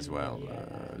phenomena as well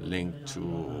linked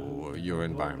to your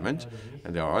environment,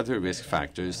 and there are other risk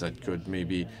factors that could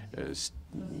maybe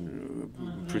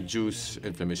produce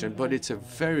inflammation, but it's a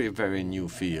very, very new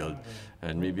field.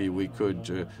 And maybe we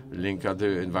could link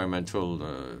other environmental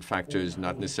factors,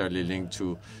 not necessarily linked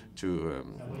to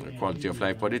quality of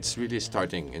life, but it's really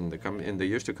starting. In the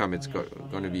years to come, it's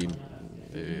going to be,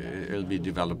 it'll be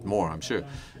developed more, I'm sure.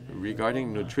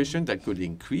 Regarding nutrition that could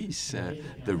increase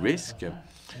the risk,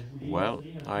 well,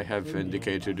 I have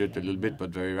indicated it a little bit, but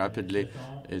very rapidly.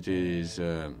 It is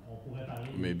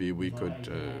maybe we could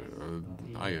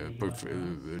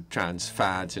trans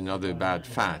fats and other bad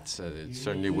fats. It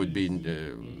certainly would be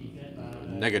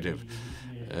negative.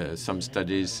 Some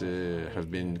studies have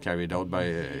been carried out by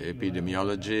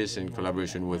epidemiologists in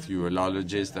collaboration with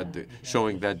urologists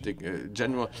showing that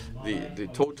the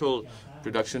total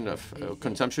production of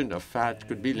consumption of fat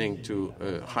could be linked to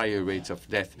higher rates of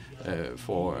death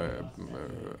for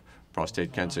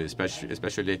prostate cancer,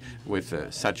 especially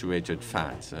with saturated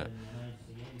fats.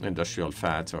 industrial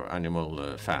fats or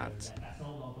animal fats.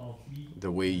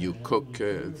 The way you cook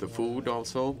the food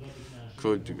also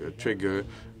could trigger,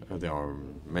 there are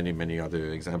many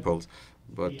other examples,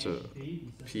 but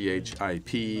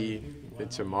PHIP,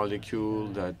 it's a molecule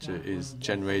that is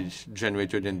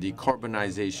generated in the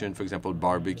carbonization, for example,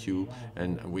 barbecue,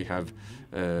 and we have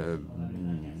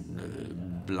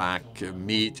black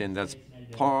meat, and that's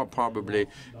probably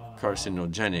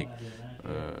carcinogenic.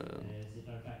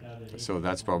 So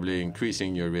that's probably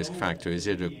increasing your risk factor. Is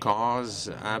it a cause,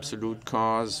 absolute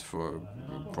cause for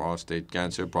prostate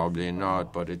cancer? Probably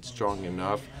not, but it's strong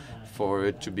enough for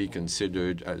it to be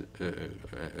considered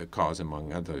a cause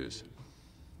among others.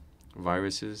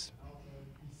 Viruses.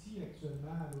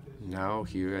 Now,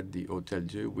 here at the Hôtel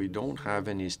Dieu, we don't have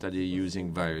any study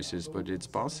using viruses, but it's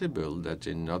possible that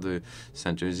in other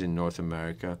centers in North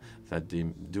America that they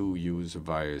do use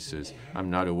viruses. I'm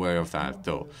not aware of that,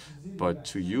 though. But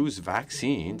to use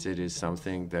vaccines, it is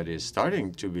something that is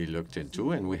starting to be looked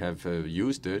into, and we have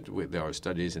used it. There are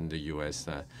studies in the U.S.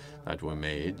 that were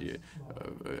made,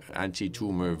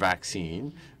 anti-tumor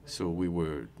vaccine. So we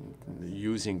were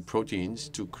using proteins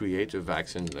to create a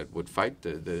vaccine that would fight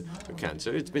the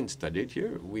cancer. It's been studied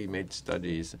here. We made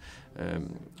studies, a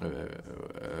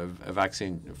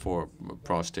vaccine for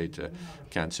prostate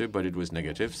cancer, but it was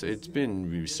negative. So it's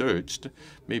been researched.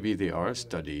 Maybe there are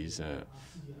studies,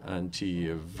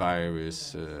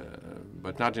 antivirus,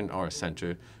 but not in our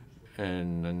center,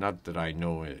 and not that I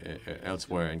know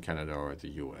elsewhere in Canada or the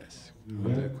U.S.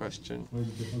 Other question?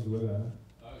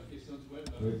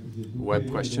 Web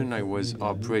question. I was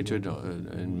operated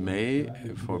in May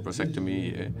for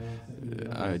prostatectomy.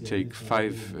 I take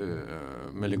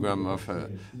 5 milligram of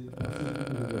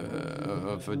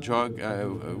a drug,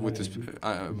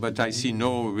 but I see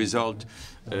no result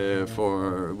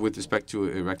with respect to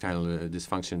erectile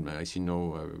dysfunction. I see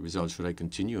no result. Should I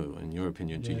continue, in your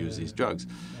opinion, to use these drugs?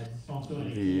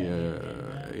 The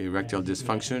erectile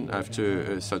dysfunction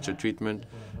after such a treatment,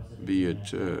 be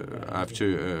it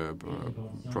after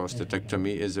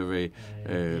prostatectomy, is a very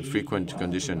frequent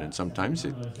condition, and sometimes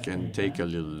it can take a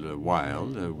little while,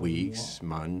 weeks,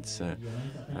 months,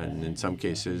 and in some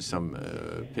cases, some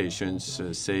patients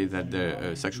say that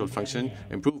their sexual function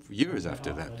improve years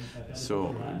after that.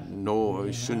 So no,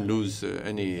 you shouldn't lose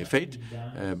any faith,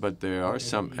 but there are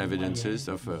some evidences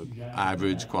of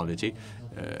average quality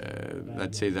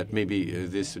that say that maybe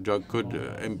this drug could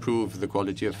improve the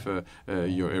quality of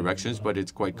your erections, but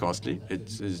it's quite costly.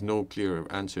 There's no clear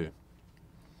answer.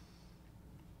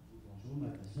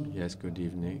 Yes, good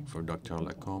evening for Dr.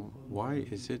 Lacombe. Why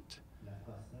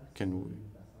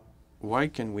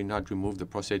can we not remove the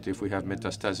prostate if we have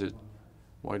metastasis?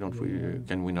 Why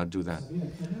can we not do that?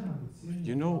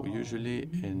 You know, usually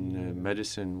in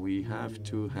medicine, we have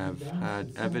to have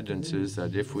had evidences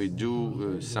that if we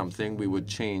do something, we would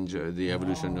change the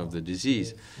evolution of the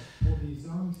disease.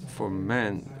 For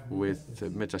men with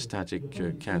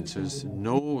metastatic cancers,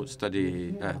 no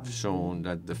study has shown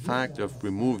that the fact of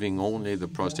removing only the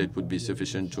prostate would be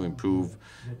sufficient to improve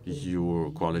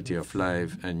your quality of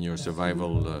life and your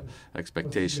survival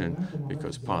expectation,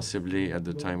 because possibly at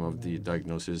the time of the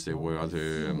diagnosis there were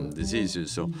other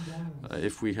diseases. So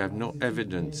if we have no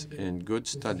evidence in good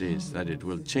studies that it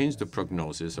will change the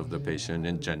prognosis of the patient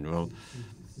in general,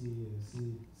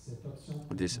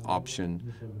 this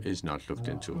option is not looked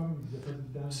into.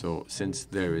 So since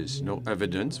there is no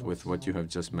evidence with what you have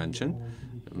just mentioned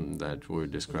that were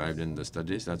described in the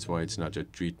studies, that's why it's not a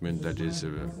treatment that is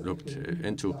looked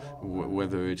into,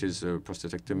 whether it is a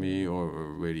prostatectomy or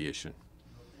radiation.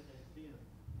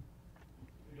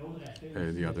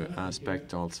 The other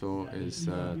aspect also is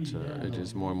that it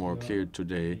is more and more clear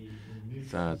today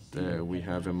that we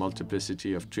have a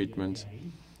multiplicity of treatments,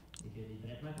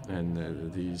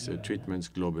 and these treatments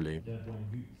globally,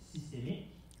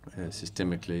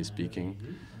 systemically speaking,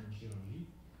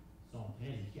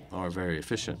 are very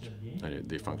efficient.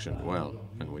 They function well,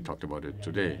 and we talked about it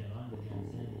today.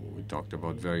 We talked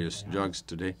about various drugs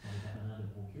today.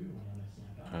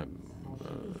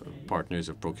 Partners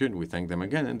of Procure, we thank them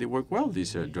again, and they work well,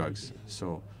 these drugs.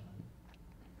 So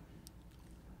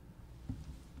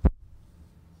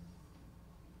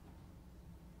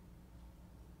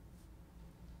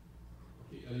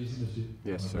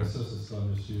yes, sir.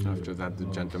 After that, the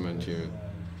gentleman here.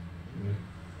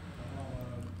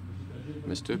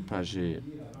 Mr. Paget,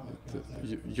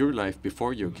 your life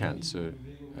before your cancer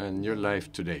and your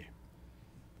life today.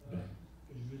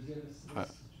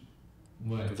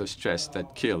 The stress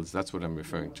that kills, that's what I'm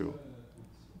referring to.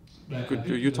 Could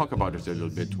you talk about it a little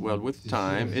bit? Well, with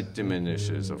time, it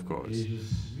diminishes, of course.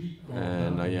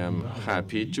 And I am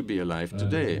happy to be alive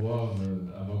today.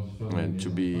 and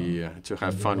to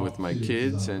have fun with my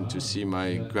kids and to see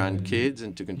my grandkids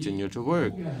and to continue to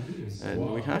work.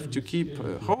 And we have to keep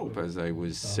hope, as I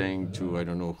was saying to, I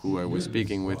don't know who I was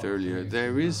speaking with earlier.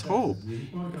 There is hope.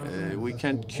 We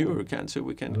can't cure cancer,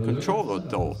 we can control it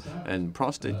though. And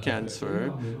prostate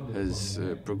cancer has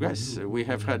progressed. We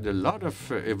have had a lot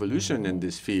of evolution in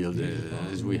this field,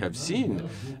 as we have seen.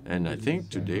 And I think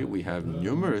today we have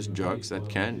numerous drugs that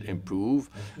can improve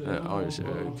our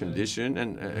condition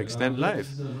and extend life.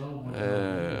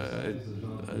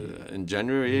 In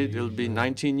January, it'll be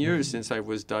 19 years since I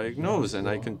was diagnosed, and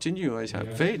I continue. I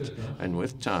have faith. And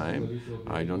with time,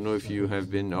 I don't know if you have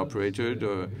been operated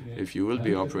or if you will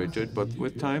be operated, but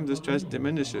with time, the stress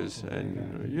diminishes.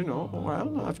 And, you know,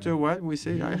 well, after a while, we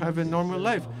say, I have a normal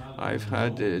life. I've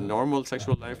had a normal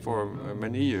sexual life for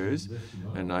many years,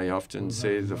 and I often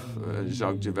say,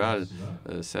 Jacques Duval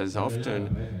says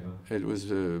often, it was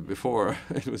before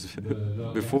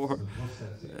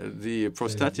the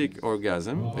prostatic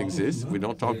orgasm exists. We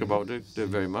don't talk about it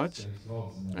very much,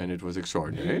 and it was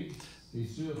extraordinary.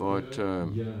 But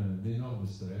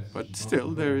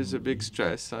still, there is a big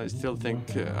stress. I still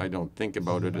think I don't think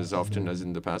about it as often as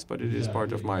in the past, but it is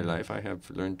part of my life. I have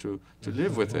learned to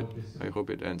live with it. I hope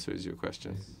it answers your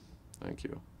question. Thank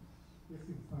you.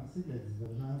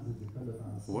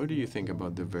 What do you think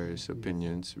about the various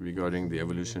opinions regarding the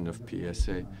evolution of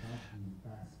PSA?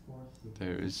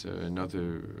 There is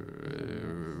another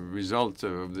result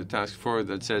of the task force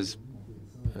that says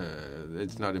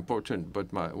it's not important,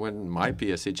 but when my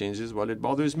PSA changes, well, it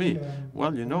bothers me.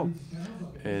 Well, you know,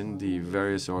 in the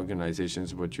various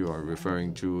organizations, what you are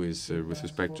referring to is with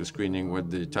respect to screening, what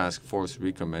the task force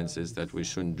recommends is that we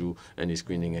shouldn't do any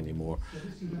screening anymore.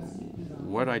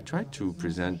 What I tried to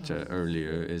present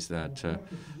earlier is that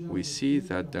we see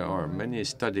that there are many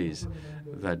studies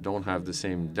that don't have the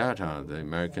same data. The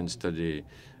American study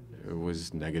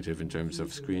was negative in terms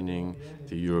of screening.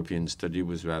 The European study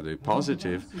was rather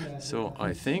positive. So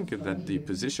I think that the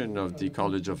position of the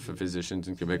College of Physicians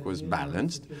in Quebec was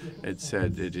balanced. It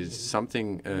said it is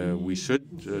something we should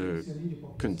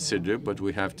consider, but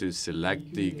we have to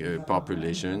select the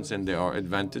populations, and there are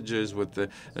advantages with the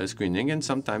screening and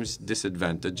sometimes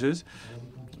disadvantages.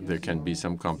 There can be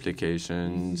some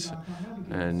complications,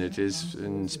 and it is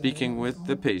in speaking with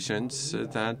the patients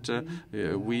that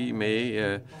we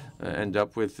may end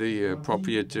up with the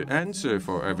appropriate answer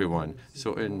for everyone.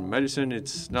 So in medicine,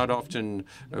 it's not often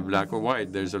black or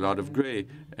white. There's a lot of gray,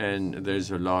 and there's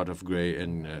a lot of gray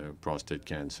in prostate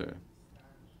cancer.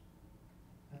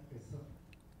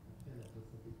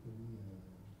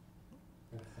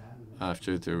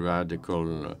 After the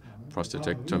radical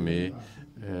prostatectomy,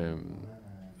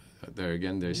 there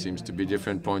again, there seems to be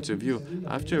different points of view.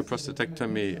 After a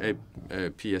prostatectomy,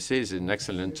 a PSA is an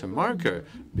excellent marker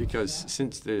because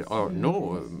since there are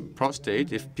no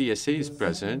prostate, if PSA is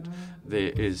present,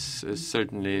 there is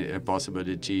certainly a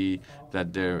possibility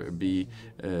that there be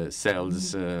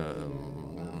cells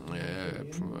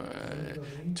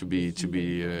to be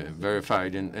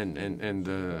verified in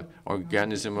the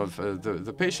organism of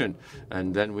the patient,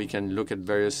 and then we can look at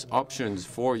various options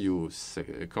for you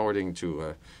according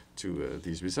to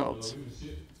these results.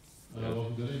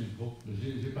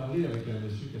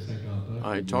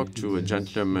 I talked to a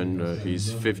gentleman,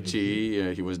 he's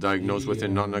 50, he was diagnosed with a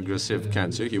non-aggressive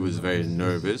cancer. He was very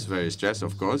nervous, very stressed,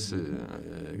 of course.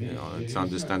 You know, it's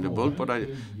understandable, but I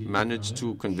managed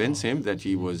to convince him that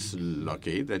he was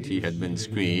lucky, that he had been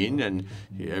screened, and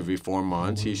every 4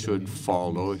 months he should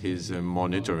follow his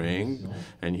monitoring,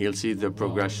 and he'll see the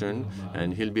progression,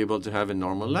 and he'll be able to have a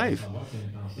normal life.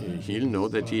 He'll know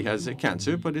that he has a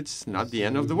cancer, but it's not the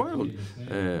end of the world.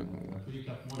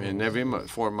 And every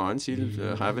 4 months,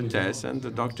 he'll have a test, and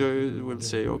the doctor will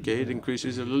say, okay, it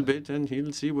increases a little bit, and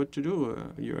he'll see what to do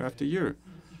year after year.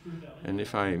 And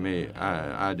if I may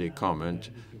add a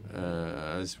comment,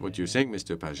 as what you're saying,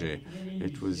 Mr. Paget,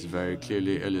 it was very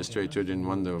clearly illustrated in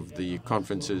one of the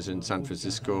conferences in San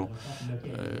Francisco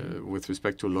with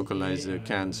respect to localized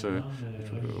cancer.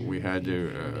 We had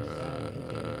a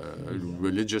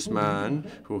religious man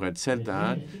who had said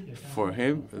that for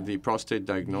him, the prostate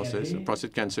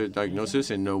cancer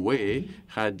diagnosis in a way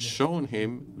had shown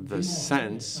him the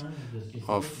sense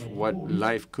of what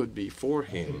life could be for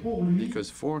him, because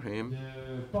for him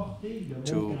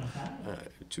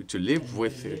to live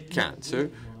with cancer,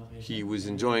 he was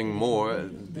enjoying more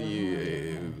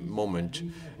the moment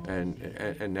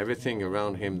and everything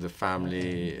around him, the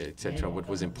family, etc., what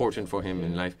was important for him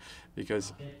in life,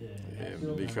 because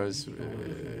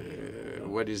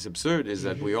what is absurd is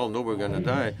that we all know we're going to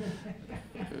die,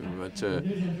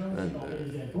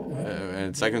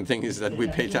 and second thing is that we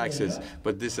pay taxes.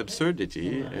 But this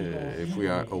absurdity, if we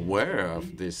are aware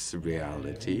of this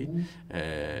reality,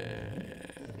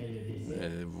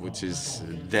 which is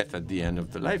death at the end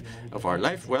of our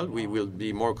life, well, we will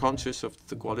be more conscious of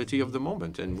the quality of the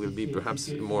moment, and we'll be perhaps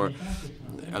more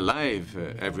alive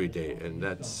every day. And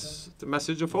that's the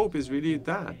message of hope, is really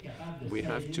that we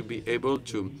have to be able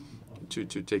to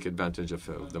take advantage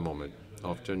of the moment.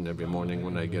 Often, every morning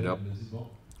when I get up,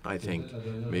 I think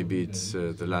maybe it's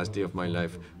the last day of my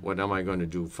life. What am I going to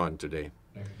do fun today?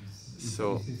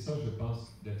 So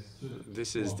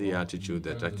this is the attitude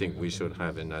that I think we should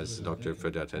have. And as Dr.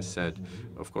 Fredat has said,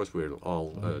 of course, we'll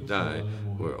all die.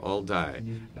 We'll all die.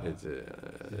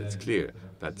 It's clear.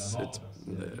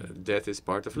 Death is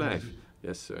part of life.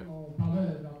 Yes, sir.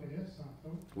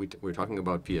 We're talking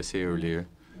about PSA earlier.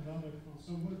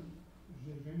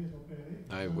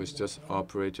 I was just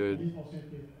operated.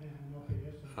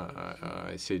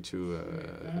 I say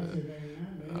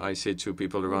to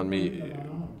people around me,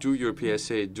 do your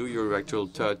PSA, do your rectal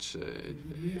touch.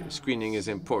 Screening is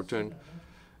important.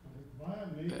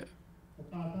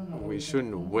 We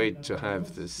shouldn't wait to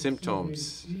have the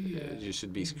symptoms. You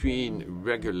should be screened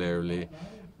regularly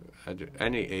at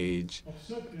any age.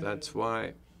 That's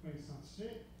why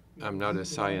I'm not a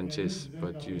scientist,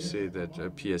 but you say that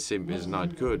a PSA is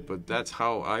not good. But that's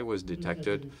how I was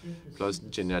detected, plus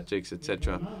genetics,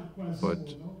 etc.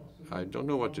 But I don't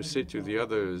know what to say to the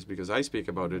others, because I speak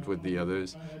about it with the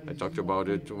others. I talked about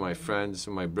it to my friends, to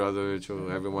my brother,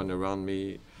 to everyone around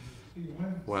me.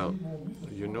 Well,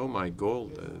 you know, my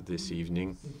goal this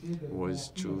evening was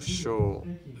to show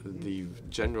the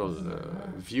general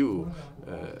view.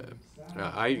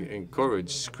 I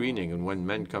encourage screening, and when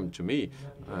men come to me,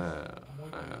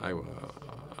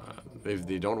 if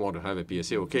they don't want to have a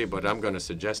PSA, okay, but I'm going to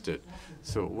suggest it.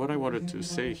 So what I wanted to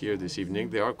say here this evening,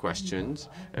 there are questions.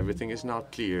 Everything is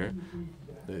not clear.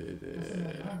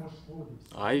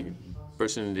 I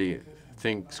personally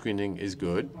think screening is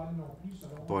good,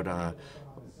 but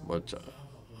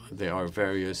there are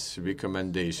various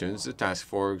recommendations. The task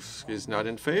force is not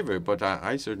in favor, but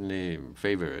I certainly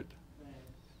favor it.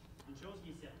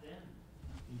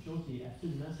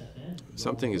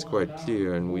 Something is quite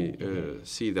clear, and we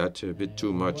see that a bit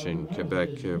too much in Quebec.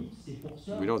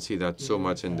 We don't see that so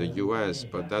much in the US,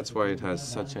 but that's why it has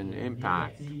such an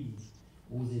impact.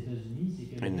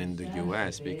 And in the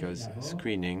US, because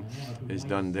screening is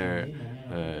done there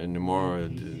in a more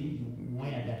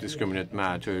discriminate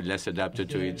matter, less adapted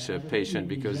to each patient,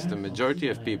 because the majority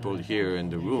of people here in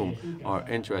the room are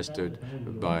interested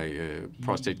by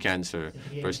prostate cancer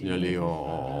personally,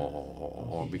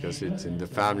 or because it's in the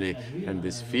family, and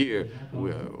this fear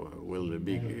will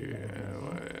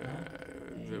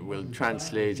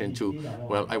translate into,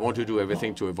 well, I want to do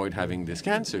everything to avoid having this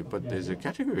cancer. But there's a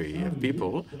category of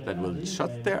people that will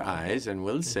shut their eyes and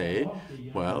will say,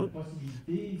 well,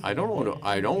 I don't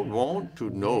want to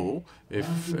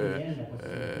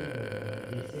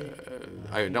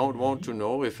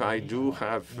know if I do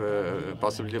have a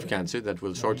possibility of cancer that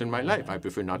will shorten my life. I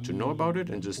prefer not to know about it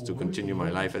and just to continue my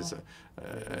life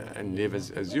and live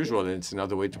as usual. And it's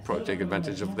another way to take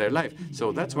advantage of their life.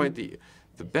 So that's why the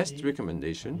best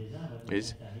recommendation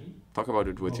is talk about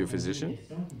it with your physician.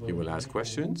 He will ask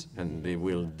questions, and they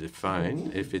will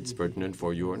define if it's pertinent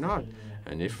for you or not.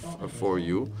 And if for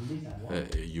you,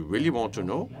 you really want to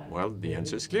know, well, the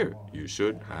answer is clear. You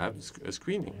should have a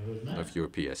screening of your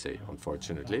PSA,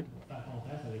 unfortunately.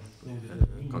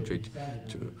 Contrary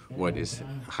to what is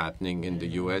happening in the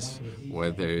US, where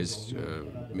there is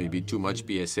maybe too much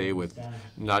PSA with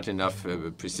not enough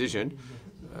precision.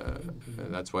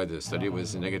 That's why the study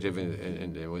was negative,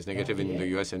 it was negative in the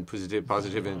U.S. and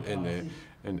positive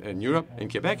in Europe. In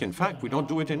Quebec, in fact, we don't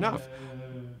do it enough,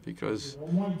 because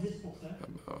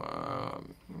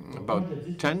about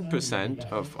 10%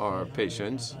 of our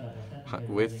patients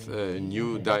with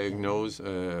new diagnosed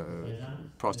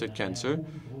prostate cancer,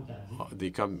 they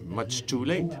come much too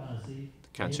late.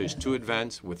 Cancer is too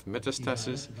advanced with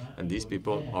metastasis, and these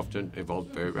people often evolve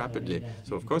very rapidly.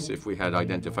 So, of course, if we had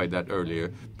identified that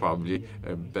earlier, probably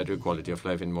a better quality of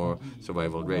life and more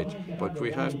survival rate. But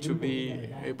we have to be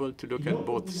able to look at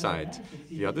both sides.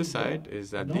 The other side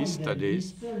is that these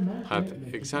studies have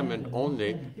examined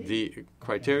only the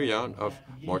criterion of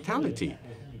mortality.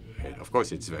 And of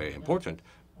course, it's very important.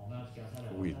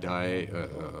 We die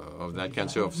of that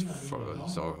cancer or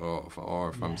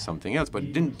from something else, but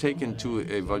it didn't take into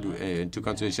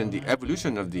consideration the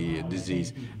evolution of the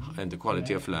disease and the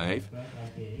quality of life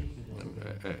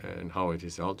and how it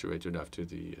is alterated after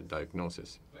the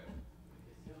diagnosis.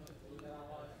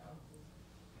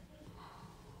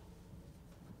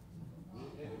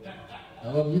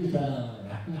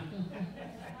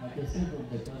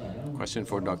 Question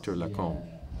for Dr. Lacombe.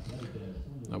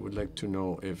 I would like to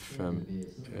know if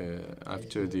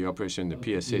after the operation, the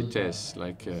PSA test,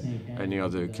 like any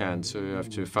other cancer,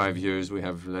 after 5 years we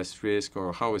have less risk,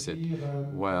 or how is it?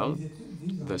 Well,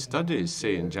 the studies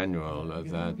say in general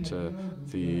that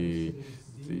the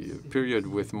period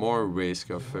with more risk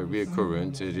of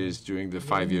reoccurrence, it is during the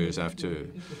 5 years after.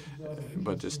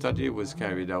 But the study was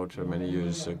carried out many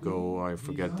years ago. I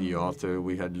forget the author.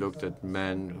 We had looked at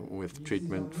men with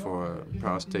treatment for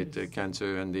prostate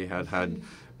cancer, and they had had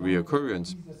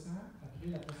reoccurrence.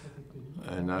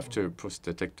 And after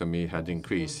prostatectomy had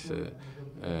increased.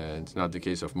 It's not the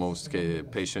case of most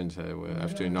patients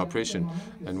after an operation.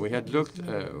 And we had looked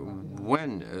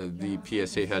when the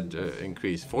PSA had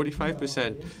increased.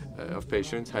 45% of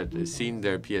patients had seen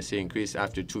their PSA increase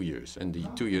after 2 years, and the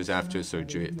 2 years after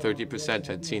surgery. 30%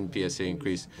 had seen PSA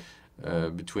increase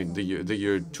between the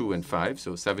year 2 and 5.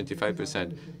 So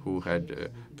 75% who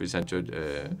had presented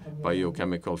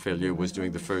biochemical failure was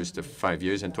during the first 5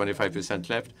 years, and 25%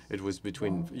 left. It was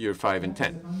between year 5 and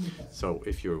 10. So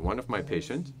if you're one of my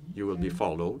patients, you will be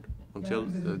followed until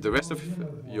the rest of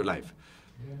your life.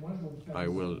 I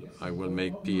will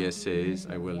make PSAs.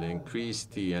 I will increase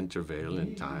the interval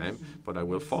in time, but I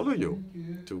will follow you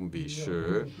to be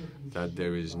sure that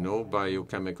there is no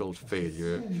biochemical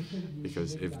failure.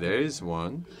 Because if there is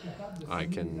one, I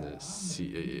can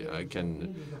see. I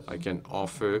can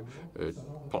offer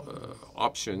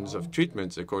options of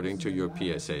treatments according to your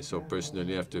PSA. So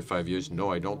personally, after 5 years, no,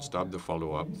 I don't stop the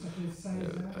follow-up.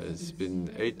 It's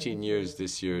been 18 years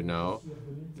this year now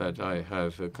that I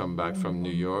have come back from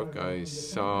New York. I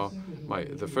saw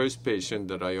the first patient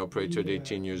that I operated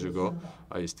 18 years ago.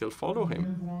 I still follow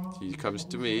him. He comes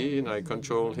to me, and I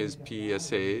control his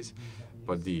PSAs,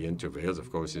 but the intervals,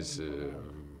 of course, is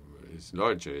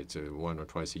larger. It's 1 or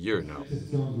twice a year now.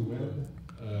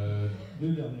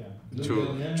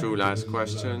 Two last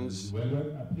questions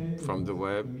from the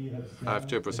web.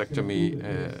 After prostatectomy,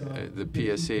 the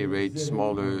PSA rate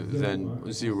smaller than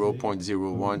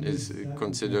 0.01 is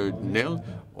considered nil,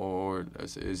 or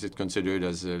is it considered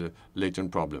as a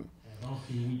latent problem?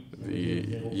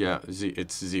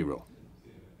 It's 0.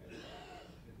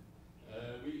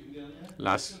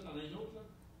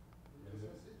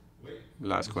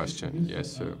 Last question.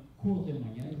 Yes, sir.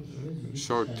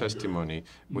 Short testimony.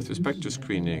 With respect to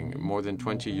screening, more than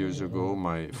 20 years ago,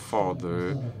 my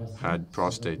father had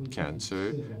prostate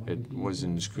cancer. It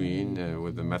wasn't screened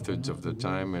with the methods of the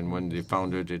time, and when they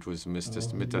found it, it was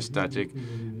metastatic,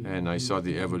 and I saw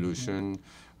the evolution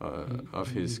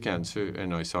of his cancer,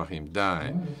 and I saw him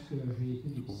die.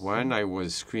 When I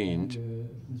was screened,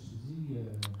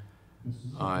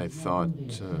 I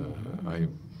thought,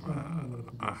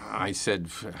 I said,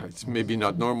 it's maybe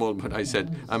not normal, but I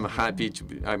said, I'm happy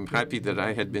that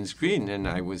I had been screened, and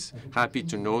I was happy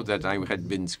to know that I had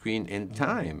been screened in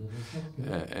time,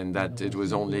 and that it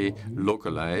was only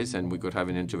localized, and we could have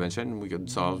an intervention, and we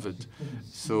could solve it.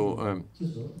 So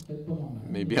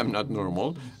maybe I'm not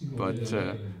normal, but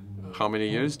how many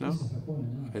years now?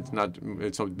 It's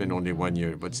been only 1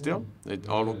 year, but still, it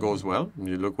all goes well.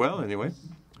 You look well anyway.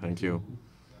 Thank you.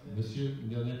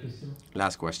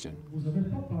 Last question.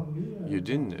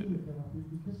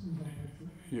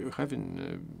 You haven't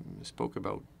spoke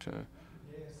about,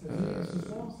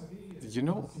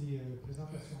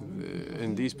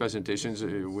 in these presentations,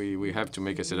 we have to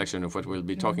make a selection of what we'll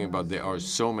be talking about. There are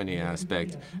so many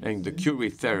aspects, and the curie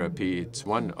therapy, it's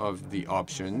one of the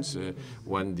options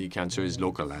when the cancer is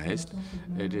localized.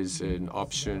 It is an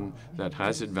option that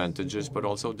has advantages, but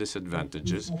also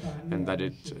disadvantages, and that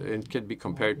it can be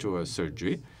compared to a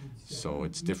surgery. So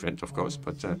it's different, of course,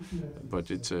 but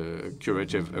it's a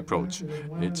curative approach.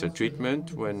 It's a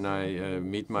treatment. When I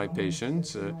meet my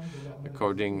patients,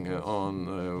 according on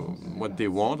what they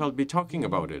want, I'll be talking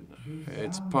about it.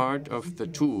 It's part of the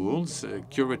tools,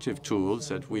 curative tools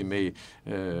that we may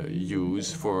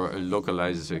use for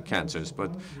localized cancers.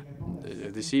 But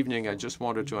this evening, I just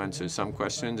wanted to answer some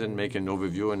questions and make an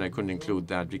overview, and I couldn't include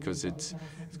that because it's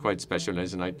quite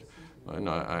specialized, and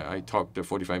I talked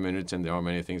 45 minutes, and there are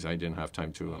many things I didn't have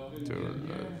time to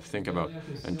think about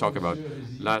and talk about.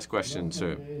 Last question,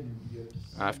 sir.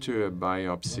 After a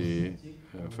biopsy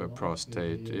of a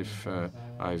prostate, if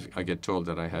I get told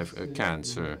that I have a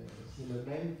cancer,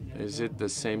 is it the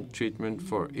same treatment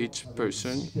for each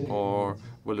person, or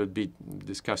will it be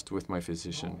discussed with my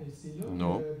physician?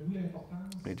 No.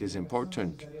 It is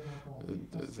important.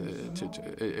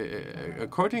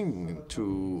 According to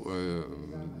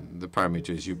the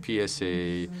parameters, your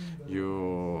PSA,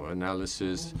 your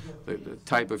analysis, the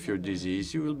type of your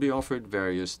disease. You will be offered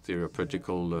various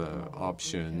therapeutical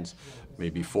options.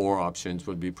 Maybe 4 options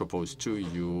will be proposed to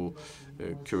you,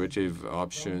 curative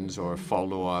options or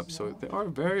follow-up. So there are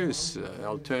various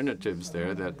alternatives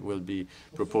there that will be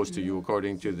proposed to you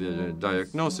according to the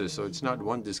diagnosis. So it's not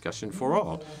one discussion for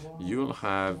all. You'll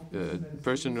have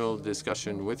personal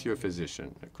discussion with your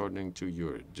physician according to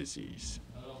your disease.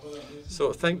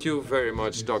 So thank you very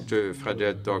much, Dr.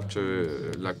 Fradette,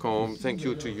 Dr. Lacombe. Thank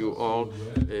you to you all.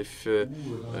 If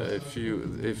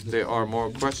there are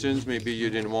more questions, maybe you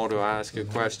didn't want to ask a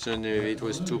question, maybe it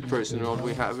was too personal,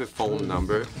 we have a phone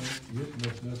number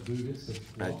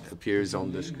that appears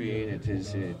on the screen. It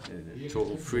is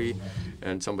toll free,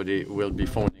 and somebody will be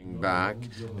phoning back.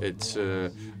 It's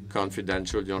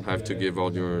confidential. You don't have to give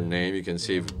all your name. You can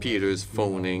say, Peter's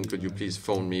phoning. Could you please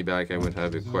phone me back? I would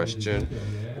have a question.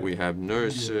 We have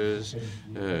nurses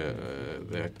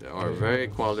that are very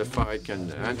qualified,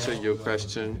 can answer your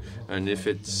question. And if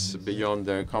it's beyond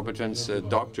their competence, a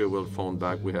doctor will phone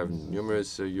back. We have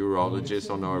numerous urologists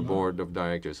on our board of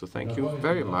directors. So thank you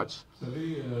very much.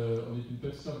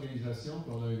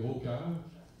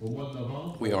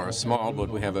 We are small, but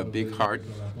we have a big heart.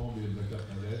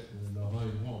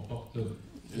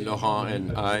 Laurent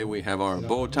and I, we have our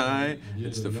bow tie.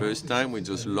 It's the first time we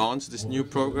just launched this new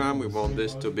program. We want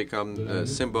this to become a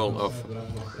symbol of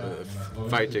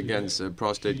fight against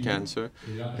prostate cancer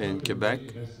in Quebec.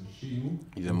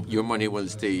 Your money will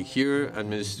stay here.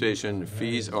 Administration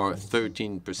fees are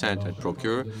 13% at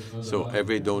Procure. So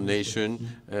every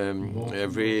donation,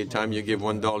 every time you give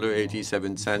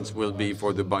 $1.87 will be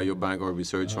for the biobank or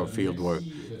research or field work.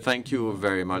 Thank you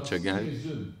very much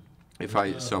again. If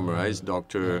I summarize,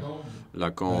 Dr.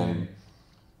 Lacombe,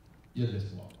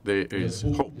 there is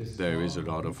hope. There is a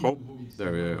lot of hope.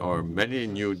 There are many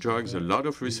new drugs, a lot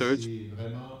of research,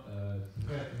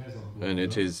 and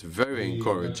it is very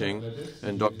encouraging.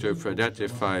 And Dr. Fradette,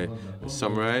 if I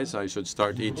summarize, I should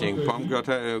start eating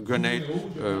pomegranate,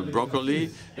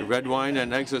 broccoli, red wine,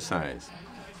 and exercise.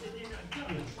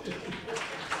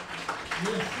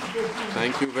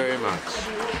 Thank you very much.